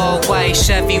the all-white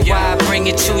Chevy. Why I bring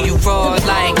it to you raw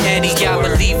like Eddie? Y'all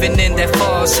believing in that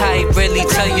false hype. Really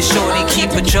tell you shorty, keep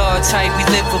a jaw tight. We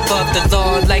live above the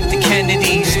law like the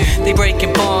Kennedys. They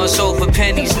breaking bonds over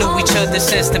pennies. Knew each other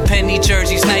since the penny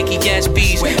jerseys, Nike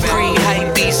SBs.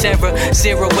 Pre-hype beast era,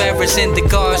 0 errors in the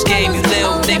guards game. You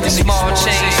little niggas, small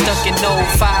change. Stuck in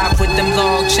 05 with them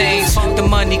long chains. The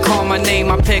money call my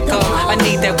name, I pick up. I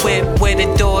need that whip where the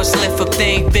doors lift up.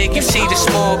 Think big, you see the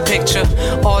small picture.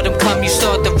 Autumn come, you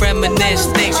start to reminisce.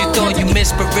 Things you thought you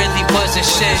missed but really wasn't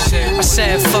shit. I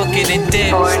said fuck it and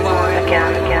did.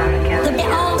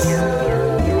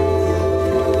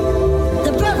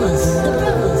 The brothers.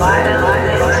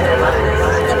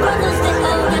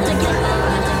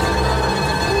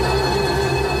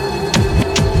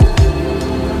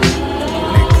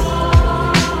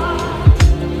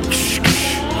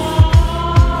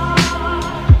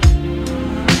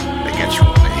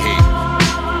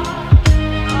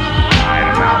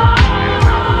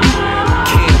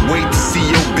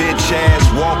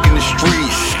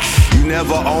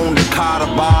 Never owned a car, the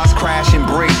bars crash and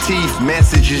break teeth.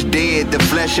 Message is dead, the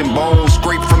flesh and bones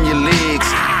scrape from your legs.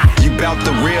 You bout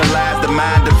to realize the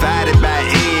mind divided by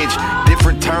age.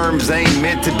 Different terms ain't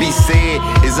meant to be said,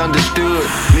 is understood.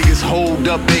 Niggas hold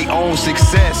up their own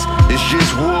success, it's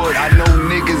just wood. I know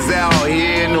niggas out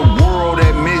here in the world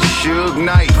that miss Suge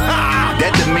Knight.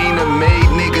 That demeanor made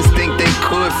niggas think they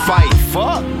could fight.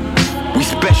 Fuck. We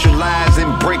specialize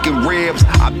in breaking ribs.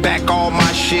 I back all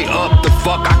my shit up, the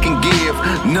fuck I can give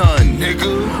none.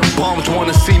 Nigga, bums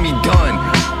wanna see me done.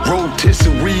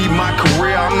 Rotisserie my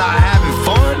career, I'm not having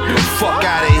fun. Fuck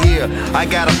out of here, I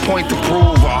got a point to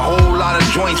prove. A whole lot of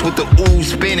joints with the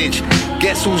ooze spinach.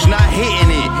 Guess who's not hitting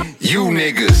it? You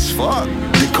niggas. Fuck,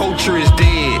 the culture is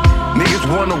dead. Niggas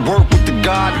wanna work with the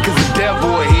God because the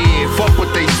devil ahead. Fuck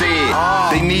what they said.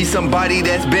 They need somebody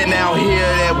that's been out here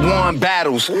that won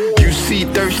battles. You see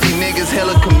thirsty niggas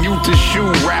hella commute to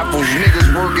shoe raffles.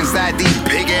 Niggas work inside these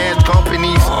big ass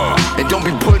companies and don't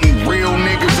be putting real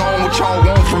niggas on what y'all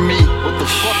want from me. What the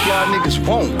fuck y'all niggas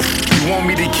want? You want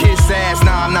me to kiss ass?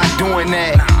 Nah, I'm not doing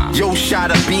that. Yo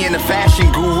shot of being a fashion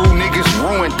guru, niggas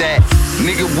ruined that.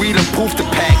 Nigga, we done poof the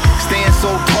pack. Stand so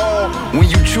tall when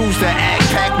you choose to act.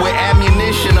 Pack with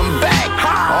ammunition, I'm back.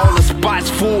 All the spots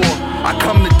full, I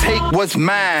come to take what's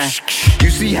mine. You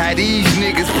see how these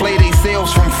niggas play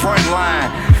themselves from front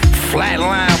line.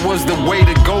 Flatline was the way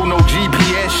to go, no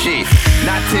GPS shit.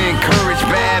 Not to encourage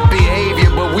bad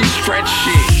behavior, but we stretch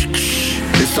shit.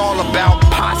 It's all about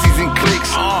posses and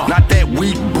cliques, not that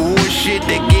weak bullshit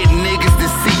that get niggas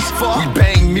deceased. We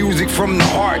bang music from the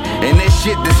heart, and that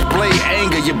shit display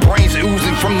anger. Your brain's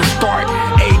oozing from the start.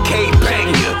 AK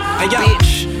bang ya,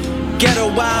 bitch.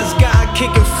 Ghetto wise guy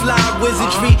kicking fly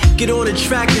wizardry. Get on the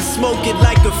track and smoke it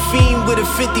like a fiend with a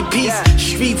 50 piece.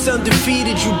 Streets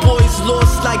undefeated, you boys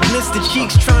lost like Mr.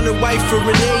 Cheeks. Trying to wife for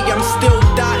Renee, I'm still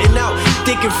dotting out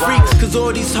dick and freaks. Cause all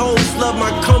these hoes love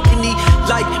my company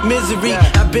like like misery.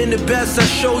 I've been the best, I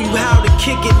show you how to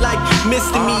kick it like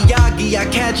Mr. Miyagi. I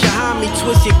catch your homie,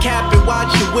 twist your cap and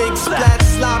watch your wig splat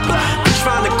sloppy. I'm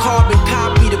trying to carbon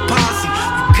copy the posse.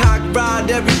 You cock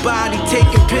ride everybody,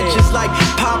 taking pictures like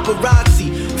paparazzi.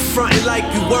 Frontin' like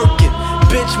you working.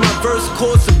 Bitch, my verse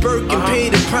costs a Birkin. Pay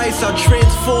the price, I'll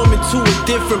transform into a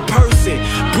different person.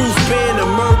 Bruce Banner,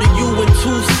 murder you in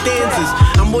 2 stanzas.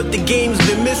 I'm what the game's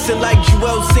been missing like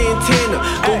Joel Santana,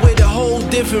 but with a whole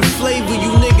different flavor.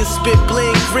 You niggas spit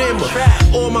bland grammar.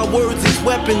 All my words is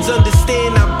weapons,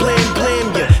 understand I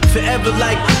blam ya. Forever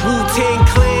like Wu-Tang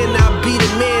Clan, I'll be the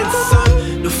man,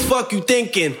 son. The fuck you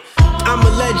thinking? I'm a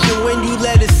legend when you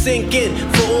let it sink in.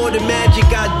 For all the magic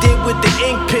I did with the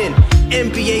ink pen.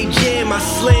 NBA Jam, I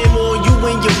slam on you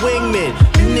and your wingman.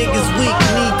 You niggas weak,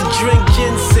 need to drink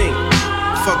ginseng.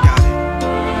 Fuck out it.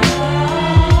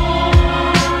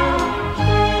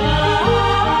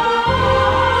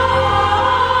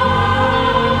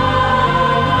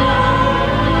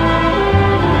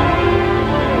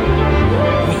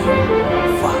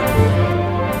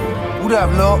 What up,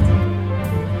 Lord?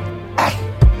 Ay.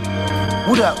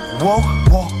 What up, whoa,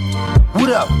 whoa?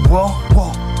 What up, whoa,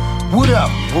 whoa? What up,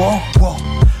 whoa, whoa?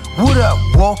 What up,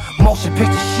 whoa? Motion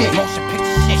picture shit.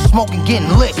 Smoking, getting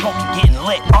lit.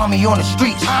 Army on the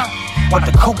streets. With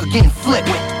the coca getting flipped.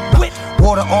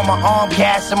 Water on my arm,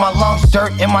 gas in my lungs,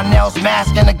 dirt in my nails,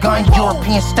 mask and a gun.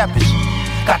 European steppers.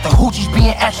 Got the hoochies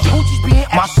being extra.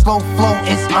 My slow flow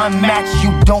is unmatched.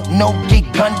 You don't know,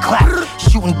 get gun clap.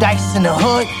 Shooting dice in the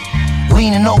hood,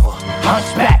 leaning over,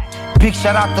 hunchback. Big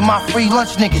shout out to my free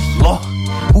lunch niggas, Lord,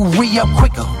 who re-up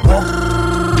quicker. Whoa.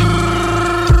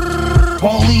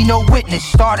 Won't leave no witness.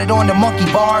 Started on the monkey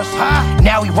bars.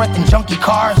 Now we renting junkie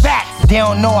cars. They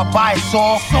don't know I buy it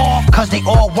soft, cause they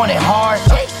all want it hard.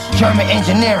 German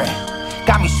engineering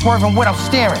got me swerving when I'm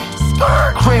staring.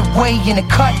 Crib way in the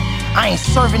cut, I ain't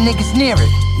serving niggas near it.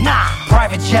 Nah,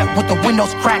 private jet with the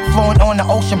windows cracked, flowing on the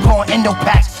ocean, blowing endo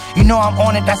packs. You know I'm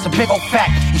on it, that's a big old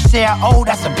fact. You say I owe,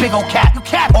 that's a big old cap.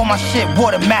 All my shit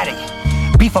watermatic.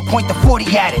 Beef, I point the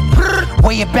 40 at it.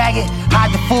 Weigh it, bag it,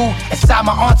 hide the food inside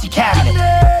my auntie cabinet.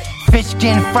 Fish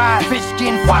getting fried,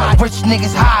 while the rich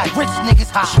niggas hide.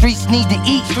 The streets need to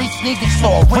eat,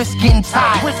 so risk getting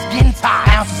tied.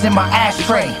 Ounces in my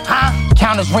ashtray,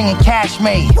 counters ringing cash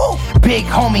made. Big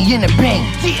homie in the bing,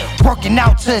 working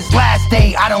out to his last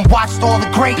day. I done watched all the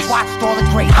greats, hopped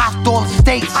all the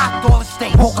states.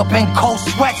 Woke up in cold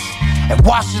sweats and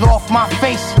washed it off my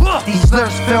face. These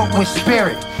lyrics filled with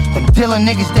spirit. Them dealing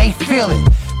niggas, they feel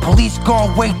it. Police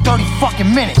gon' wait 30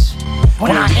 fucking minutes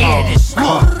when I hear this.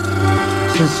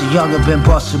 Since a younger been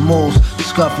bustin' moves,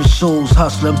 scuffing shoes,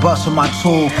 hustling, bustin' my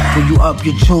tool. When you up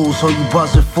your jewels, or you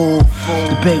buzzin' fool.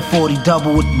 The big 40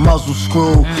 double with the muzzle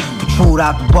screw. Protrude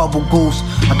out the bubble goose.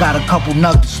 I got a couple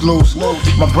nuggets loose.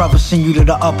 My brother send you to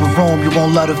the upper room, you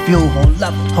gon' love the view.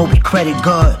 Hope your credit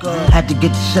good. Had to get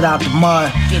the shit out the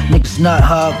mud. Niggas nut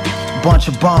hub. Bunch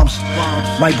of bumps.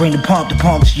 Might bring the pump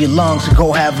to your lungs and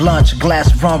go have lunch. A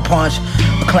glass of rum punch.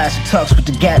 A classic tux with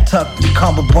the gat tucked in the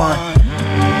cummerbund.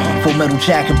 Full metal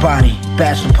jacket body.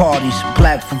 Bachelor parties.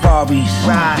 Black Ferraris.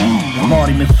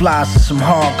 Marty McFly's and some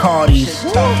hard cardies.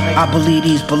 I believe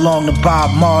these belong to Bob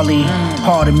Marley.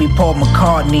 Pardon me, Paul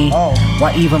McCartney.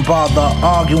 Why even bother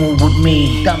arguing with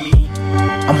me?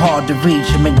 I'm hard to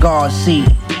reach, I'm in God's seat.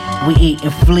 We eat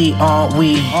and flee, aren't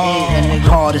we?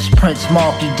 Hard as Prince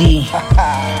Marky D.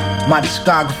 My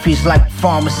discography's like a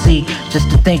pharmacy.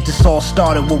 Just to think this all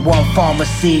started with one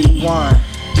pharmacy.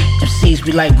 MCs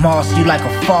be like Marcy, you like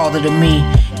a father to me.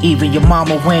 Even your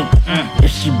mama wink.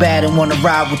 If she bad and wanna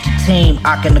ride with the team,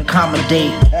 I can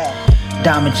accommodate.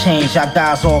 Diamond change, our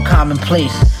guys all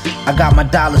commonplace. I got my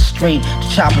dollars straight.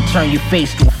 The chopper turn your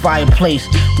face to a fireplace.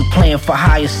 We playing for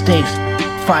higher stakes.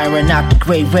 Firing out the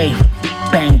great rave.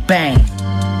 Bang, bang.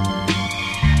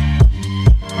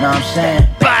 Know what I'm saying?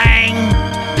 Bang!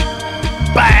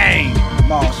 Bang!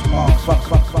 Fuck.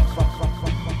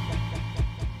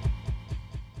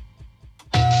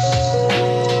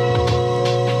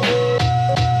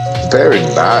 Very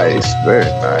nice, very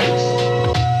nice.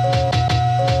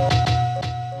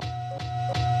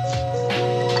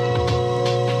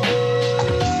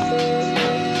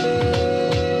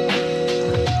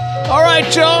 All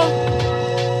right, y'all.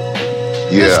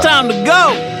 Yeah. It's time to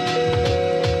go.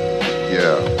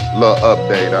 Yeah. Little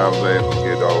update. I was able to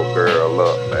get old girl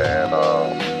up, man.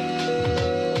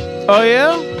 Oh,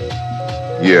 yeah?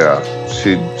 Yeah.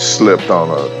 She slipped on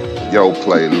a Yo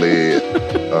Play lid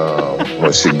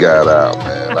when she got out,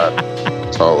 man.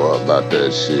 I told her about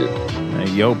that shit. Hey,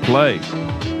 Yo Play.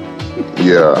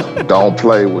 Yeah. Don't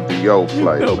play with the Yo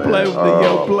Play, Don't man. play with the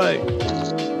Yo Play.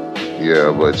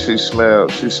 Yeah, but she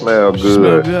smelled good. Smelled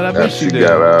good. I bet after she did.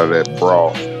 got out of that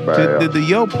broth. Did the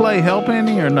Yo play help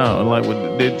any or no? Like, was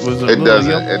it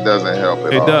doesn't? It doesn't help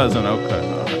at all. It doesn't.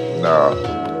 Okay. No.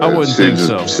 I wouldn't think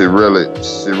so. She really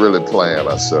playing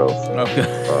herself. Okay.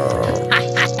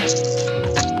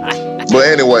 But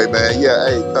anyway, man, yeah.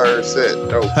 Hey, third set.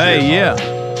 Dope Hey, shit, yeah.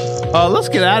 man. Let's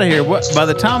get out of here. By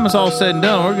the time it's all said and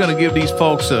done, we're gonna give these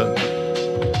folks a.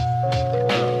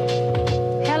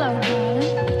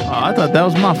 I thought that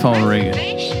was my phone ringing.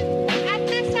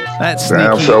 That's sneaky.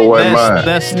 Damn sure wasn't mine.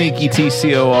 That's sneaky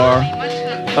TCOR.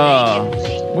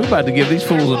 We about to give these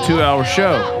fools a 2-hour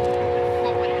show.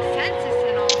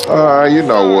 You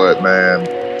know what, man?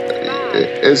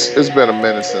 It's been a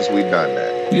minute since we done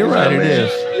that. You're right, it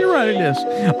is. You're right, it is.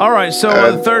 All right, so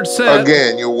the third set.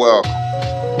 Again, you're welcome.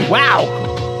 Wow.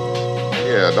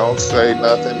 Yeah, don't say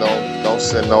nothing. Don't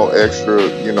send no extra,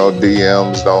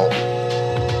 DMs. Don't.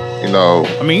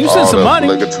 I mean, you send some money.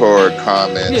 Obligatory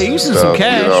comments. Yeah, you send stuff, some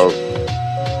cash.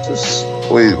 Just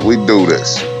we do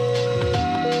this.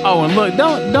 Oh, and look,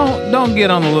 don't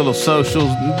get on the little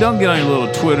socials. Don't get on your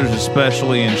little Twitters,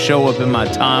 especially, and show up in my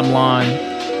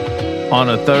timeline on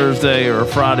a Thursday or a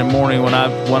Friday morning when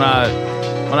I've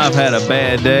had a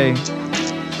bad day.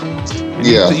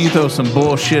 And you throw some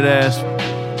bullshit ass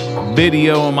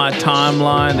video on my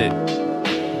timeline that.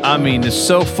 I mean, it's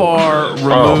so far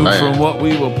removed from what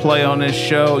we will play on this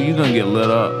show. You're going to get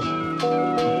lit up.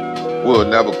 We'll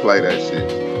never play that shit.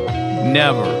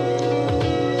 Never.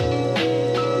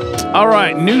 All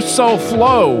right, New Soul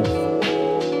Flow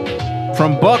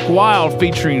from Buck Wild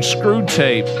featuring Screw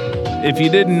Tape. If you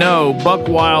didn't know, Buck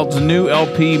Wild's new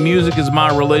LP, Music Is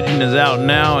My Religion, is out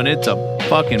now, and it's a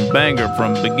fucking banger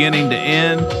from beginning to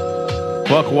end.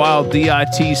 Buck Wild,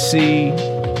 DITC.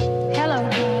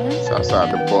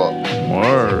 Outside the book.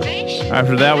 Word.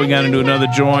 After that, we got into another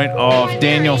joint off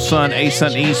Daniel Son,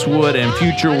 Ason Eastwood, and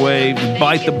Future Wave,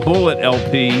 Bite the Bullet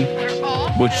LP,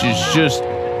 which is just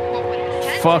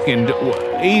fucking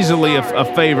easily a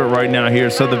favorite right now here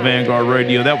at Southern Vanguard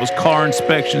Radio. That was Car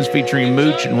Inspections featuring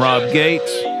Mooch and Rob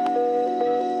Gates.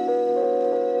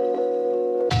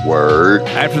 Word.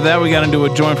 After that, we got into a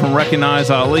joint from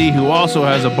Recognize Ali, who also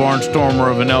has a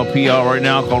barnstormer of an LP out right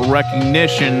now called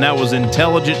Recognition. That was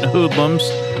Intelligent Hoodlums,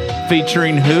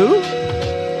 featuring who?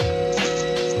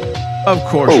 Of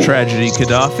course, Tragedy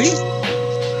Gaddafi.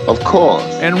 Of course.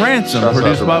 And Ransom, That's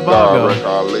produced by Vago.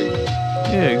 Vago.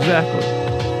 Yeah, exactly.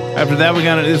 After that, we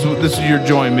got this is your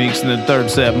joint, Meeks, in the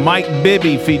third set. Mike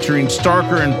Bibby featuring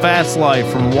Starker and Fast Life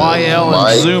from YL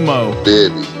and Zumo.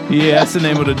 Bibby. Yeah, that's the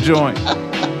name of the joint.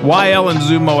 YL and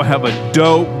Zumo have a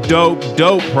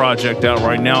dope project out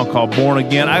right now called Born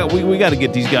Again. We got to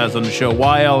get these guys on the show.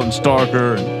 YL and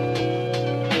Starker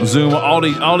and Zumo,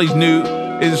 all these new.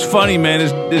 It's funny, man.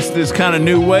 It's this kind of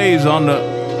new waves on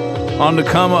the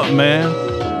come up, man.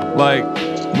 Like,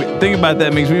 think about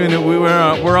that, Meeks.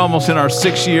 We're almost in our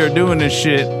 6th year doing this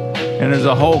shit, and there's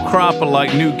a whole crop of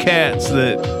like new cats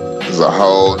that. There's a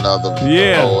whole nother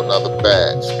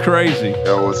batch. It's crazy.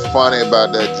 What's funny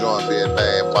about that joint being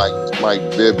named Mike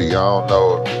Bibby, I don't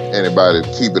know anybody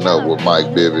keeping up with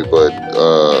Mike Bibby, but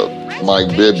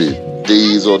Mike Bibby,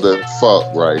 diesel the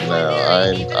fuck right now.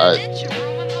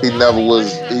 He never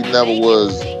was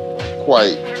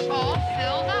quite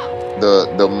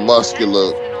the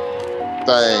muscular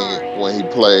thing when he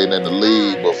played in the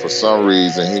league, but for some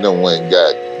reason he done went and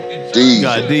got diesel.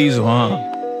 Got diesel, huh?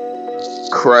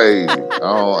 Crazy.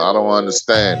 I don't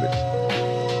understand it.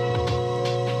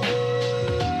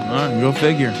 All right, go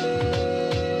figure.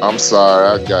 I'm sorry,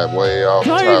 I got way off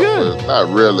No, topic. you're good. Not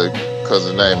really, because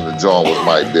the name of the joint was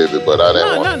Mike Bibby, but I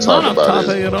didn't want to talk Not about off it.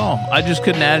 topic at all. I just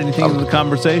couldn't add anything to the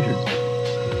conversation.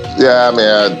 Yeah, I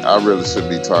mean, I really shouldn't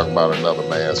be talking about another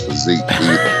man's physique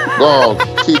either. Go on,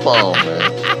 keep on,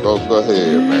 man. Go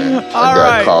ahead, man. I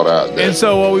got caught out there. And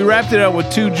so we wrapped it up with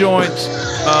two joints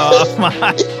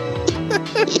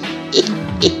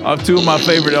of two of my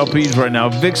favorite LPs right now.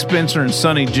 Vic Spencer and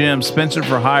Sonny Jim. Spencer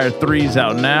for Hire 3's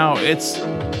out now. It's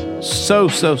so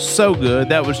good.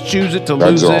 That was Choose It to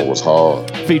Lose It. That joint was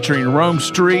hard. Featuring Rome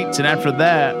Streets. And after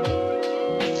that,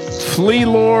 Flea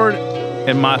Lord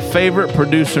and my favorite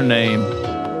producer name,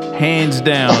 hands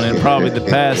down, in probably the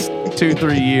past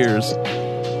 2-3 years,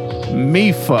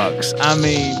 Me Fucks. I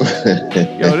mean,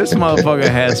 this motherfucker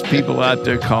has people out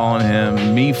there calling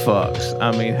him Me Fucks.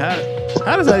 I mean, how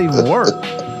does that even work?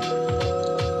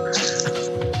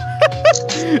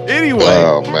 Anyway,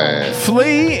 oh man,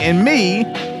 Flea and me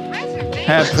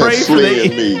have prayed for Flea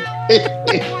and me.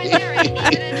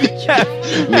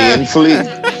 Me and Flea.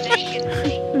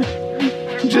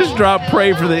 Just drop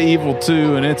Pray for the Evil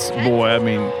 2, and it's, boy, I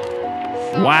mean,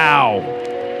 Wow.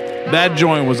 That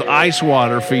joint was Ice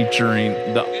Water featuring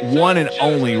the one and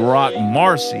only Rock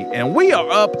Marcy. And we are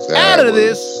up out of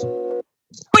this.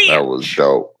 That was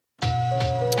dope.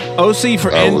 OC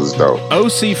for That was dope.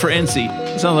 OC for NC.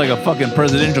 Sounds like a fucking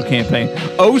presidential campaign.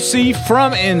 OC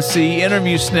from NC.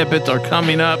 Interview snippets are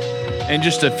coming up in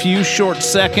just a few short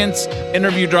seconds.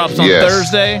 Interview drops on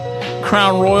Thursday.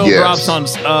 Crown Royal drops on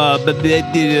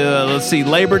let's see,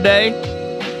 Labor Day.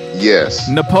 Yes.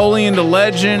 Napoleon the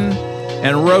Legend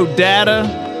and Road Data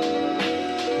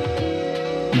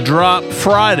drop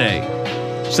Friday,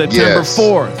 September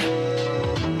 4th.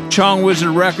 Chong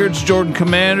Wizard Records, Jordan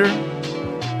Commander.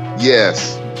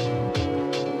 Yes.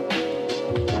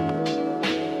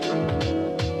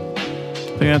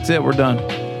 I think that's it. We're done.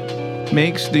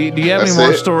 Meeks, do you have any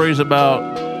more stories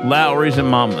about Lowry's and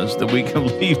Mamas that we can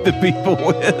leave the people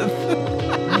with?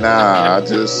 Nah, I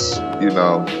just,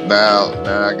 now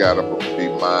I gotta be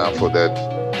mindful that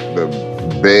the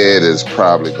bed is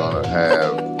probably gonna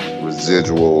have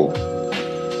residual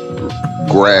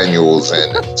granules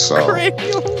in it. So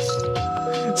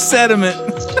granules, sediment.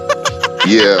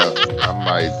 Yeah, I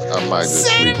might just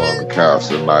sleep on the couch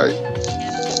tonight.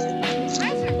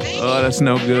 Oh, that's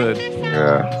no good.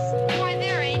 Yeah.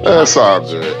 That's all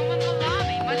good.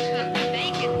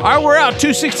 All right, we're out.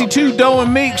 262, Doe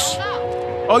and Meeks.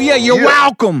 Oh, yeah, you're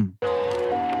welcome.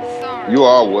 You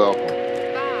are welcome.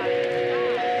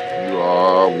 You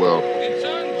are welcome.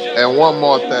 And one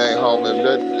more thing, homie.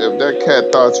 If that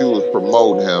cat thought you was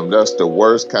promoting him, that's the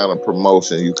worst kind of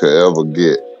promotion you could ever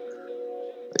get.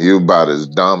 You about as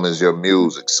dumb as your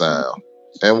music sound.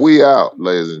 And we out,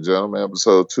 ladies and gentlemen.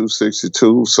 Episode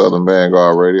 262, Southern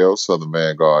Vanguard Radio,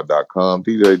 southernvanguard.com.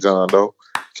 DJ John Doe,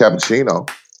 Cappuccino.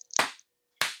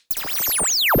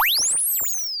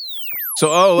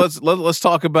 So, let's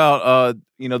talk about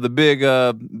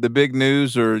the big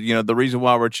news, or the reason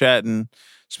why we're chatting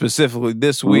specifically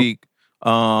this week.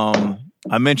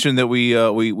 I mentioned that we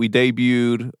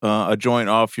debuted a joint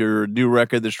off your new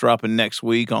record that's dropping next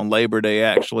week on Labor Day.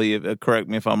 Actually, correct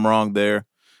me if I'm wrong there.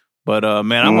 But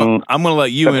man, I'm gonna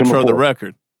let you September intro 4th. the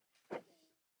record.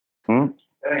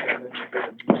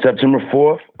 September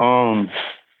 4th,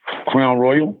 Crown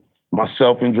Royal,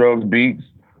 myself and Drugs Beats.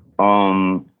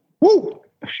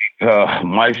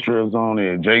 Maestro's on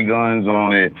it, J Guns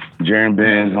on it, Jaren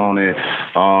Benz on it.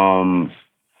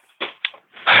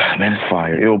 Man, it's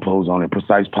fire. Ilpo's on it,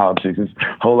 Precise Politics. It's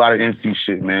a whole lot of NC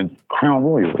shit, man. Crown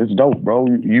Royal, it's dope, bro.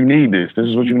 You need this. This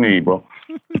is what you need, bro.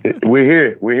 We're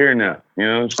here. We're here now. You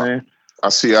know what I'm saying? I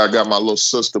see I got my little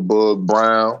sister, Bug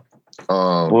Brown.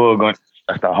 Bug,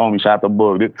 that's the homie. Shout out to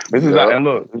Bug. This is, and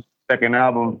look, this is the second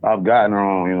album I've gotten her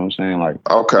on. You know what I'm saying? Like,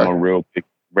 I'm a real big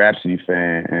Rhapsody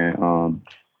fan, and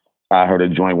I heard a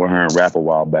joint with her and rap a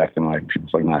while back, and like people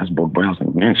was like, "Nah, that's Bug Brown." I was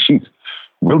like, "Man, she's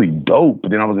really dope."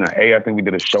 But then I was in the A. I think we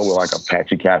did a show with like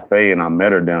Apache Cafe, and I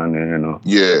met her down there. And I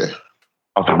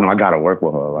was like, "No, I gotta work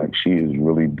with her. Like, she is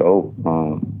really dope."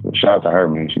 Shout out to her,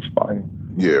 man. She's fire.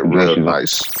 Yeah, real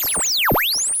nice.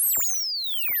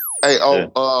 Hey,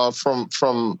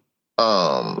 from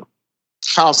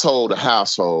household to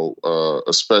household,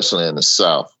 especially in the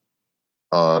South,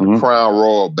 the Crown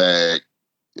Royal bag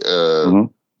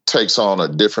takes on a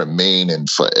different meaning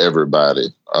for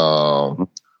everybody.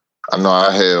 I know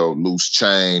I held loose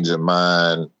change in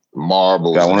mine,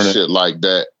 marbles and shit like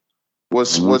that.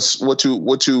 What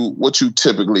you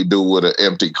typically do with an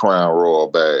empty Crown Royal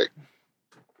bag?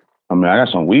 I mean, I got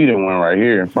some weed in one right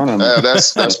here in front of me. Yeah,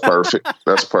 that's perfect.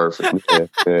 That's perfect.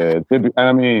 Yeah.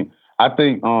 I mean, I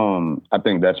think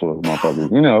that's what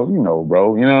motherfuckers, you know,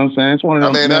 bro. You know what I'm saying? It's one of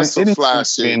them. I mean, that's some fly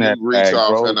shit.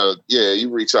 You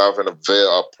reach off in a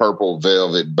purple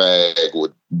velvet bag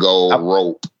with gold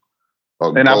rope.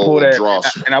 And I pull that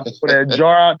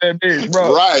jar out that bitch,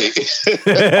 bro. Right.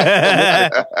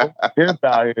 It's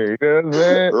out here, you know what I'm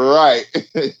saying? Right.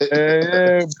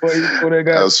 Yeah, boy, you put that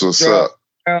guy. That's what's up.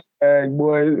 Hey,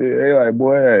 boy, they like,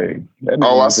 boy, hey.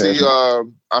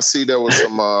 I see there was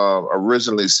some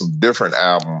originally some different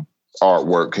album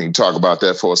artwork. Can you talk about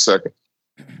that for a second?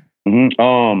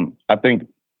 I think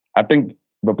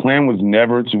the plan was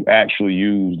never to actually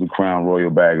use the Crown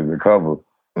Royal bag as a cover.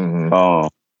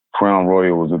 Crown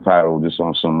Royal was the title, just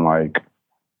on some like,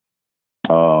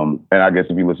 and I guess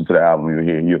if you listen to the album,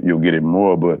 you'll get it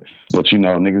more. But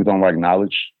niggas don't like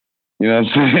knowledge. You know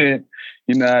what I'm saying?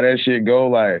 You know how that shit go.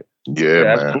 Like,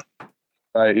 man.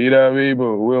 Like, you know what I mean?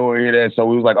 But we don't hear that, so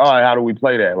we was like, all right, how do we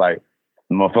play that? Like,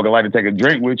 the motherfucker like to take a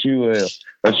drink with you.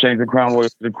 Let's change the Crown Royal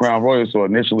to the Crown Royal. So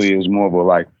initially, it was more of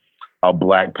a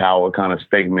Black Power kind of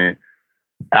statement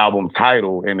album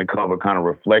title, and the cover kind of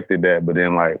reflected that. But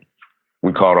then, like,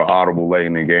 we called an audible late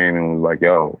in the game and was like,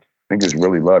 yo, niggas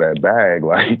really love that bag.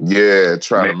 Like, yeah,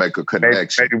 trying to make a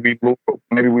connection.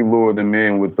 Maybe we lure them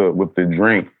in with the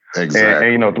drink. Exactly.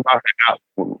 And you know,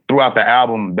 throughout the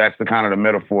album, that's the kind of the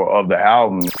metaphor of the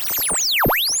album.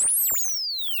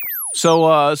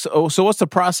 So, so what's the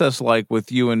process like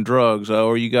with you and Drugs?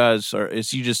 Or you guys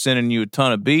is he just sending you a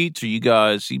ton of beats? Or you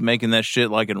guys he making that shit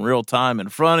like in real time in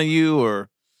front of you, or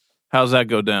how's that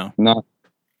go down? No.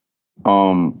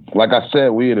 Like I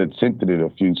said, we had attempted it a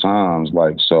few times.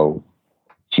 Like, so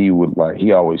he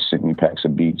always sent me packs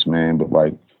of beats, man. But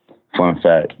like, fun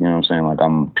fact, you know what I'm saying? Like,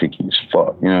 I'm picky as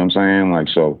fuck. You know what I'm saying? Like,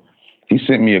 so he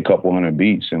sent me a couple hundred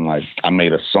beats and like I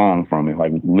made a song from it,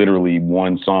 like literally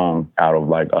one song out of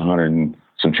like 100 and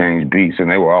some change beats, and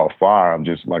they were all fire. I'm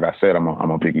just, like I said, I'm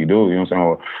a picky dude, you know what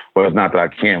I'm saying? Well, it's not that I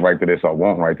can't write to this, I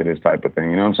won't write to this type of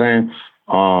thing, you know what I'm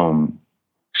saying?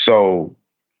 So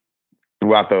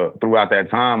throughout that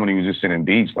time when he was just sending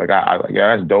beats, like I like,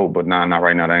 yeah, that's dope, but nah, not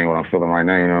right now. That ain't what I'm feeling right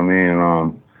now, you know what I mean?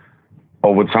 And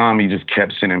over time, he just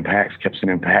kept sending packs,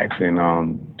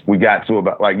 and we got to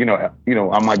about like, you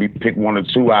know, I might be pick one or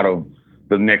two out of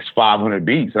the next 500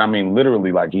 beats. And I mean,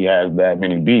 literally, like he has that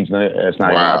many beats. It's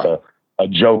not even like a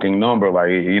joking number. Like,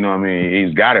 you know what I mean?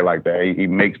 He's got it like that. He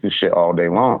makes this shit all day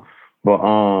long. But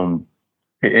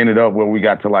it ended up where we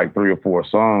got to like 3 or 4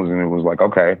 songs, and it was like,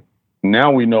 okay,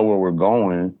 now we know where we're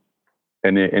going.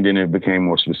 And then it became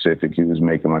more specific. He was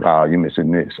making like, oh, you're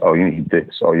missing this. Oh, you need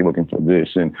this. Oh, you're looking for this.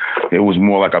 And it was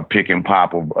more like a pick and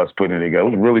pop of us putting it together. It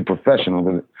was really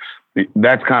professional.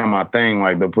 That's kind of my thing,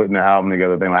 like the putting the album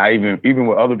together thing. Like even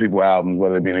with other people's albums,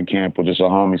 whether it be in a camp or just a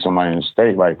homie, somebody in the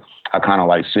state, like I kind of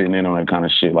like sitting in on that kind of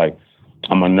shit. Like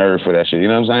I'm a nerd for that shit. You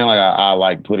know what I'm saying? Like I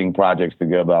like putting projects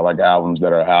together. I like albums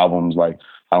that are albums. Like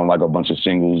I don't like a bunch of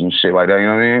singles and shit like that. You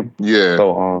know what I mean?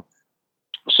 Yeah.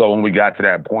 So when we got to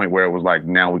that point where it was like,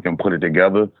 now we can put it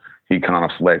together, he kind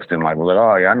of flexed and like was like,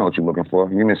 oh yeah, I know what you're looking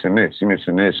for. You're missing this. You're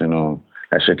missing this, and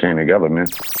that shit came together, man.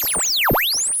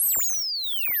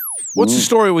 What's the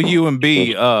story with you and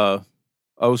B,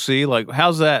 OC? Like,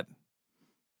 how'd that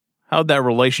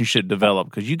relationship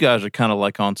develop? Because you guys are kind of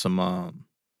like on some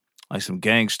like some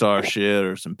Gangstar shit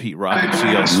or some Pete Rock and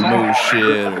CL Smooth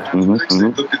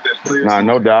shit. Nah,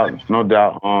 no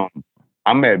doubt.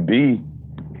 I met B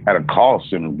at a call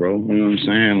center, bro. You know what I'm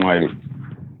saying? Like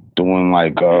doing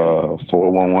like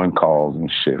 411 calls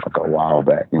and shit like a while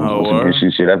back. You know, some issue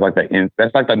shit. That's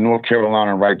like the North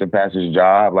Carolina right to passage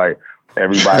job. Like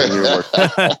everybody here works.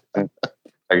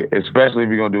 Like, especially if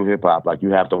you're gonna do hip hop, like you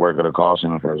have to work at a call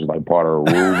center first, like part of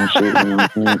the rules and shit. You know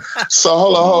what I'm saying? So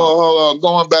hold on.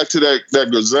 Going back to that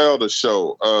Griselda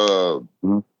show,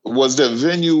 was the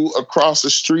venue across the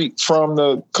street from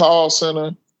the call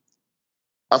center?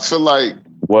 I feel like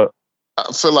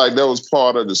that was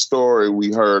part of the story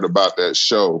we heard about that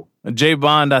show. Jay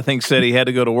Bond, I think, said he had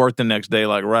to go to work the next day,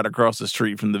 like right across the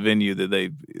street from the venue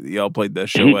that y'all played that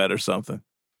show at or something.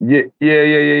 Yeah.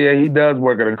 He does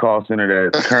work at a call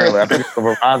center that currently, I think it's a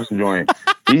Verizon joint.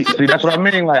 See, that's what I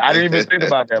mean. Like, I didn't even think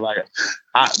about that. Like,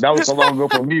 that was so long ago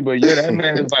for me. But yeah, that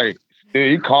man is like,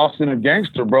 dude, he call center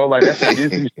gangster, bro. Like, that's like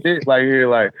NC shit. Like, here,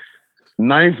 like,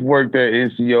 Ninth worked at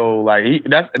NCO. Like,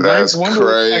 that's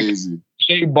crazy. Like,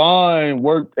 Jay Bond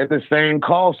worked at the same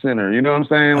call center. You know what I'm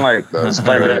saying? Like, that's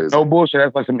like no bullshit.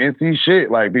 That's like some NC shit.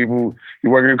 Like, people,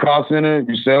 you work in a call center,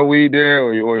 you sell weed there,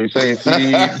 or you're selling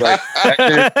CDs. Like,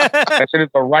 that shit is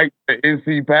the right to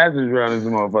NC passage around this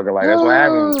motherfucker. Like, that's what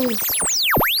happens.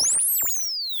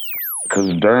 Because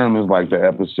Durham is like the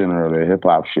epicenter of the hip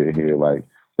hop shit here. Like,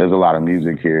 there's a lot of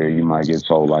music here. You might get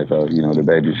told like, the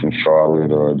Babies from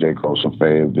Charlotte or J. Cole from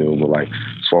Fayetteville, but like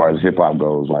as far as hip hop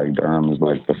goes, like Durham is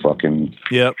like the fucking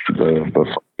the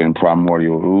fucking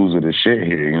primordial ooze of the shit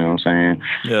here. You know what I'm saying?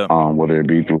 Yeah. Whether it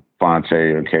be through Fonte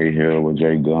or K Hill or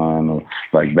Jay Gunn, or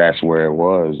like that's where it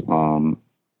was.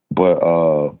 But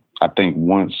I think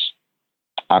once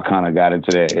I kind of got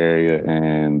into that area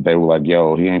and they were like,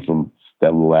 "Yo, he ain't from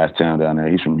that little ass town down there.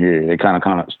 He's from here." They kind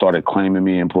of started claiming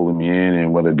me and pulling me in,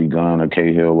 and whether it be Gunn or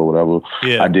K Hill or whatever.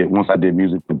 Yeah. Once I did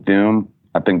music with them,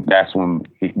 I think that's when,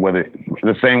 whether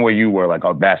the same way you were, like,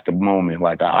 oh, that's the moment.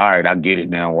 Like, all right, I get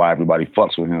it now why everybody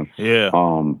fucks with him. Yeah.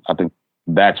 I think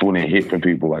that's when it hit for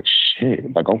people. Like,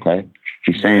 shit. Like, okay,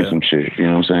 he's saying some shit. You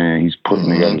know what I'm saying? He's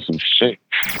putting together some shit.